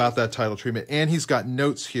 How about that title treatment? And he's got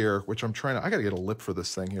notes here, which I got to get a lip for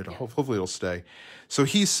this thing here to hopefully it'll stay. So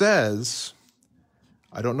he says,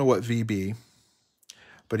 I don't know what VB,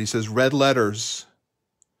 but he says red letters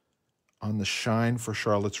on the shine for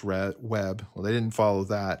Charlotte's Web. Well, they didn't follow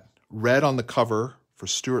that. Red on the cover for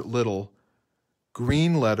Stuart Little,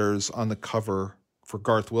 green letters on the cover for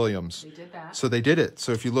Garth Williams. They did that. So they did it.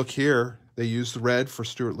 So if you look here, they used red for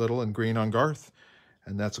Stuart Little and green on Garth.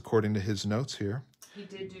 And that's according to his notes here. He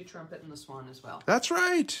did do Trumpet and the Swan as well. That's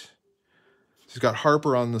right. He's got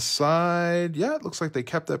Harper on the side. Yeah, it looks like they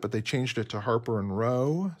kept that, but they changed it to Harper and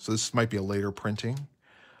Row. So this might be a later printing.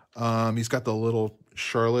 He's got the little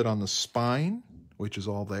Charlotte on the spine, which is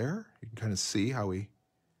all there. You can kind of see how he...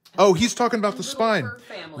 Oh, he's talking about the spine.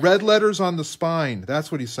 Red letters on the spine.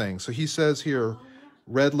 That's what he's saying. So he says here,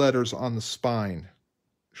 red letters on the spine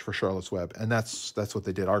for Charlotte's Web. And that's what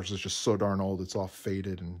they did. Ours is just so darn old. It's all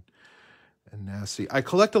faded and nasty. I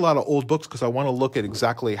collect a lot of old books because I want to look at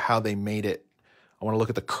exactly how they made it. I want to look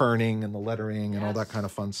at the kerning and the lettering and all that kind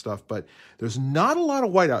of fun stuff. But there's not a lot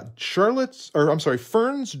of whiteout.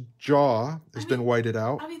 Fern's jaw has been whited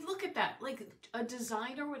out. I mean, look at that. Like, a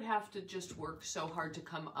designer would have to just work so hard to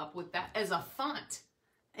come up with that as a font.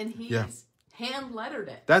 And he's hand lettered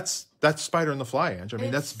it. That's Spider and the Fly, Ange. I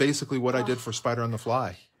mean, that's basically what I did for Spider and the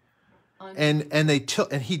Fly. And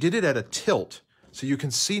he did it at a tilt. So you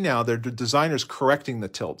can see now the designer's correcting the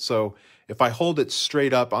tilt. So if I hold it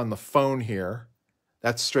straight up on the phone here,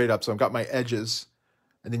 that's straight up. So I've got my edges.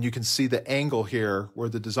 And then you can see the angle here where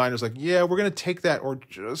the designer's like, yeah, we're going to take that. We're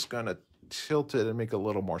just going to tilt it and make it a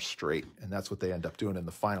little more straight. And that's what they end up doing in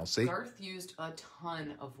the final. See? Garth used a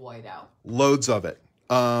ton of whiteout. Loads of it.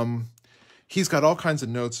 He's got all kinds of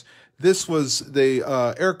notes. This was the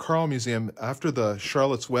Eric Carle Museum. After the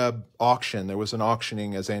Charlotte's Web auction, there was an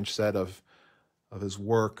auctioning, as Ange said, of his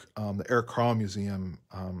work. The Eric Carle Museum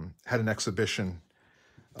had an exhibition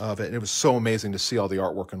of it. And it was so amazing to see all the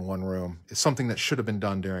artwork in one room. It's something that should have been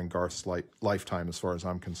done during Garth's lifetime, as far as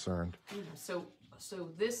I'm concerned. So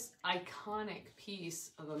this iconic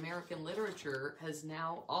piece of American literature has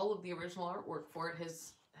now, all of the original artwork for it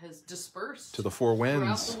has dispersed to the four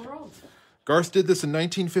winds throughout the world. Garth did this in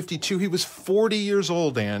 1952. He was 40 years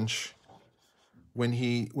old, Ange, when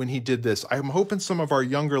he did this. I'm hoping some of our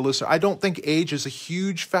younger listeners, I don't think age is a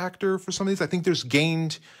huge factor for some of these. I think there's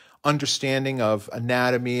gained understanding of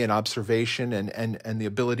anatomy and observation and the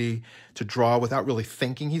ability to draw without really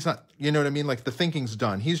thinking. He's not, you know what I mean? Like the thinking's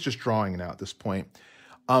done. He's just drawing now at this point.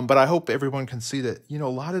 But I hope everyone can see that, you know, a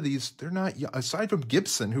lot of these, they're not, aside from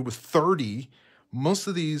Gibson, who was 30, most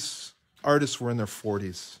of these artists were in their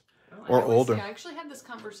 40s or older. I actually had this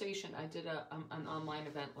conversation. I did an online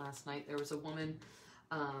event last night. There was a woman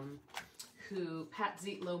Pat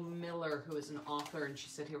Zietlow Miller, who is an author, and she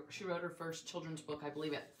said she wrote her first children's book, I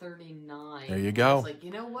believe, at 39. There you go. I was like,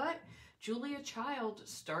 you know what? Julia Child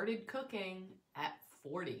started cooking at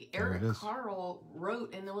 40. Eric Carle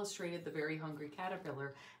wrote and illustrated The Very Hungry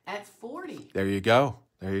Caterpillar at 40. There you go.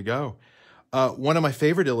 There you go. One of my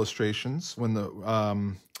favorite illustrations, when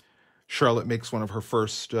the Charlotte makes one of her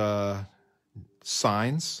first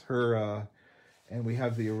signs, and we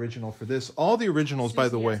have the original for this. All the originals, by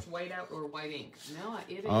the way. White out or white ink? No,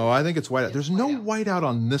 it is. Oh, I think it's white out. There's no white out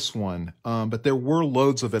on this one, but there were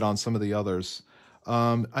loads of it on some of the others.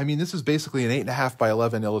 I mean, this is basically an 8.5 by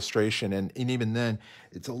 11 illustration, and even then,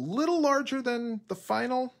 it's a little larger than the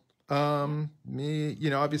final.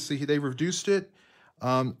 Obviously they reduced it.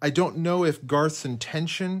 I don't know if Garth's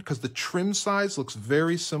intention, because the trim size looks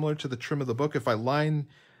very similar to the trim of the book. If I line...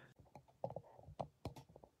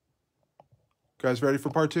 Guys ready for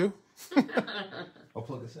part 2? I'll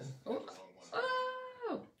plug this in. Oh,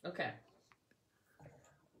 okay.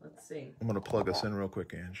 Let's see. I'm going to plug us in real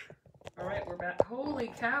quick, Ange. All right, we're back.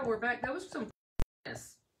 Holy cow, we're back. That was some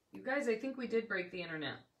f***ness. You guys, I think we did break the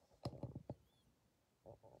internet.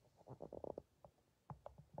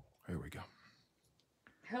 Here we go.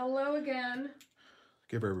 Hello again.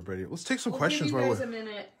 Give everybody. Let's take some questions. We'll give you guys a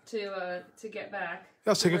minute to get back.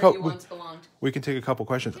 Yeah, let's take a couple. We can take a couple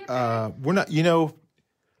questions. We're not,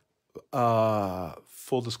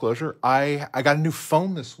 full disclosure, I got a new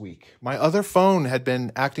phone this week. My other phone had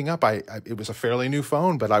been acting up. It was a fairly new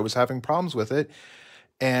phone, but I was having problems with it.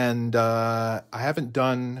 And I've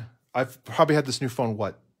probably had this new phone,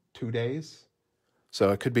 2 days? So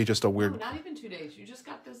it could be just a weird... No, not even 2 days. You just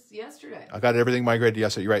got this yesterday. I got everything migrated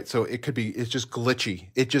yesterday. You're right. So it could be, it's just glitchy.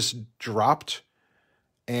 It just dropped,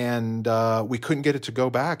 and we couldn't get it to go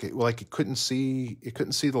back. It couldn't see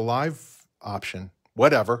the live option.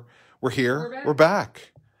 Whatever. We're here. We're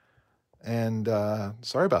back. And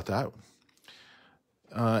sorry about that.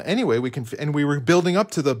 Anyway, we were building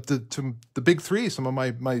up to the big three, some of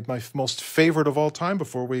my most favorite of all time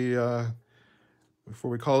before we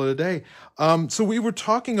call it a day. So we were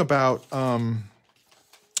talking about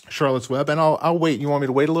Charlotte's Web, and I'll wait. You want me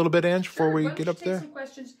to wait a little bit, Ange, before we get up there? Take some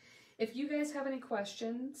questions. If you guys have any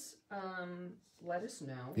questions, let us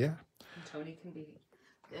know. Yeah. And Tony can be...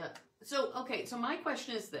 Yeah. So my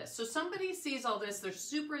question is this. So somebody sees all this, they're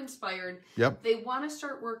super inspired. Yep. They want to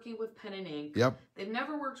start working with pen and ink. Yep. They've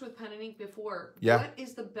never worked with pen and ink before. Yeah. What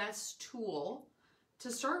is the best tool to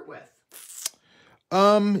start with?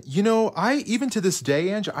 I even to this day,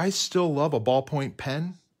 Ange, I still love a ballpoint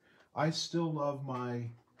pen. I still love my...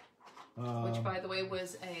 Which, by the way,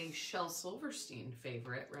 was a Shel Silverstein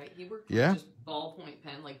favorite, right? He worked with just ballpoint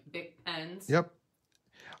pen, like big pens. Yep.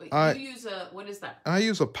 But you use what is that? I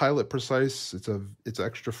use a Pilot Precise. It's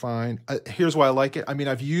extra fine. Here's why I like it. I mean,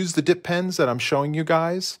 I've used the dip pens that I'm showing you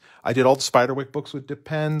guys. I did all the Spiderwick books with dip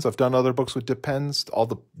pens. I've done other books with dip pens. All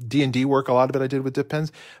the D&D work, a lot of it I did with dip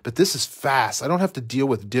pens. But this is fast. I don't have to deal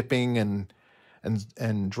with dipping and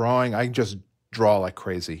drawing. I just draw like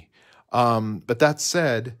crazy. But that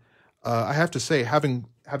said, I have to say, having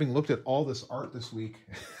looked at all this art this week,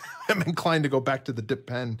 I'm inclined to go back to the dip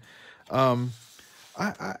pen.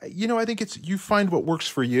 I think you find what works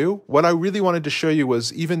for you. What I really wanted to show you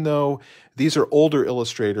was, even though these are older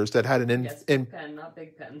illustrators that had pen, not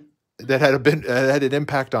big pen, that had an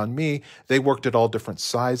impact on me, they worked at all different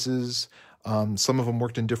sizes. Some of them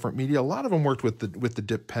worked in different media. A lot of them worked with the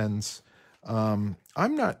dip pens. I'm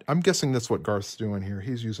guessing that's what Garth's doing here.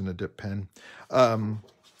 He's using a dip pen.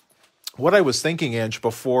 What I was thinking, Ange,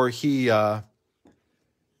 before we got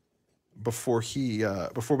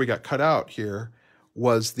cut out here,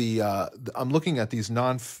 was I'm looking at these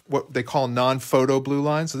what they call non-photo blue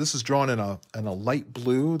lines. So this is drawn in a light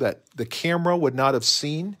blue that the camera would not have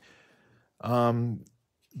seen.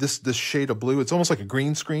 This shade of blue, it's almost like a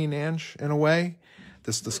green screen, Ange, in a way.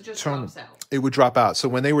 this it just tone, drops out. it would drop out. So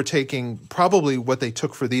when they were taking, probably what they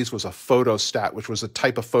took for these was a photostat, which was a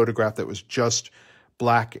type of photograph that was just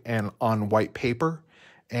black and on white paper.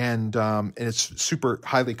 And it's super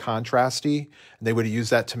highly contrasty. And they would have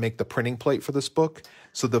used that to make the printing plate for this book.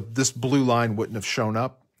 So this blue line wouldn't have shown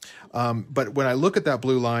up. But when I look at that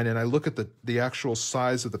blue line and I look at the actual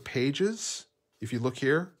size of the pages, if you look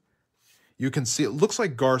here, you can see it looks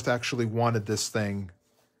like Garth actually wanted this thing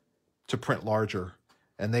to print larger,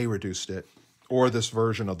 and they reduced it. Or this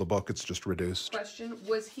version of the book, it's just reduced. Question,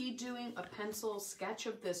 was he doing a pencil sketch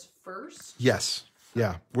of this first? Yes.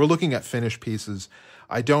 Yeah. We're looking at finished pieces.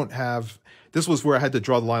 I don't have... This was where I had to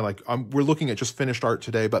draw the line. Like, we're looking at just finished art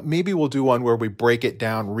today, but maybe we'll do one where we break it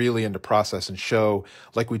down really into process and show,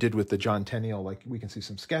 like we did with the John Tenniel, like we can see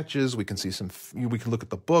some sketches, we can see some... We can look at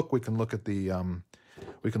the book, we can look at the...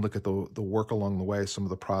 We can look at the work along the way, some of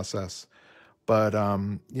the process. But,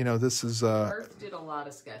 you know, this is... Garth did a lot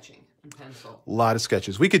of sketching in pencil. A lot of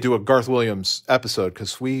sketches. We could do a Garth Williams episode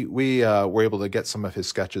because we were able to get some of his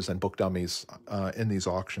sketches and book dummies in these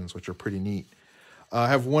auctions, which are pretty neat. I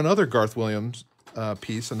have one other Garth Williams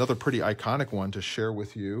piece, another pretty iconic one to share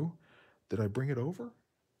with you. Did I bring it over?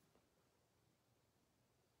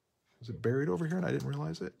 Is it buried over here and I didn't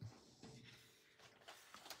realize it?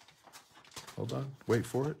 Hold on. Wait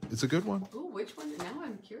for it. It's a good one. Ooh, which one? Now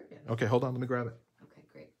I'm curious. Okay, hold on. Let me grab it. Okay,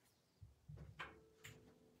 great.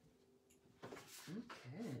 Okay.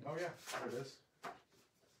 Oh, yeah. There it is.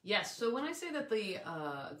 Yes, so when I say that the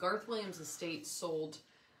Garth Williams estate sold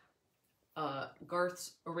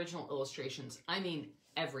Garth's original illustrations, I mean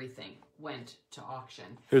everything went to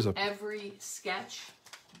auction. Every sketch,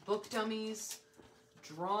 book dummies,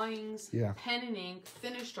 drawings, pen and ink,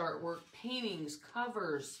 finished artwork, paintings,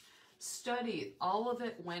 covers, study, all of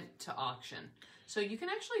it went to auction. So you can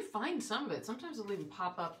actually find some of it. Sometimes it'll even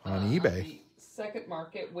pop up on eBay. On the second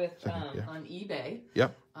market with on eBay.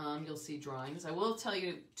 Yep. You'll see drawings. I will tell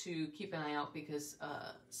you to keep an eye out because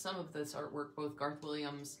some of this artwork, both Garth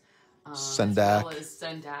Williams, Sendak, as well as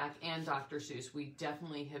Sendak and Dr. Seuss, we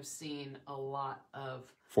definitely have seen a lot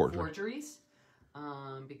of forgeries.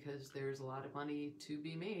 Because there's a lot of money to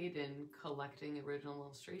be made in collecting original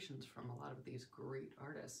illustrations from a lot of these great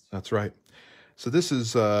artists. That's right. So this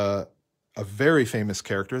is a very famous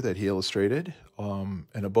character that he illustrated in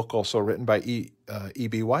a book also written by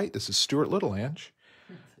E.B. White. This is Stuart Littleange.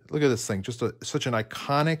 Look at this thing, just such an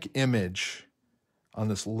iconic image on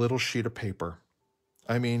this little sheet of paper.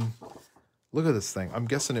 I mean, look at this thing. I'm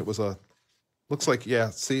guessing it was looks like, yeah,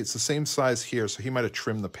 see, it's the same size here, so he might have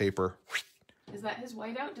trimmed the paper. Is that his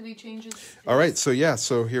whiteout? Did he change his... All right, so yeah,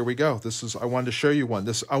 so here we go. I wanted to show you one.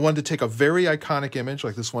 I wanted to take a very iconic image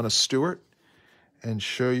like this one of Stuart and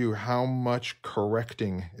show you how much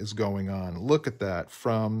correcting is going on. Look at that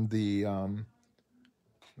from the... let me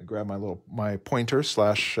grab my pointer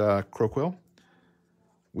 / crow quill.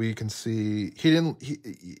 We can see he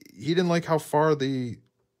didn't like how far the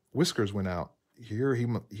whiskers went out. Here he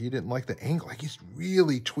didn't like the angle. Like he's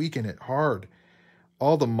really tweaking it hard.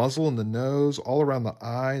 All the muzzle and the nose, all around the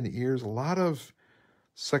eye and the ears, a lot of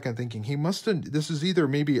second thinking. He must have, this is either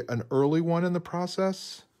maybe an early one in the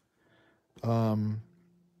process, or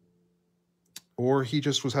he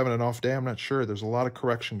just was having an off day. I'm not sure. There's a lot of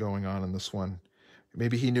correction going on in this one.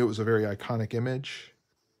 Maybe he knew it was a very iconic image.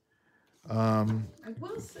 I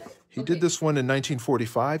will say. He did this one in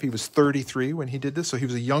 1945. He was 33 when he did this, so he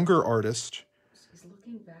was a younger artist. He's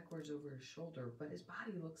looking backwards over his shoulder, but his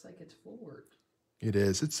body looks like it's forward. It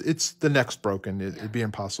is. It's the neck's broken. It'd be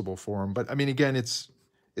impossible for him. But I mean, again, it's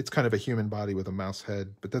kind of a human body with a mouse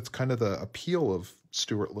head. But that's kind of the appeal of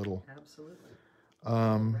Stuart Little. Absolutely.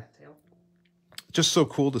 Just so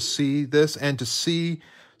cool to see this and to see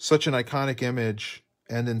such an iconic image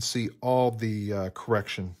and then see all the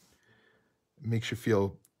correction. Makes you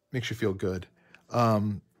feel good.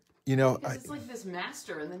 You know, it's like this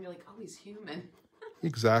master, and then you're like, oh, he's human.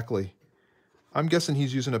 Exactly. I'm guessing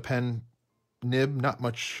he's using a pen nib, not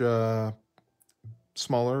much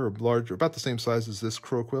smaller or larger, about the same size as this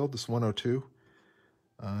crow quill, this 102,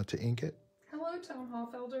 to ink it. Hello, Tom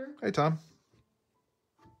Hoffelder. Hey, Tom.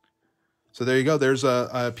 So there you go. There's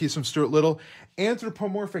a piece from Stuart Little.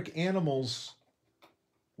 Anthropomorphic animals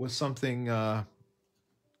was something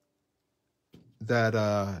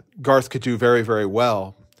that Garth could do very, very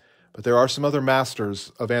well. But there are some other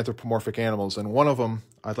masters of anthropomorphic animals, and one of them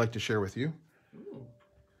I'd like to share with you. Ooh.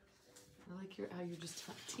 I like how you're just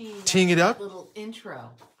teeing it up. Little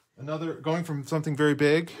intro. Another, going from something very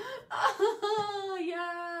big. Oh,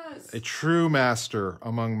 yes. A true master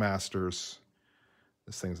among masters.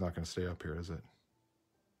 This thing's not going to stay up here, is it?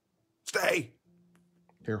 Stay!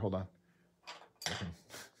 Here, hold on.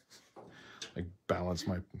 I balance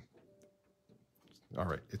my... All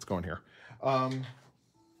right, it's going here. Oh,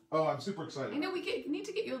 I'm super excited. I know, we need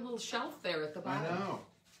to get you a little shelf there at the bottom. I know.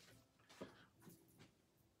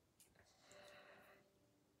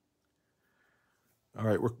 All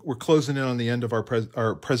right, we're closing in on the end of our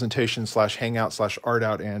presentation / hangout / art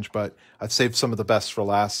out, Ange, but I've saved some of the best for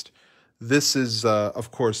last. This is, of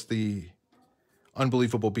course, the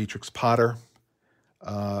unbelievable Beatrix Potter.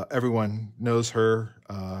 Everyone knows her.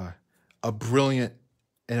 A brilliant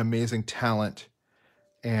and amazing talent,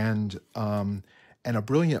 and a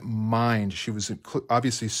brilliant mind. She was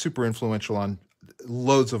obviously super influential on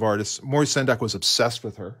loads of artists. Maurice Sendak was obsessed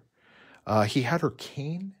with her. He had her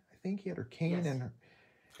cane. I think he had her cane, yes.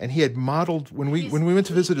 and he had modeled when we went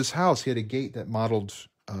to visit his house. He had a gate that modeled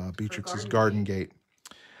Beatrix's garden gate.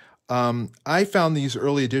 I found these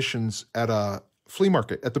early editions at a flea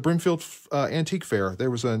market at the Brimfield Antique Fair.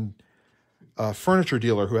 There was a furniture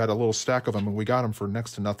dealer who had a little stack of them, and we got them for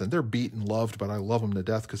next to nothing. They're beat and loved, but I love them to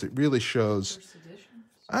death because it really shows.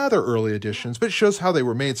 They're early editions, but it shows how they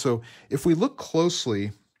were made. So if we look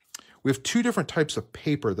closely, we have two different types of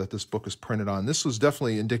paper that this book is printed on. This was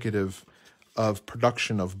definitely indicative of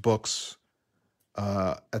production of books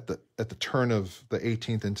at the turn of the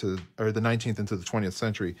 19th into the 20th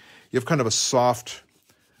century. You have kind of a soft,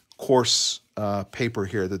 coarse paper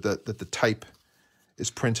here that the type is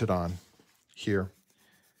printed on. Here,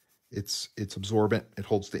 it's absorbent. It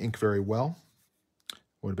holds the ink very well.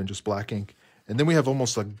 Would have been just black ink. And then we have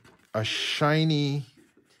almost a shiny,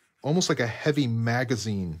 almost like a heavy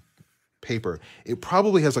magazine paper. It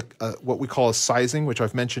probably has a what we call a sizing, which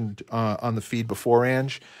I've mentioned on the feed before,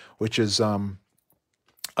 Ange, which is a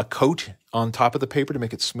coat on top of the paper to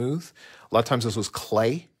make it smooth. A lot of times this was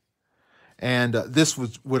clay. And this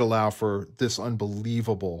would allow for this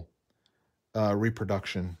unbelievable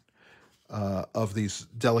reproduction of these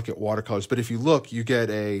delicate watercolors. But if you look, you get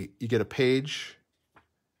a page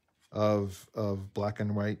of black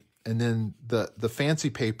and white, and then the fancy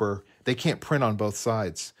paper, they can't print on both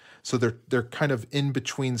sides, so they're kind of in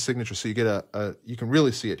between signatures. So you get you can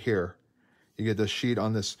really see it here. You get the sheet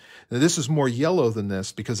on this. Now, this is more yellow than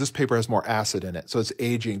this because this paper has more acid in it, so it's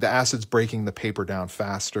aging. The acid's breaking the paper down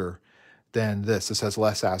faster than this. This has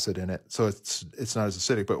less acid in it, so it's not as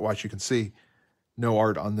acidic. But watch, you can see no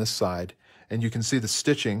art on this side. And you can see the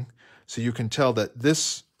stitching, so you can tell that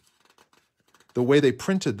the way they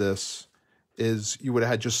printed this is you would have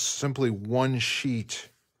had just simply one sheet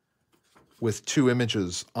with two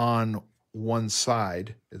images on one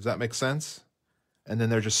side. Does that make sense? And then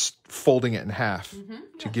they're just folding it in half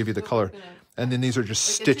to give you the color. And then these are just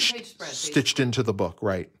stitched into the book,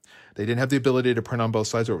 right? They didn't have the ability to print on both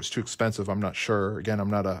sides, or it was too expensive. I'm not sure. Again, I'm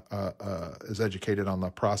not as educated on the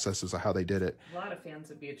processes of how they did it. A lot of fans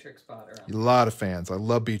of Beatrix Potter. A lot of fans. I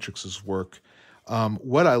love Beatrix's work.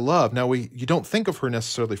 What I love, now you don't think of her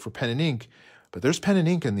necessarily for pen and ink, but there's pen and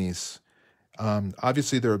ink in these.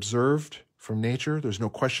 Obviously, they're observed from nature. There's no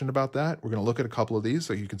question about that. We're going to look at a couple of these.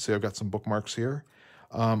 So you can see I've got some bookmarks here.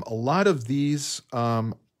 A lot of these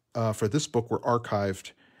for this book were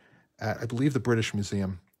archived at, I believe, the British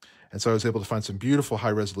Museum. And so I was able to find some beautiful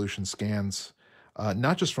high-resolution scans,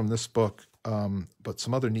 not just from this book, but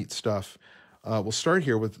some other neat stuff. We'll start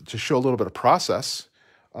here to show a little bit of process.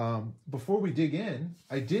 Before we dig in,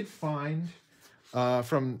 I did find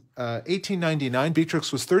from 1899,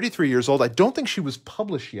 Beatrix was 33 years old. I don't think she was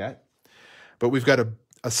published yet, but we've got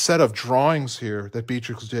a set of drawings here that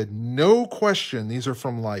Beatrix did. No question, these are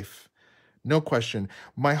from life. No question.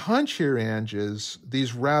 My hunch here, Ange, is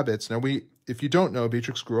these rabbits. Now, if you don't know,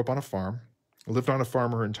 Beatrix grew up on a farm, lived on a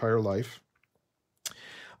farm her entire life.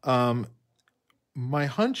 My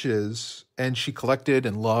hunch is, and she collected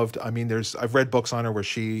and loved, I mean, I've read books on her where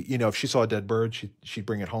she, if she saw a dead bird, she'd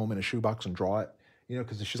bring it home in a shoebox and draw it,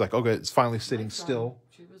 because she's like, okay, it's finally sitting still.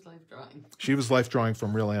 She was life drawing. She was life drawing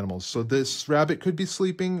from real animals. So this rabbit could be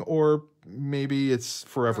sleeping, or maybe it's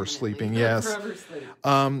forever sleeping. Yes. Forever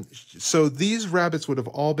sleep. So these rabbits would have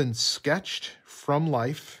all been sketched from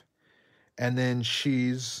life. And then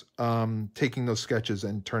she's taking those sketches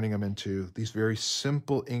and turning them into these very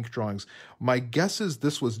simple ink drawings. My guess is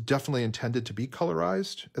this was definitely intended to be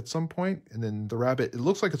colorized at some point. And then the rabbit, it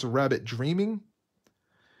looks like it's a rabbit dreaming.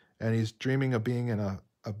 And he's dreaming of being in a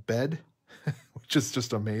bed, which is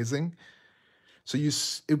just amazing. So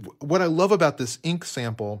what I love about this ink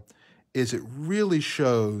sample is it really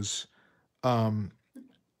shows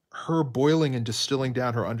her boiling and distilling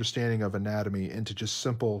down her understanding of anatomy into just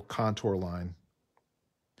simple contour line.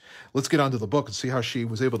 Let's get onto the book and see how she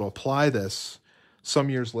was able to apply this some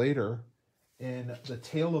years later in The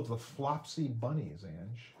Tale of the Flopsy Bunnies,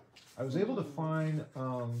 Ange. I was able to find,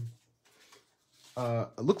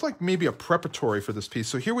 it looked like maybe a preparatory for this piece.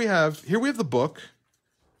 So here we have the book,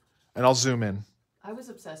 and I'll zoom in. I was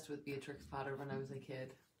obsessed with Beatrix Potter when I was a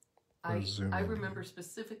kid. I remember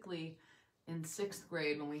specifically in 6th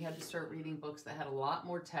grade when we had to start reading books that had a lot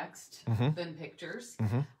more text than pictures.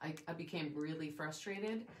 I became really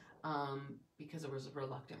frustrated because I was a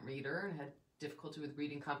reluctant reader and had difficulty with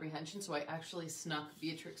reading comprehension. So I actually snuck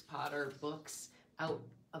Beatrix Potter books out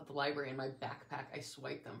of the library in my backpack. I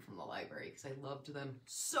swiped them from the library because I loved them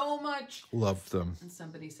so much. Loved them. And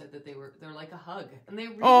somebody said that they're like a hug, and they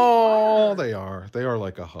really are. They are. They are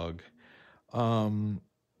like a hug.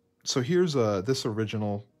 So here's this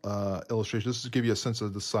original illustration. This is to give you a sense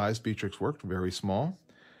of the size Beatrix worked. Very small.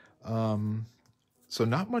 So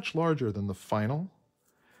not much larger than the final.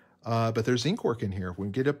 But there's ink work in here. When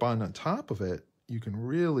we get up on top of it, you can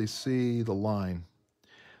really see the line.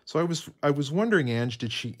 So I was wondering, Ange,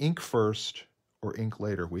 did she ink first or ink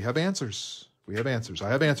later? We have answers. We have answers. I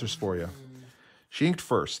have answers for you. She inked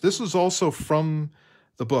first. This was also from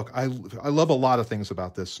the book. I love a lot of things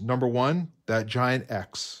about this. Number one, that giant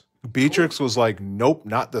X. Beatrix was like, nope,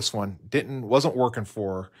 not this one. Wasn't working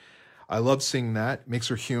for her. I love seeing that. Makes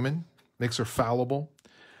her human. Makes her fallible.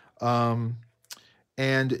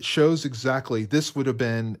 And it shows exactly, this would have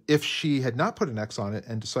been, if she had not put an X on it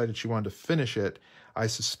and decided she wanted to finish it, I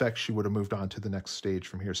suspect she would have moved on to the next stage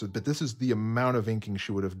from here. So, but this is the amount of inking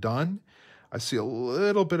she would have done. I see a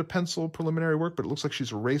little bit of pencil preliminary work, but it looks like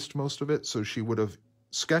she's erased most of it. So she would have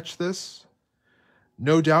sketched this.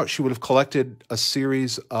 No doubt she would have collected a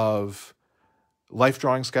series of life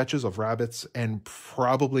drawing sketches of rabbits and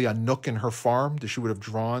probably a nook in her farm that she would have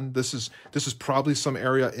drawn. This is probably some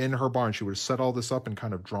area in her barn. She would have set all this up and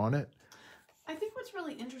kind of drawn it. I think what's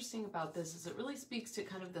really interesting about this is it really speaks to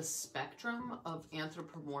kind of the spectrum of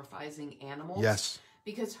anthropomorphizing animals. Yes.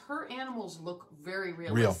 Because her animals look very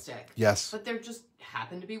realistic. Real. Yes. But they're just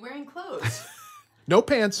happen to be wearing clothes. No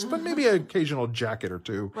pants, but maybe an occasional jacket or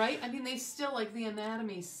two. Right? I mean, they still, like, the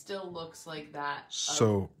anatomy still looks like that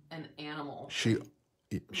so of an animal. She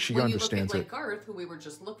when understands you look at, like, it. Garth, who we were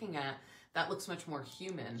just looking at, that looks much more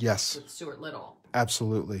human. Yes. With Stuart Little.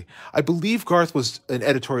 Absolutely. I believe Garth was an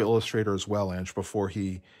editorial illustrator as well, Ange, before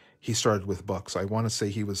he started with books. I want to say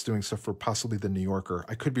he was doing stuff for possibly the New Yorker.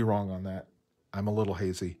 I could be wrong on that. I'm a little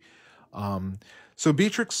hazy. So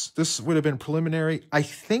Beatrix, this would have been preliminary. I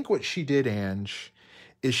think what she did, Ange,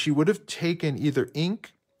 is she would have taken either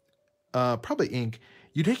ink, probably ink.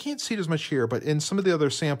 You can't see it as much here, but in some of the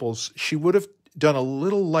other samples, she would have done a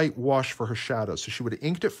little light wash for her shadows. So she would have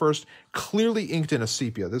inked it first, clearly inked in a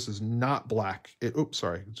sepia. This is not black. Oops,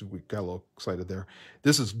 sorry. We got a little excited there.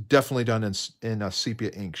 This is definitely done in a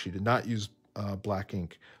sepia ink. She did not use black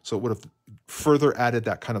ink. So it would have further added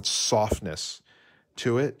that kind of softness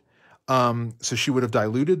to it. So she would have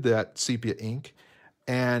diluted that sepia ink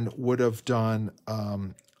and would have done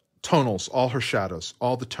tonals, all her shadows,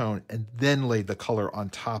 all the tone, and then laid the color on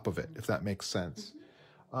top of it, if that makes sense.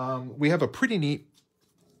 We have a pretty neat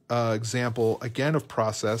example, again, of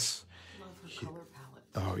process. Love her color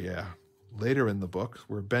palette. Oh, yeah. Later in the book,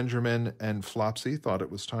 where Benjamin and Flopsy thought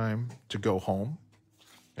it was time to go home.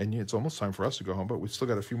 And it's almost time for us to go home, but we've still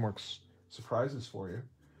got a few more surprises for you.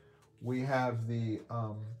 We have the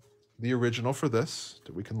original for this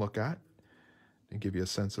that we can look at and give you a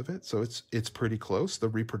sense of it. So it's pretty close. The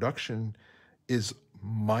reproduction is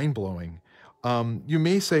mind-blowing. You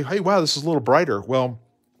may say, hey, wow, this is a little brighter. Well,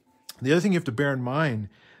 the other thing you have to bear in mind,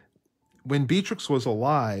 when Beatrix was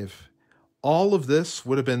alive, all of this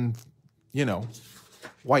would have been,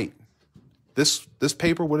 white. This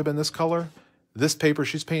paper would have been this color. This paper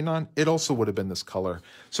she's painting on, it also would have been this color.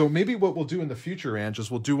 So maybe what we'll do in the future, Ange, is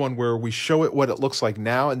we'll do one where we show it what it looks like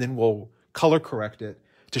now, and then we'll color correct it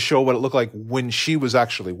to show what it looked like when she was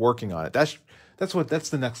actually working on it. That's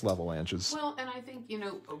the next level, Ange. Well, and I think,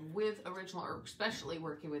 with original art, especially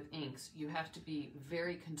working with inks, you have to be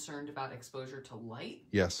very concerned about exposure to light.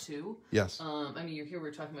 Yes. Too. Yes. I mean,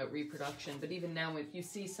 we're talking about reproduction, but even now, if you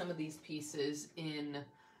see some of these pieces in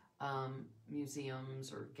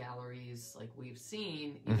museums or galleries like we've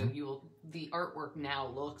seen, the artwork now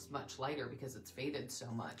looks much lighter because it's faded so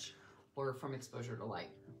much, or from exposure to light.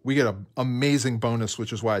 We get an amazing bonus,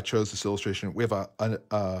 which is why I chose this illustration. We have an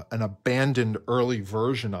abandoned early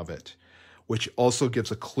version of it, which also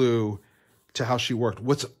gives a clue to how she worked.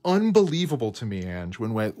 What's unbelievable to me, Ange,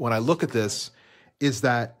 when I look at this, is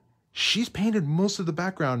that she's painted most of the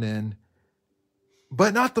background in,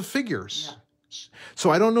 but not the figures. Yeah. So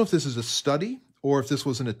I don't know if this is a study or if this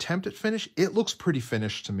was an attempt at finish. It looks pretty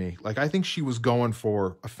finished to me. Like, I think she was going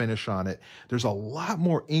for a finish on it. There's a lot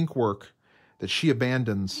more ink work that she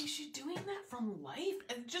abandons. Is she doing that from life?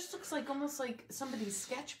 It just looks like almost like somebody's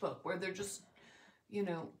sketchbook where they're just, you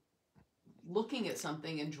know, looking at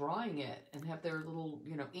something and drawing it and have their little,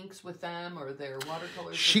 you know, inks with them or their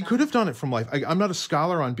watercolors. She could have done it from life. I'm not a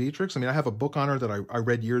scholar on Beatrix. I mean, I have a book on her that I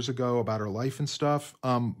read years ago about her life and stuff.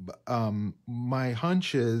 My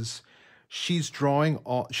hunch is she's doing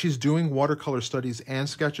watercolor studies and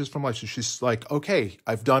sketches from life. So she's like, okay,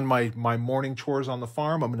 I've done my morning chores on the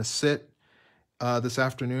farm. I'm going to sit this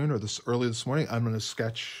afternoon or early this morning. I'm going to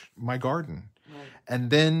sketch my garden. Right. And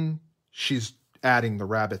then she's adding the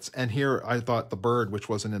rabbits. And here I thought the bird, which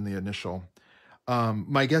wasn't in the initial.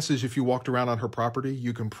 My guess is if you walked around on her property,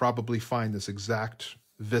 you can probably find this exact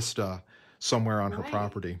vista somewhere on her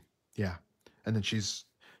property. Yeah. And then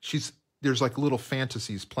there's like little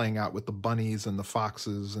fantasies playing out with the bunnies and the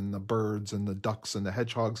foxes and the birds and the ducks and the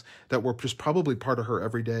hedgehogs that were just probably part of her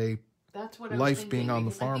everyday life being on the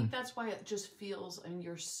farm. I think that's why it just feels, I mean,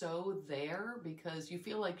 you're so there because you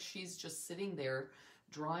feel like she's just sitting there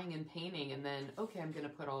drawing and painting, and then, okay, I'm going to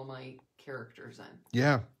put all my characters in.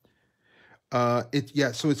 Yeah.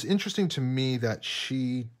 So it's interesting to me that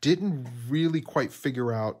she didn't really quite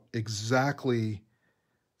figure out exactly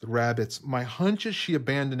the rabbits. My hunch is she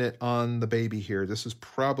abandoned it on the baby here. This is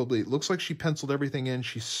probably, it looks like she penciled everything in.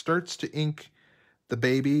 She starts to ink the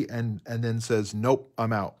baby and then says, nope,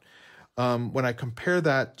 I'm out. When I compare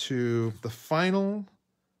that to the final,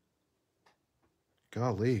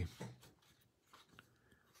 golly,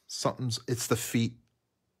 it's the feet.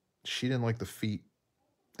 She didn't like the feet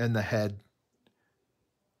and the head.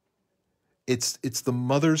 It's the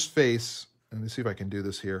mother's face. Let me see if I can do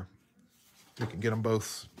this here. We can get them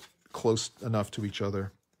both close enough to each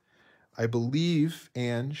other. I believe,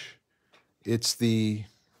 Ange,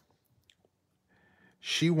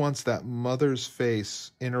 she wants that mother's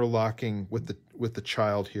face interlocking with the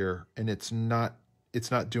child here, and it's not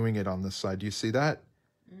doing it on this side. Do you see that?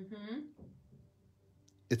 Mm-hmm.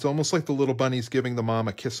 It's almost like the little bunny's giving the mom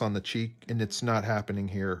a kiss on the cheek, and it's not happening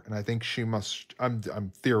here. And I think she must, I'm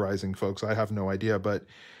theorizing, folks. I have no idea, but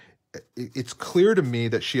it's clear to me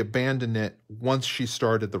that she abandoned it once she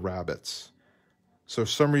started the rabbits. So for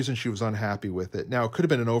some reason she was unhappy with it. Now, it could have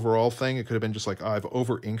been an overall thing. It could have been just like, I've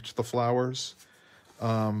over-inked the flowers.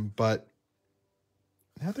 But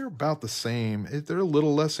now they're about the same. They're a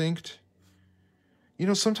little less inked. You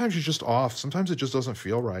know, sometimes you're just off. Sometimes it just doesn't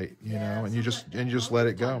feel right, you know, and you just let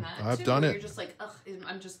it go. I've done it. You're just like, ugh,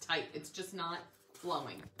 I'm just tight. It's just not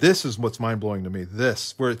flowing. This is what's mind-blowing to me.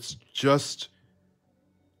 Where it's just,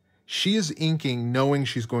 she is inking knowing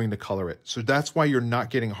she's going to color it. So that's why you're not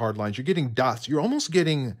getting hard lines. You're getting dots. You're almost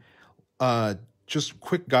getting just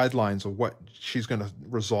quick guidelines of what she's going to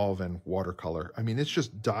resolve in watercolor. I mean, it's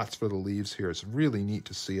just dots for the leaves here. It's really neat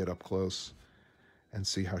to see it up close and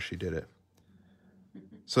see how she did it.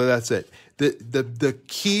 So that's it. The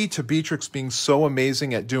key to Beatrix being so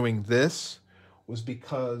amazing at doing this was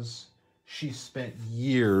because she spent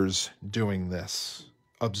years doing this,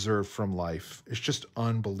 observed from life. It's just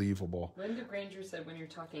unbelievable. Linda Granger said, when you're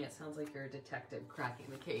talking, it sounds like you're a detective cracking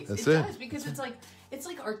the case. It does, because it's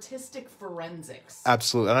like artistic forensics.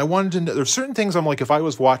 Absolutely. And I wanted to know, there's certain things I'm like, if I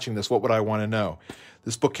was watching this, what would I want to know?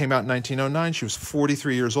 This book came out in 1909. She was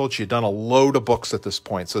 43 years old. She had done a load of books at this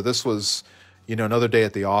point. So this was, you know, another day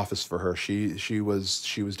at the office for her. She was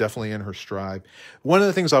definitely in her stride. One of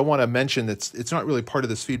the things I want to mention it's not really part of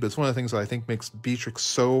this feed, but it's one of the things that I think makes Beatrix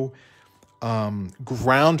so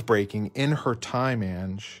groundbreaking in her time,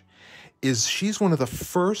 Ange, is she's one of the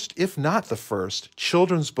first, if not the first,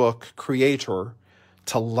 children's book creator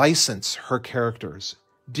to license her characters.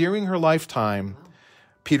 During her lifetime,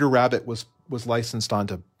 Peter Rabbit was licensed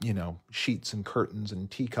onto, you know, sheets and curtains and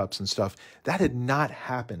teacups and stuff. That had not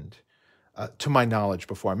happened to my knowledge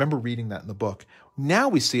before. I remember reading that in the book. Now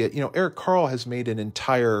we see it. You know, Eric Carle has made an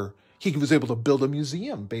entire, he was able to build a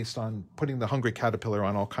museum based on putting the Hungry Caterpillar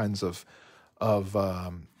on all kinds of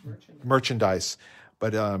merchandise.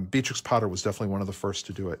 But Beatrix Potter was definitely one of the first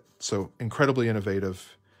to do it. So incredibly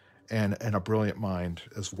innovative and a brilliant mind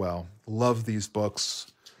as well. Love these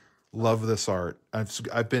books. Love this art.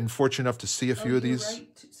 I've been fortunate enough to see a few of these. Right.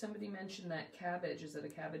 Somebody mentioned that cabbage. Is it a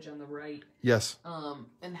cabbage on the right? Yes.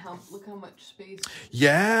 And look how much space.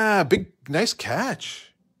 Yeah, nice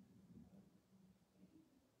catch.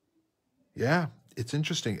 Yeah, it's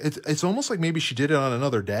interesting. It's almost like maybe she did it on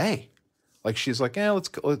another day. Like she's like,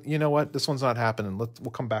 you know what? This one's not happening.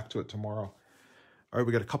 We'll come back to it tomorrow. All right,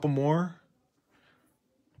 we got a couple more.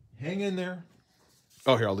 Hang in there.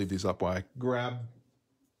 Oh, here, I'll leave these up while I grab.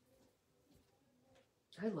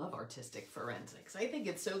 I love artistic forensics. I think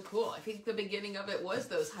it's so cool. I think the beginning of it was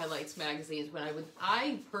those highlights magazines when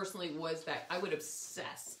I personally was that. I would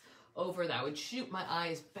obsess over that. I would shoot my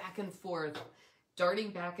eyes back and forth,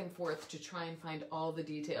 darting back and forth to try and find all the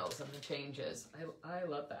details and the changes. I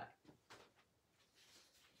love that.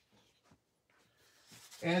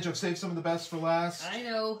 Ange, I've saved some of the best for last. I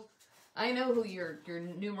know who your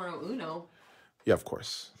numero uno. Yeah, of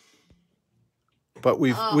course. But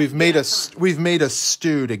we've made a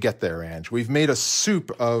stew to get there, Ange. We've made a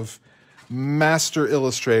soup of master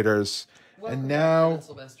illustrators, and now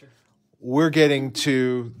we're getting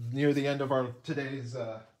to near the end of our today's.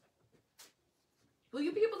 Will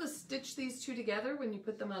you be able to stitch these two together when you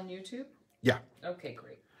put them on YouTube? Yeah. Okay,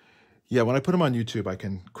 great. Yeah, when I put them on YouTube, I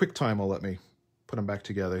can QuickTime will let me put them back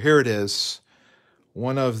together. Here it is.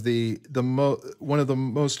 One of the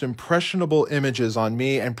most impressionable images on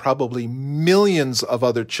me and probably millions of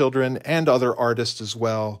other children and other artists as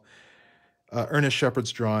well. Ernest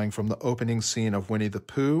Shepard's drawing from the opening scene of Winnie the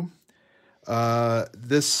Pooh.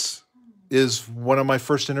 This is one of my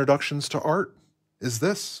first introductions to art. Is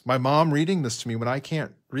this my mom reading this to me when I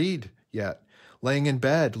can't read yet, laying in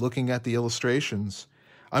bed looking at the illustrations.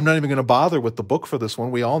 I'm not even going to bother with the book for this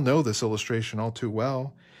one. We all know this illustration all too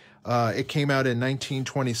well. It came out in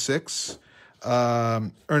 1926.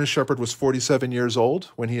 Ernest Shepard was 47 years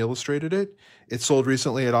old when he illustrated it. It sold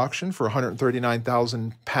recently at auction for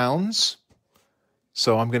 £139,000.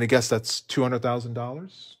 So I'm going to guess that's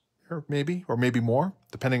 $200,000 or maybe more,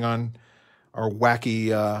 depending on our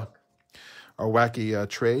wacky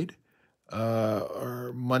trade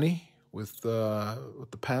or money with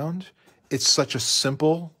the pound. It's such a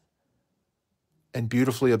simple and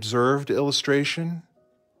beautifully observed illustration.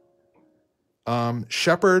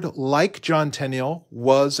 Shepard, like John Tenniel,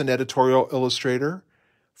 was an editorial illustrator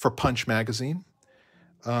for Punch magazine.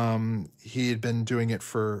 He had been doing it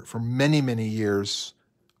for many, many years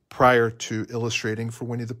prior to illustrating for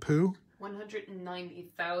Winnie the Pooh.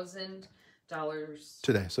 $190,000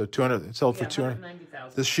 today. So 200. It sold for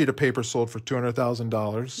 290,000. This sheet of paper sold for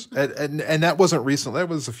 $200,000, and that wasn't recent. That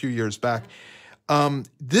was a few years back.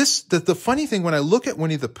 The funny thing when I look at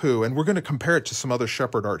Winnie the Pooh, and we're going to compare it to some other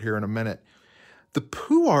Shepard art here in a minute. The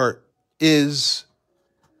Pooh art is,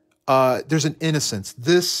 there's an innocence.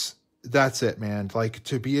 That's it, man. Like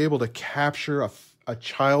to be able to capture a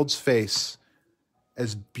child's face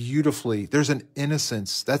as beautifully, there's an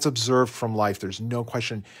innocence that's observed from life. There's no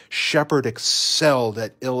question. Shepard excelled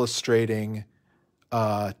at illustrating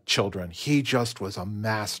children. He just was a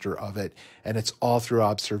master of it, and it's all through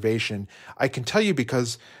observation. I can tell you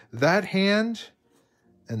because that hand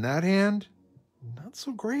and that hand, not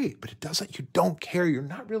so great, but you don't care. You're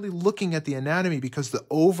not really looking at the anatomy because the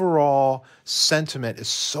overall sentiment is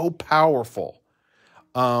so powerful.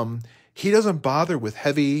 He doesn't bother with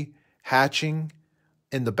heavy hatching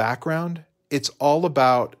in the background. It's all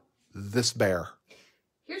about this bear.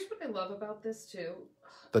 Here's what I love about this too.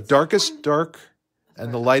 The darkest dark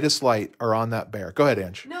and the lightest light are on that bear. Go ahead,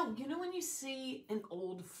 Ange. No, you know when you see an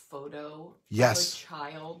old photo yes. of a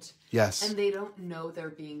child yes. and they don't know they're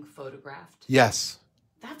being photographed? Yes.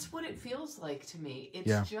 That's what it feels like to me.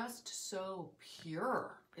 It's just so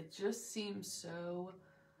pure. It just seems so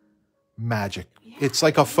magic. Yeah, it's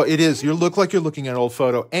like it is. You look like you're looking at an old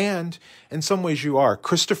photo, and in some ways you are.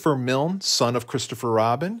 Christopher Milne, son of Christopher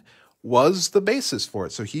Robin, was the basis for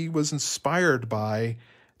it. So he was inspired by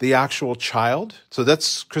the actual child. So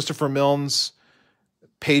that's Christopher Milne's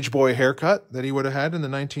page boy haircut that he would have had in the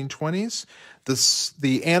 1920s.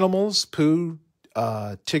 The animals, Pooh,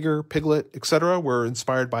 Tigger, Piglet, etc., were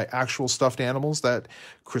inspired by actual stuffed animals that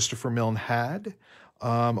Christopher Milne had.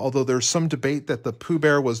 Although there's some debate that the Pooh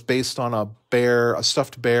Bear was based on a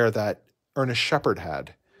stuffed bear that Ernest Shepard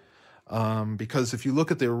had. Because if you look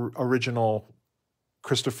at the original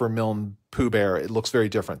Christopher Milne Pooh Bear, it looks very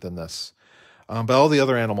different than this. But all the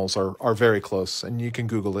other animals are very close, and you can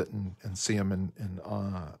Google it and see them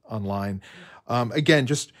online. Again,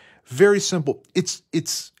 just very simple.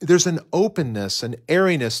 There's an openness, an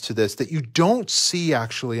airiness to this that you don't see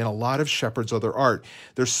actually in a lot of Shepard's other art.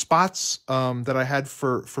 There's spots that I had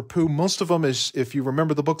for Pooh. Most of them is, if you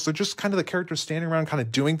remember the books, they're just kind of the characters standing around kind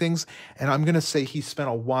of doing things. And I'm going to say he spent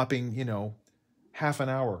a whopping, half an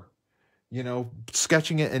hour,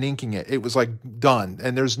 sketching it and inking it. It was like done.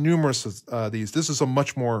 And there's numerous of these. This is a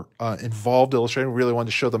much more involved illustration. We really wanted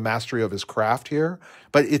to show the mastery of his craft here.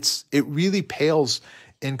 But it really pales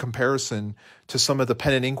in comparison to some of the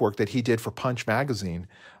pen and ink work that he did for Punch magazine.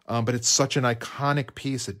 But it's such an iconic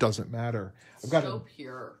piece, it doesn't matter. So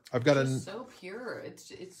pure.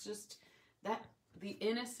 It's just that the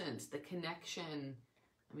innocence, the connection,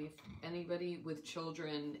 I mean, if anybody with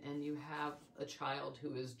children and you have a child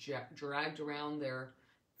who is dragged around their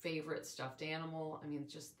favorite stuffed animal, I mean,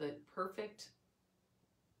 just the perfect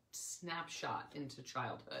snapshot into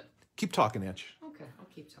childhood. Keep talking, Ange. Okay, I'll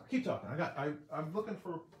keep talking. Keep talking. I'm looking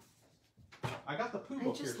for. I got the poo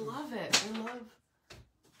book here. I just love it. I love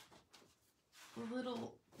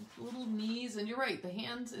the little knees, and you're right. The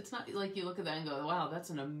hands. It's not like you look at that and go, "Wow, that's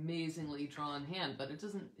an amazingly drawn hand," but it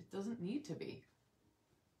doesn't need to be.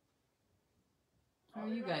 How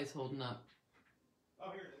are you guys holding up?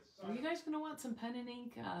 Oh, here it is. Are you guys going to want some pen and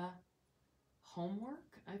ink homework?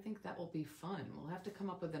 I think that will be fun. We'll have to come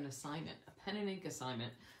up with an assignment, a pen and ink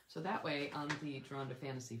assignment. So that way on the Drawn to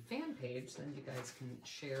Fantasy fan page, then you guys can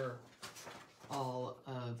share all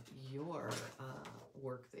of your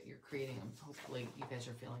work that you're creating. And hopefully you guys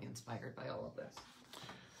are feeling inspired by all of this.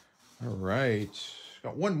 All right.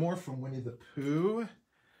 Got one more from Winnie the Pooh.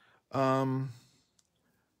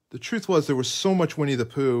 The truth was there was so much Winnie the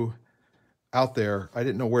Pooh out there. I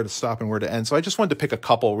didn't know where to stop and where to end. So I just wanted to pick a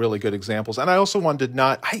couple really good examples. And I also wanted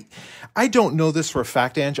not, I don't know this for a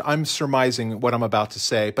fact, Ange. I'm surmising what I'm about to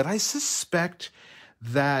say, but I suspect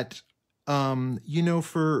that, you know,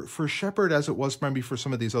 for Shepard, as it was maybe for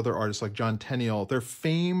some of these other artists like John Tenniel, their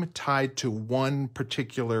fame tied to one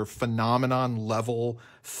particular phenomenon level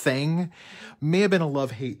thing may have been a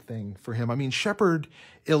love-hate thing for him. I mean, Shepard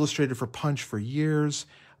illustrated for Punch for years.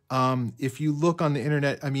 If you look on the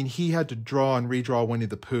internet, I mean, he had to draw and redraw Winnie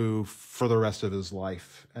the Pooh for the rest of his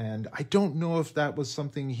life. And I don't know if that was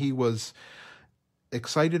something he was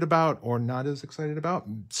excited about or not as excited about.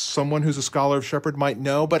 Someone who's a scholar of Shepard might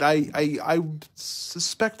know, but I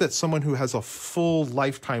suspect that someone who has a full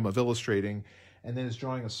lifetime of illustrating and then is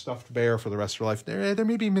drawing a stuffed bear for the rest of their life, there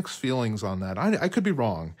may be mixed feelings on that. I could be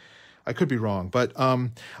wrong. I could be wrong, but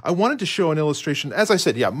I wanted to show an illustration. As I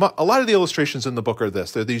said, yeah, a lot of the illustrations in the book are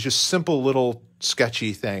this. They're these just simple little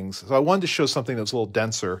sketchy things. So I wanted to show something that's a little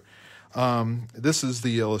denser. This is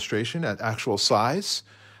the illustration at actual size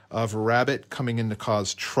of a rabbit coming in to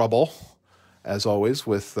cause trouble, as always,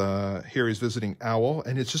 with here he's visiting Owl.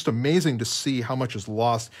 And it's just amazing to see how much is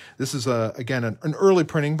lost. This is, again, an early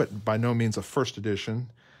printing, but by no means a first edition.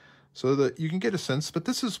 So that you can get a sense, but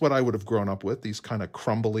this is what I would have grown up with, these kind of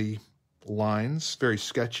crumbly lines, very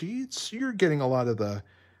sketchy. You're getting a lot of the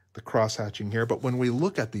cross-hatching here, but when we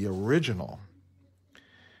look at the original,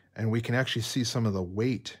 and we can actually see some of the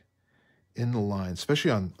weight in the line,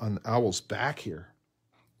 especially on Owl's back here.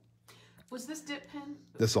 Was this dip pen?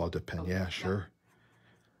 This is all dip pen, okay, yeah, sure.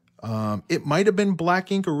 Yeah. It might have been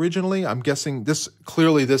black ink originally. I'm guessing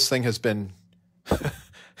clearly this thing has been,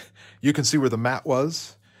 you can see where the mat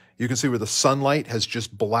was. You can see where the sunlight has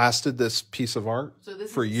just blasted this piece of art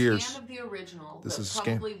for years. This is a scan of the original. This is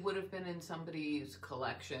probably would have been in somebody's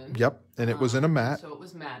collection. Yep, and it was in a mat. So it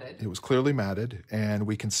was matted. It was clearly matted, and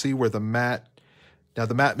we can see where the mat. Now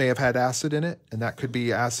the mat may have had acid in it, and that could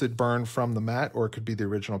be acid burn from the mat, or it could be the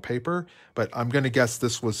original paper. But I'm going to guess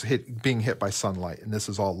this was being hit by sunlight, and this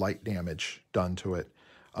is all light damage done to it.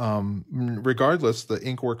 Regardless, the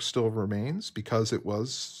ink work still remains because it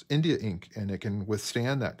was India ink and it can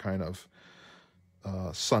withstand that kind of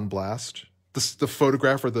sun blast. The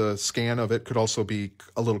photograph or the scan of it could also be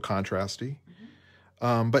a little contrasty,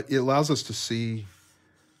 but it allows us to see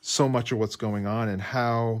so much of what's going on and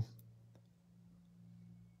how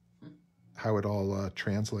it all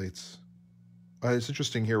translates. It's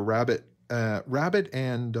interesting here. Rabbit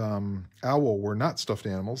and Owl were not stuffed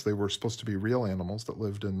animals. They were supposed to be real animals that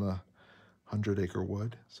lived in the 100-acre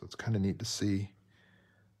wood. So it's kind of neat to see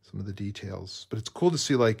some of the details. But it's cool to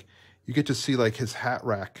see, like, you get to see, like, his hat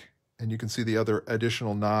rack. And you can see the other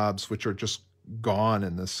additional knobs, which are just gone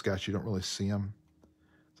in this sketch. You don't really see them.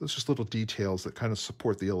 So it's just little details that kind of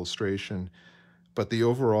support the illustration. But the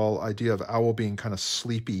overall idea of Owl being kind of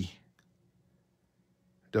sleepy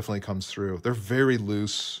definitely comes through. They're very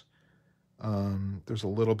loose. There's a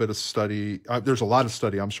little bit of study. There's a lot of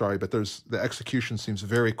study, I'm sorry, but the execution seems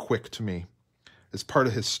very quick to me. It's part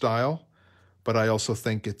of his style, but I also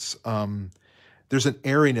think it's there's an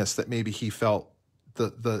airiness that maybe he felt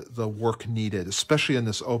the work needed, especially in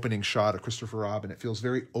this opening shot of Christopher Robin. It feels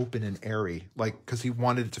very open and airy, like because he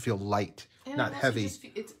wanted it to feel light, and not heavy.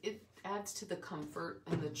 It adds to the comfort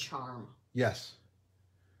and the charm. Yes.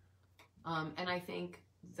 And I think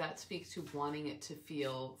that speaks to wanting it to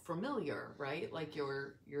feel familiar, right? Like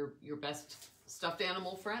your best stuffed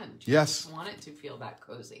animal friend. You just want it to feel that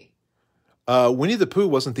cozy. Winnie the Pooh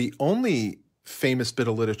wasn't the only famous bit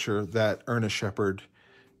of literature that Ernest Shepard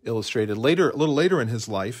illustrated. A little later in his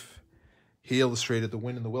life, he illustrated The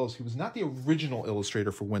Wind in the Willows. He was not the original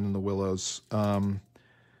illustrator for Wind in the Willows.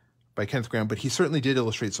 by Kenneth Grahame, but he certainly did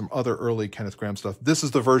illustrate some other early Kenneth Grahame stuff. This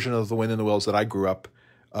is the version of The Wind in the Willows that I grew up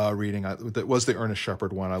reading. That was the Ernest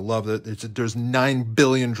Shepard one. I love it. There's 9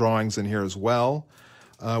 billion drawings in here as well.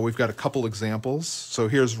 We've got a couple examples. So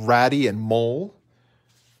here's Ratty and Mole.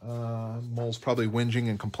 Mole's probably whinging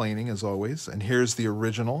and complaining as always. And here's the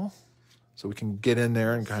original. So we can get in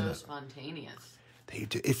there and kind of... So spontaneous.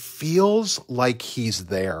 It feels like he's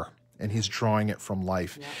there and he's drawing it from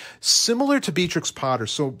life. Yeah. Similar to Beatrix Potter.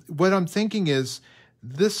 So what I'm thinking is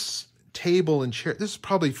this table and chair, this is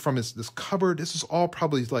probably from this cupboard. This is all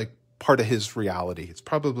probably like part of his reality. It's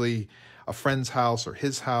probably a friend's house or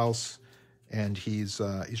his house, and he's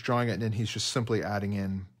drawing it, and then he's just simply adding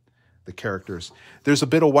in the characters. There's a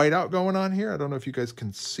bit of whiteout going on here. I don't know if you guys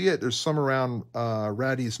can see it. There's some around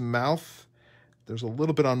Ratty's mouth. There's a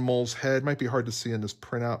little bit on Mole's head. Might be hard to see in this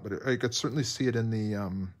printout, but I could certainly see it in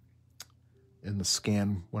the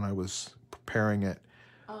scan when I was preparing it.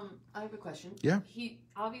 I have a question. Yeah. He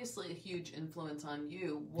obviously a huge influence on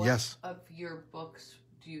you. What yes. of your books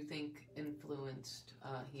do you think he influenced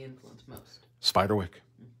most? Spiderwick.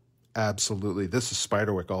 Absolutely. This is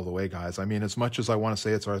Spiderwick all the way, guys. I mean, as much as I want to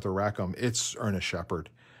say it's Arthur Rackham, it's Ernest Shepard.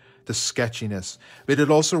 The sketchiness. But it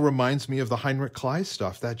also reminds me of the Heinrich Klei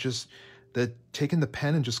stuff, that taking the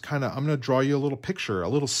pen and just kind of, I'm going to draw you a little picture, a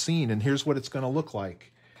little scene, and here's what it's going to look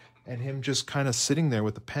like. And him just kind of sitting there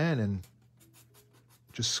with the pen and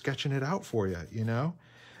just sketching it out for you, you know?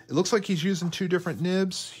 It looks like he's using 2 different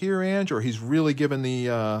nibs here, Ange, or he's really giving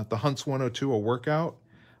the Hunts 102 a workout.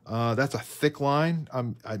 That's a thick line.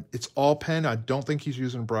 It's all pen. I don't think he's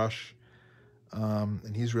using brush.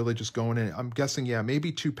 And he's really just going in. I'm guessing, yeah,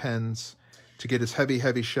 maybe 2 pens to get his heavy,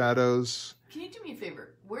 heavy shadows. Can you do me a favor?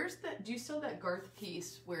 Where's that? Do you sell that Garth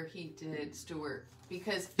piece where he did Stuart?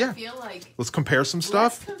 Because yeah. I feel like... Let's compare some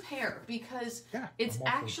stuff. Let's compare, because yeah, it's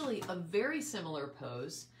actually a very similar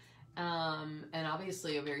pose. And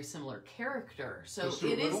obviously a very similar character. So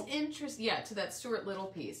it is interesting, yeah, to that Stuart Little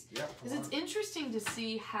piece. Because it's interesting to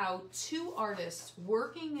see how 2 artists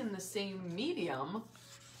working in the same medium.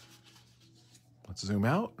 Let's zoom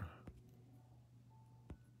out. There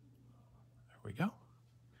we go.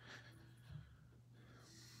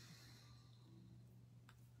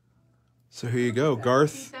 So here you go,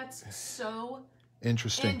 Garth. I think that's so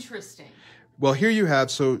interesting. Well, here you have,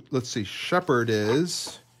 so let's see, Shepard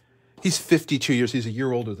is... He's 52 years. He's a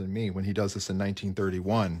year older than me when he does this in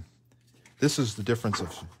 1931. This is the difference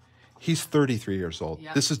of... He's 33 years old.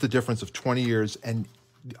 Yep. This is the difference of 20 years and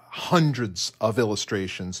hundreds of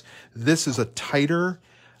illustrations. This is a tighter,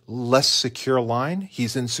 less secure line.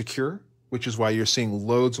 He's insecure, which is why you're seeing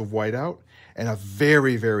loads of whiteout and a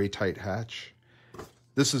very, very tight hatch.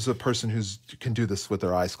 This is a person who can do this with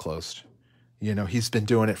their eyes closed. You know, he's been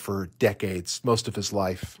doing it for decades, most of his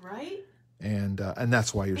life. Right? And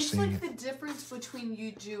that's why you're seeing it. It's like the difference between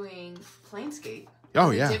you doing Planescape. Oh,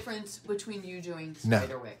 and yeah. The difference between you doing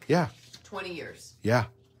Spiderwick. Yeah. 20 years. Yeah.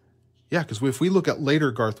 Yeah, because if we look at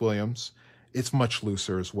later Garth Williams, it's much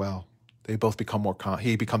looser as well. They both become more...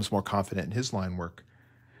 he becomes more confident in his line work.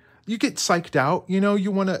 You get psyched out, you know,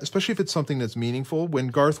 you want to... Especially if it's something that's meaningful. When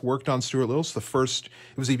Garth worked on Stuart Little's, it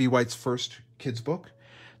was E.B. White's first kids' book.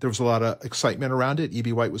 There was a lot of excitement around it.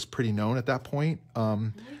 E.B. White was pretty known at that point.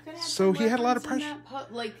 So he had a lot of pressure.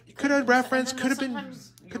 Could have reference, could have been...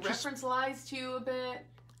 Your reference lies to you a bit.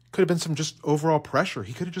 Could have been some just overall pressure.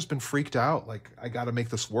 He could have just been freaked out, like, I got to make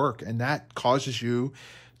this work. And that causes you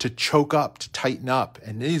to choke up, to tighten up.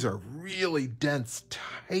 And these are really dense,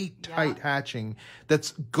 tight hatching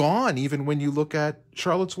that's gone even when you look at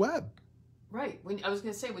Charlotte's Web. Right. I was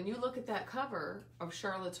going to say, when you look at that cover of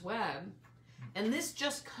Charlotte's Web, and this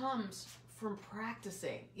just comes from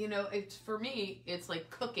practicing. You know, for me, it's like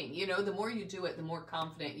cooking. You know, the more you do it, the more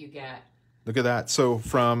confident you get. Look at that. So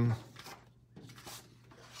from...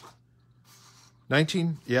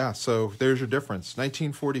 so there's your difference.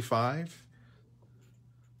 1945.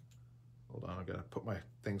 Hold on, I've got to put my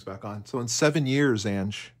things back on. So in 7 years,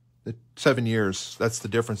 Ange, 7 years, that's the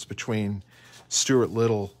difference between Stuart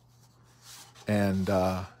Little and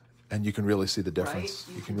you can really see the difference.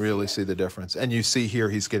 Right? You can really see the difference. And you see here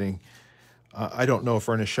he's getting, I don't know if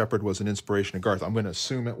Ernest Shepard was an inspiration to Garth. I'm going to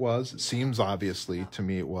assume it was. It seems obviously to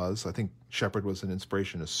me it was. I think Shepard was an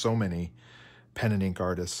inspiration to so many pen and ink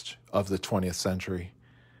artist of the 20th century.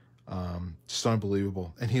 Just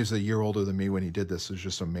unbelievable. And he was a year older than me when he did this. It was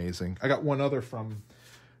just amazing. I got one other from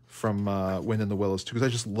Wind in the Willows too, because I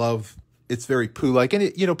just love, it's very Pooh-like.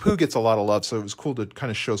 And Pooh gets a lot of love, so it was cool to kind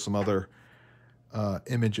of show some other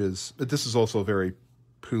images. But this is also very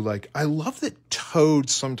Pooh-like. I love that Toad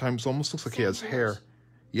sometimes almost looks like he has hair.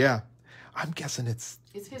 Yeah. I'm guessing it's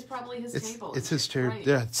probably his table. It's his chair. Right.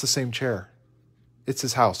 Yeah, it's the same chair. It's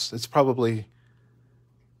his house. It's probably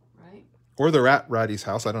right. Or they're at Ratty's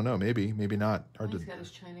house. I don't know. Maybe not. Or he's got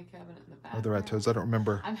his china cabinet in the back. Or they're at Toad's. I don't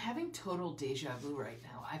remember. I'm having total deja vu right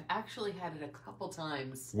now. I've actually had it a couple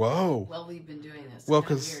times. Whoa. While we've been doing this. Well,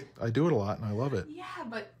 because I do it a lot and I love it. Yeah,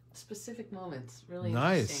 but specific moments. Really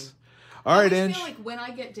nice. Interesting. All right, I Ange. feel like when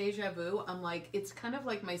I get deja vu, I'm like, it's kind of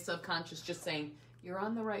like my subconscious just saying, you're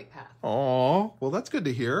on the right path. Oh, well, that's good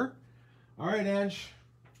to hear. All right, Ange.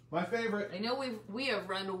 My favorite. I know we have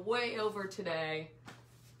run way over today.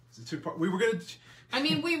 It's a 2-part. We were going to... I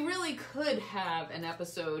mean, we really could have an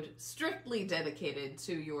episode strictly dedicated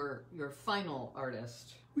to your final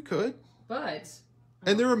artist. We could. But...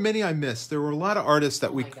 And there were many I missed. There were a lot of artists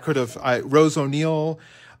that we could have... Rose O'Neill,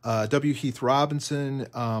 W. Heath Robinson,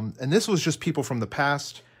 and this was just people from the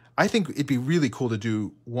past. I think it'd be really cool to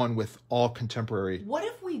do one with all contemporary. What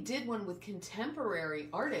if we did one with contemporary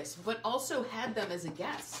artists, but also had them as a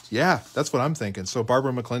guest? Yeah, that's what I'm thinking. So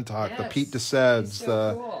Barbara McClintock, the Pete DeSebs,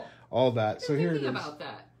 cool. All that. So here it is. About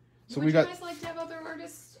that. So Would you guys like to have other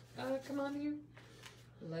artists come on here?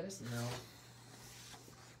 Let us know.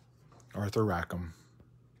 Arthur Rackham.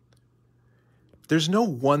 There's no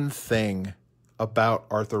one thing about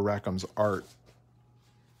Arthur Rackham's art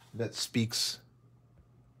that speaks...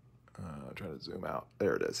 I'll try to zoom out.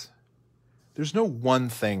 There it is. There's no one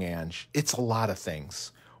thing, Ange. It's a lot of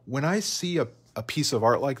things. When I see a piece of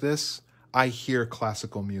art like this, I hear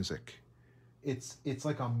classical music. It's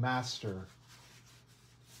like a master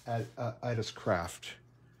at his craft.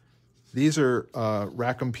 These are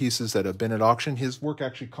Rackham pieces that have been at auction. His work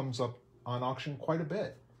actually comes up on auction quite a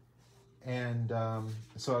bit. And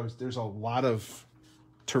there's a lot of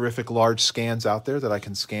terrific large scans out there that I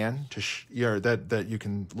can scan that you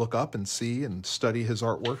can look up and see and study his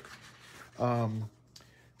artwork.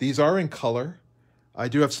 These are in color. I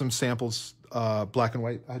do have some samples, black and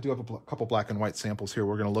white. I do have a couple black and white samples here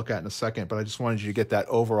we're going to look at in a second, but I just wanted you to get that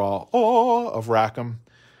overall of Rackham.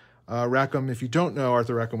 Rackham, if you don't know,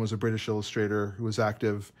 Arthur Rackham was a British illustrator who was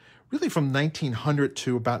active really from 1900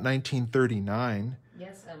 to about 1939.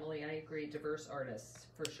 Yes, Emily, I agree. Diverse artists,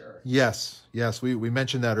 for sure. Yes. We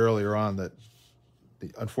mentioned that earlier on, that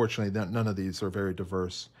unfortunately none of these are very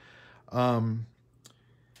diverse.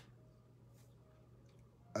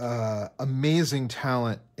 Amazing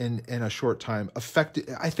talent in a short time.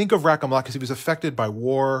 I think of Rackham a lot because he was affected by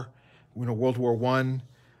war. World War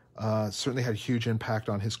I certainly had a huge impact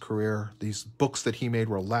on his career. These books that he made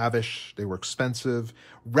were lavish. They were expensive.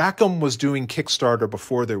 Rackham was doing Kickstarter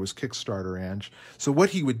before there was Kickstarter, Ange. So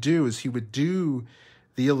what he would do is he would do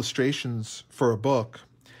the illustrations for a book.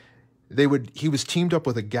 He was teamed up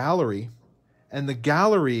with a gallery, and the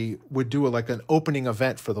gallery would do an opening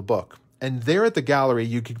event for the book. And there at the gallery,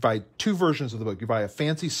 you could buy two versions of the book. You buy a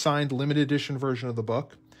fancy signed limited edition version of the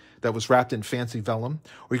book that was wrapped in fancy vellum,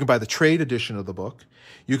 or you can buy the trade edition of the book.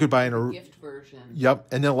 You could buy a gift version. Yep,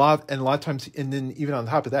 and then a lot of times, and then even on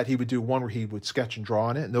top of that, he would do one where he would sketch and draw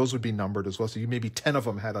on it, and those would be numbered as well. So maybe 10 of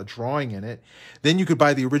them had a drawing in it. Then you could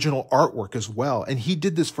buy the original artwork as well, and he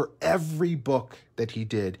did this for every book that he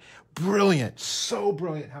did. Brilliant, so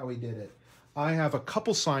brilliant how he did it. I have a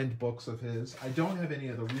couple signed books of his. I don't have any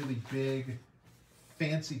of the really big,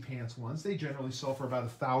 fancy pants ones. They generally sell for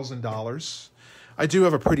about $1,000. I do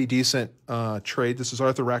have a pretty decent trade. This is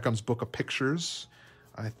Arthur Rackham's Book of Pictures.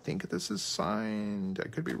 I think this is signed. I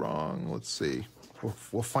could be wrong. Let's see.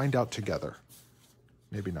 We'll find out together.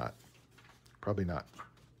 Maybe not. Probably not.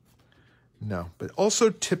 No, but also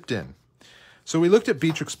tipped in. So we looked at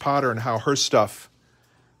Beatrix Potter and how her stuff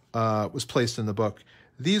was placed in the book.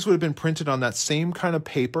 These would have been printed on that same kind of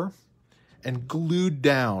paper and glued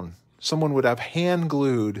down. Someone would have hand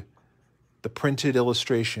glued the printed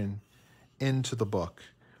illustration into the book.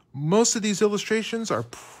 Most of these illustrations are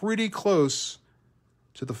pretty close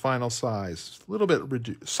to the final size. A little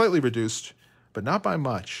bit slightly reduced, but not by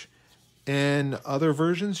much. In other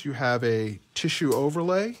versions, you have a tissue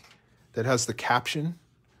overlay that has the caption.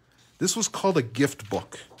 This was called a gift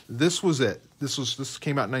book. This was it. This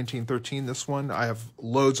came out in 1913. This one, I have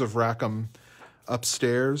loads of Rackham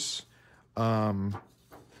upstairs.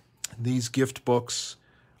 These gift books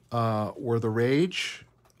were the rage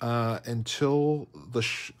until the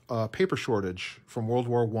paper shortage from World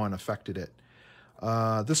War I affected it.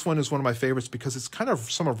 This one is one of my favorites because it's kind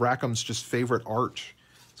of some of Rackham's just favorite art.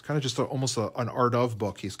 It's kind of just almost an art of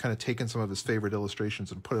book. He's kind of taken some of his favorite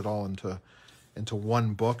illustrations and put it all into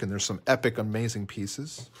one book, and there's some epic, amazing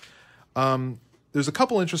pieces. There's a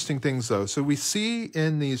couple interesting things, though. So we see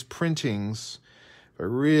in these printings, if I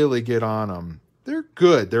really get on them, they're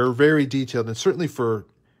good. They're very detailed, and certainly for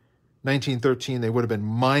 1913, they would have been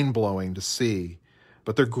mind-blowing to see,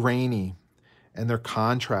 but they're grainy and they're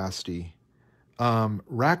contrasty.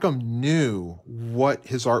 Rackham knew what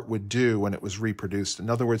his art would do when it was reproduced. In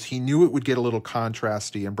other words, he knew it would get a little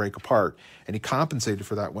contrasty and break apart, and he compensated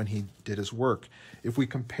for that when he did his work. If we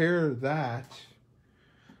compare that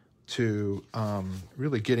to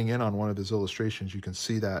really getting in on one of his illustrations, you can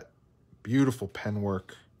see that beautiful pen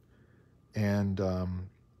work and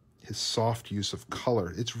his soft use of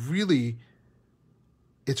color. It's really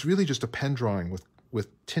just a pen drawing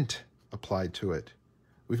with tint applied to it.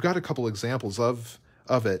 We've got a couple examples of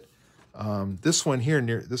it. This one here,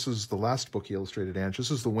 this is the last book he illustrated, Ange. This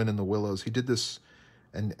is The Wind in the Willows. He did this,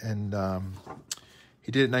 and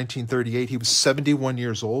he did it in 1938. He was 71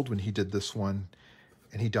 years old when he did this one,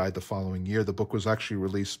 and he died the following year. The book was actually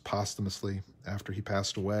released posthumously after he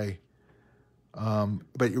passed away.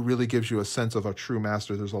 But it really gives you a sense of a true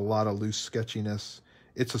master. There's a lot of loose sketchiness.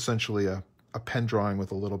 It's essentially a pen drawing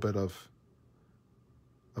with a little bit of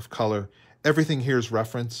color. Everything here is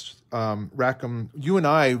referenced. Rackham, you and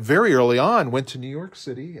I, very early on, went to New York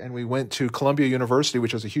City, and we went to Columbia University,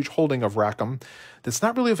 which has a huge holding of Rackham that's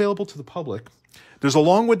not really available to the public. There's a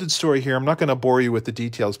long-winded story here. I'm not going to bore you with the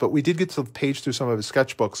details, but we did get to page through some of his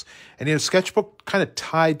sketchbooks, and he had a sketchbook kind of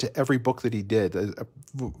tied to every book that he did,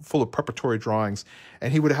 full of preparatory drawings,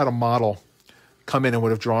 and he would have had a model come in and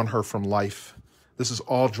would have drawn her from life. This is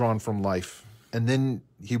all drawn from life. And then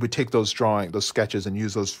he would take those sketches and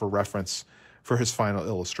use those for reference for his final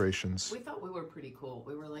illustrations. We thought we were pretty cool.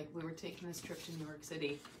 We were taking this trip to New York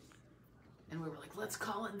City, and we were like, let's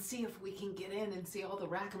call it and see if we can get in and see all the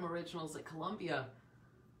Rackham originals at Columbia.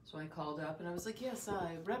 So I called up and I was like, yes,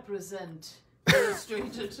 I represent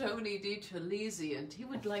illustrator Tony DiTerlizzi, and he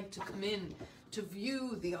would like to come in to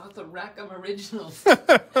view the Arthur Rackham originals.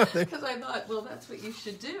 Because I thought, well, that's what you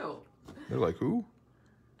should do. They're like, who?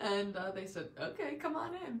 And they said, okay, come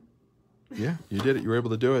on in. Yeah, you did it. You were able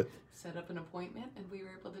to do it. Set up an appointment, and we were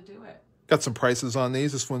able to do it. Got some prices on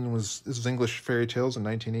these. This was English Fairy Tales in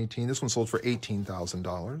 1918. This one sold for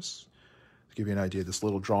 $18,000. To give you an idea of this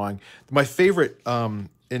little drawing. My favorite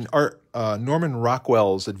in art, Norman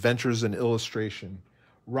Rockwell's Adventures in Illustration.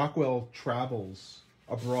 Rockwell travels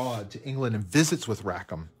abroad to England and visits with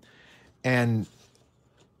Rackham, and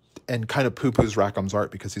kind of poo-poos Rackham's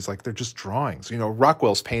art because he's like, they're just drawings. You know,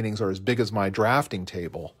 Rockwell's paintings are as big as my drafting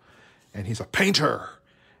table, and he's a painter,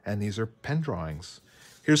 and these are pen drawings.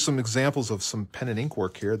 Here's some examples of some pen and ink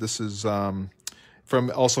work here. This is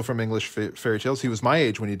also from English Fairy Tales. He was my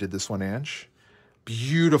age when he did this one, Ange.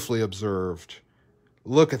 Beautifully observed.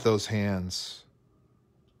 Look at those hands.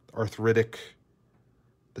 Arthritic.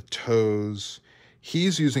 The toes.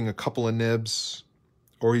 He's using a couple of nibs,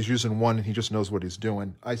 or he's using one and he just knows what he's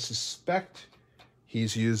doing. I suspect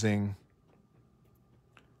he's using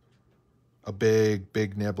a big,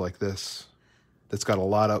 big nib like this that's got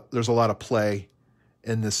there's a lot of play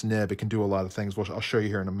in this nib. It can do a lot of things. I'll show you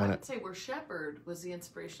here in a minute. I would say where Shepard was the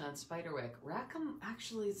inspiration on Spiderwick, Rackham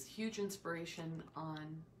actually is huge inspiration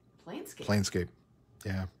on Planescape. Planescape,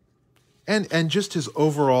 yeah. And just his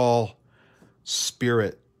overall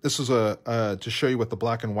spirit. This was to show you what the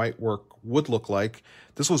black and white work would look like.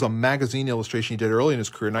 This was a magazine illustration he did early in his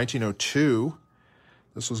career, 1902.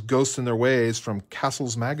 This was Ghosts in Their Ways from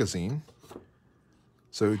Castles Magazine.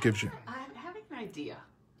 So it gives you... I'm having an idea.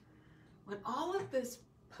 When all of this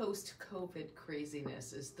post-COVID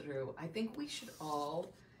craziness is through, I think we should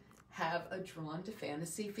all have a Drawn to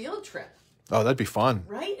Fantasy field trip. Oh, that'd be fun.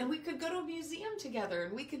 Right? And we could go to a museum together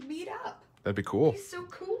and we could meet up. That'd be cool. It'd be so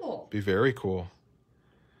cool. Be very cool.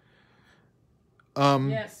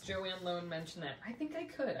 Yes, Joanne Lone mentioned that. I think I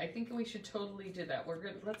could. I think we should totally do that. We're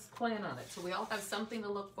good. Let's plan on it. So we all have something to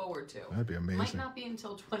look forward to. That'd be amazing. Might not be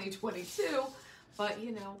until 2022, but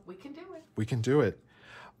we can do it. We can do it.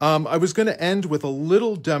 I was going to end with a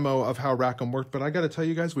little demo of how Rackham worked, but I got to tell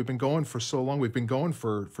you guys, we've been going for so long. We've been going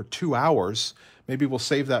for 2 hours. Maybe we'll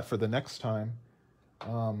save that for the next time.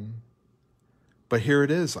 But here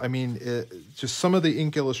it is. I mean, just some of the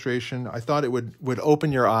ink illustration. I thought it would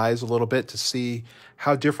open your eyes a little bit to see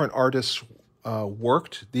how different artists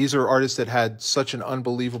worked. These are artists that had such an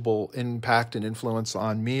unbelievable impact and influence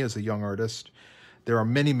on me as a young artist. There are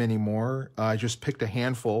many, many more. I just picked a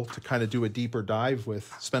handful to kind of do a deeper dive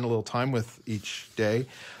with, spend a little time with each day.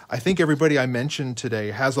 I think everybody I mentioned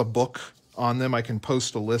today has a book on them. I can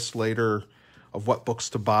post a list later of what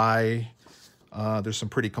books to buy. There's some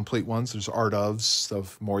pretty complete ones. There's Art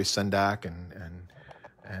of Maurice Sendak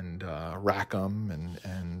Rackham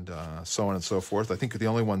and so on and so forth. I think the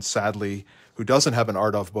only one, sadly, who doesn't have an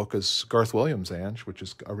art of book is Garth Williams, Ange, which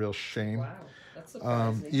is a real shame. Wow, that's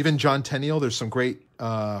surprising. Even John Tenniel, there's some great,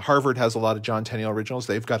 Harvard has a lot of John Tenniel originals.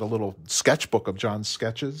 They've got a little sketchbook of John's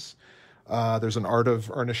sketches. There's an art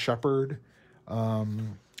of Ernest Shepard,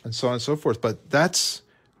 and so on and so forth. But that's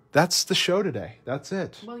the show today. That's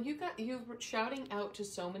it. Well, you were shouting out to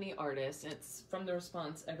so many artists. It's from the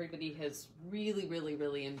response. Everybody has really, really,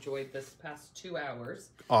 really enjoyed this past 2 hours.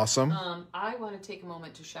 Awesome. I want to take a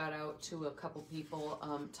moment to shout out to a couple people.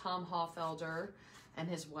 Tom Hoffelder and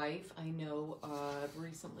his wife, I know,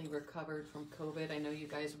 recently recovered from COVID. I know you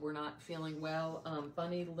guys were not feeling well.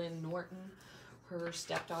 Bunny Lynn Norton, her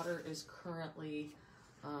stepdaughter is currently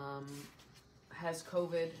has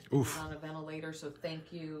COVID. Oof. On a ventilator. So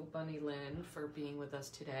thank you, Bunny Lynn, for being with us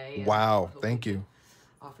today. Wow, thank you.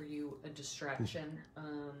 Offer you a distraction.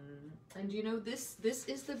 And you know, this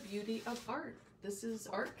is the beauty of art.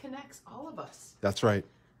 Art connects all of us. That's right.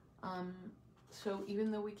 So even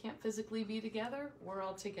though we can't physically be together, we're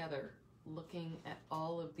all together looking at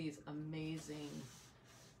all of these amazing,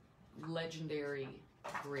 legendary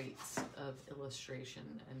greats of illustration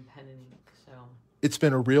and pen and ink. So it's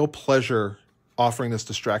been a real pleasure offering this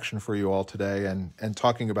distraction for you all today and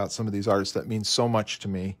talking about some of these artists that mean so much to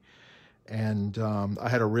me. And I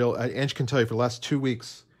had Ange can tell you, for the last 2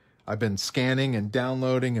 weeks, I've been scanning and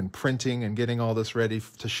downloading and printing and getting all this ready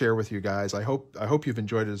to share with you guys. I hope you've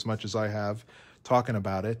enjoyed it as much as I have talking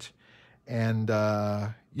about it. And,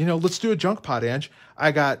 let's do a junk pot, Ange.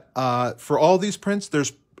 I got, for all these prints,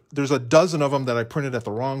 there's a dozen of them that I printed at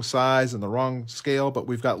the wrong size and the wrong scale, but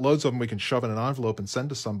we've got loads of them we can shove in an envelope and send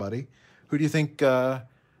to somebody. Who do you think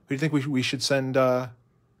we should send the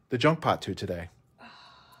junk pot to today?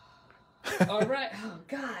 All right. Oh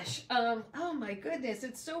gosh. Oh my goodness.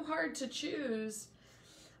 It's so hard to choose.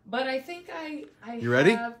 But I think I You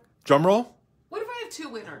ready? Drum roll. What if I have 2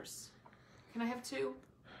 winners? Can I have 2?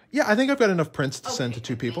 Yeah, I think I've got enough prints to send to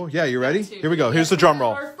 2 people. Yeah, you ready? 2. Here we go. Here's the drum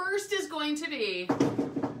roll. Our first is going to be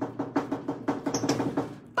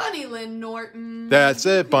Bunny Lynn Norton. That's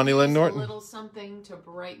it, Bunny Lynn Norton. A little something to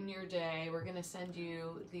brighten your day. We're going to send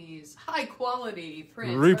you these high quality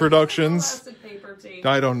prints. Reproductions. Paper tape.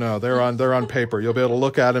 I don't know. They're on paper. You'll be able to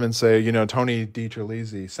look at them and say, Tony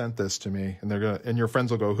DiTerlizzi sent this to me, and your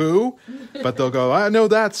friends will go, who? But they'll go, I know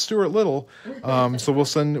that's Stuart Little. So we'll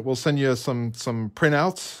send you some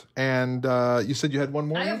printouts. And you said you had one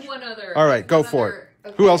more? I have one other. All right, go for it.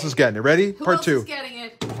 Okay. Who else is getting it? Ready? Who Part else 2. is getting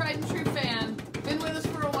it? Tried and true fan. Been with us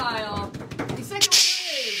for a while. The second one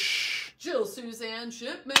is Jill Suzanne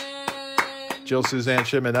Shipman. Jill Suzanne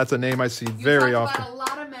Shipman. That's a name I see very often. About a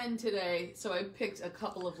lot of men today, so I picked a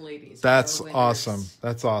couple of ladies. That's awesome.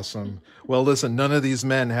 That's awesome. Well, listen, none of these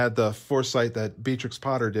men had the foresight that Beatrix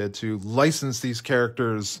Potter did to license these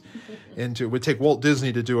characters into. It would take Walt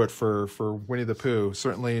Disney to do it for Winnie the Pooh.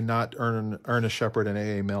 Certainly not Ernest Shepard and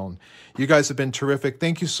A.A. Milne. You guys have been terrific.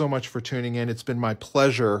 Thank you so much for tuning in. It's been my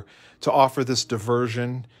pleasure to offer this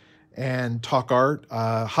diversion and talk art.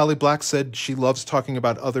 Holly Black said she loves talking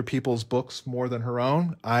about other people's books more than her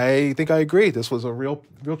own. I think I agree. This was a real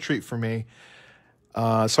treat for me.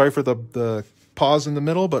 Sorry for the pause in the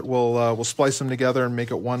middle, but we'll splice them together and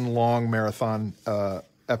make it one long marathon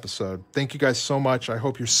episode. Thank you guys so much. I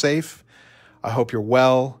hope you're safe. I hope you're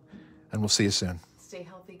well, and we'll see you soon. Stay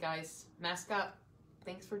healthy, guys. Mask up.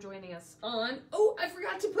 Thanks for joining us on. Oh, I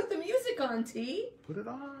forgot to put the music on, T. Put it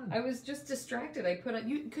on. I was just distracted. I put on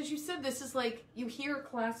because you said this is like you hear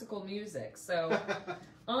classical music. So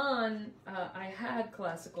I had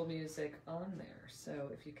classical music on there. So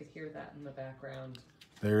if you could hear that in the background.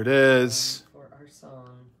 There it is. For our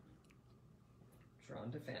song, Drawn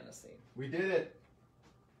to Fantasy. We did it.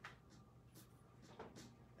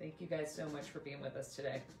 Thank you guys so much for being with us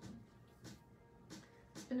today.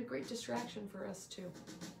 It's been a great distraction for us, too.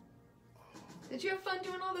 Did you have fun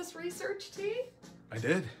doing all this research, T? I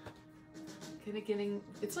did.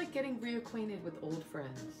 It's like getting reacquainted with old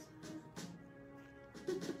friends.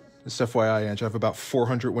 Just FYI, Ange, I have about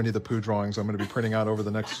 400 Winnie the Pooh drawings I'm going to be printing out over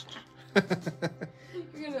the next...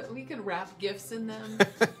 We can wrap gifts in them.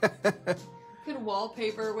 We can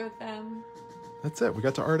wallpaper with them. That's it. We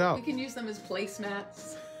got to art out. We can use them as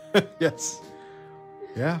placemats. Yes.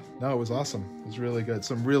 Yeah. No, it was awesome. It was really good.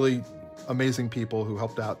 Some really amazing people who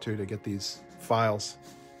helped out, too, to get these files.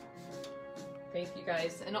 Thank you,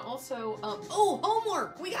 guys. And also,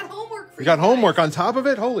 homework. We got homework for you. We got homework on top of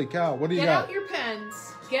it? Holy cow. What do you got? Get out your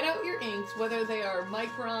pens. Get out your inks, whether they are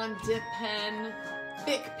Micron, dip pen,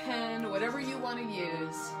 Bic pen, whatever you want to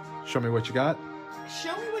use. Show me what you got.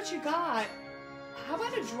 Show me what you got. How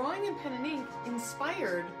about a drawing in pen and ink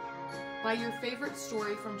inspired by your favorite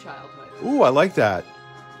story from childhood? Ooh, I like that.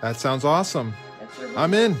 That sounds awesome. That's your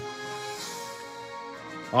I'm in.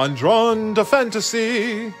 Undrawn to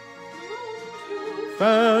fantasy.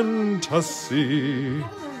 Fantasy. We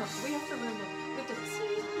have to learn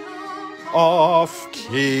the Off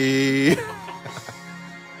key.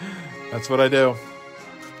 That's what I do.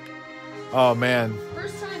 Oh, man.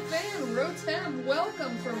 First time fan, Rotem,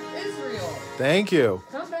 welcome from Israel. Thank you.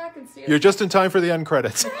 Come back and see us. You're just in time for the end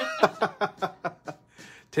credits.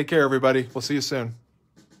 Take care, everybody. We'll see you soon.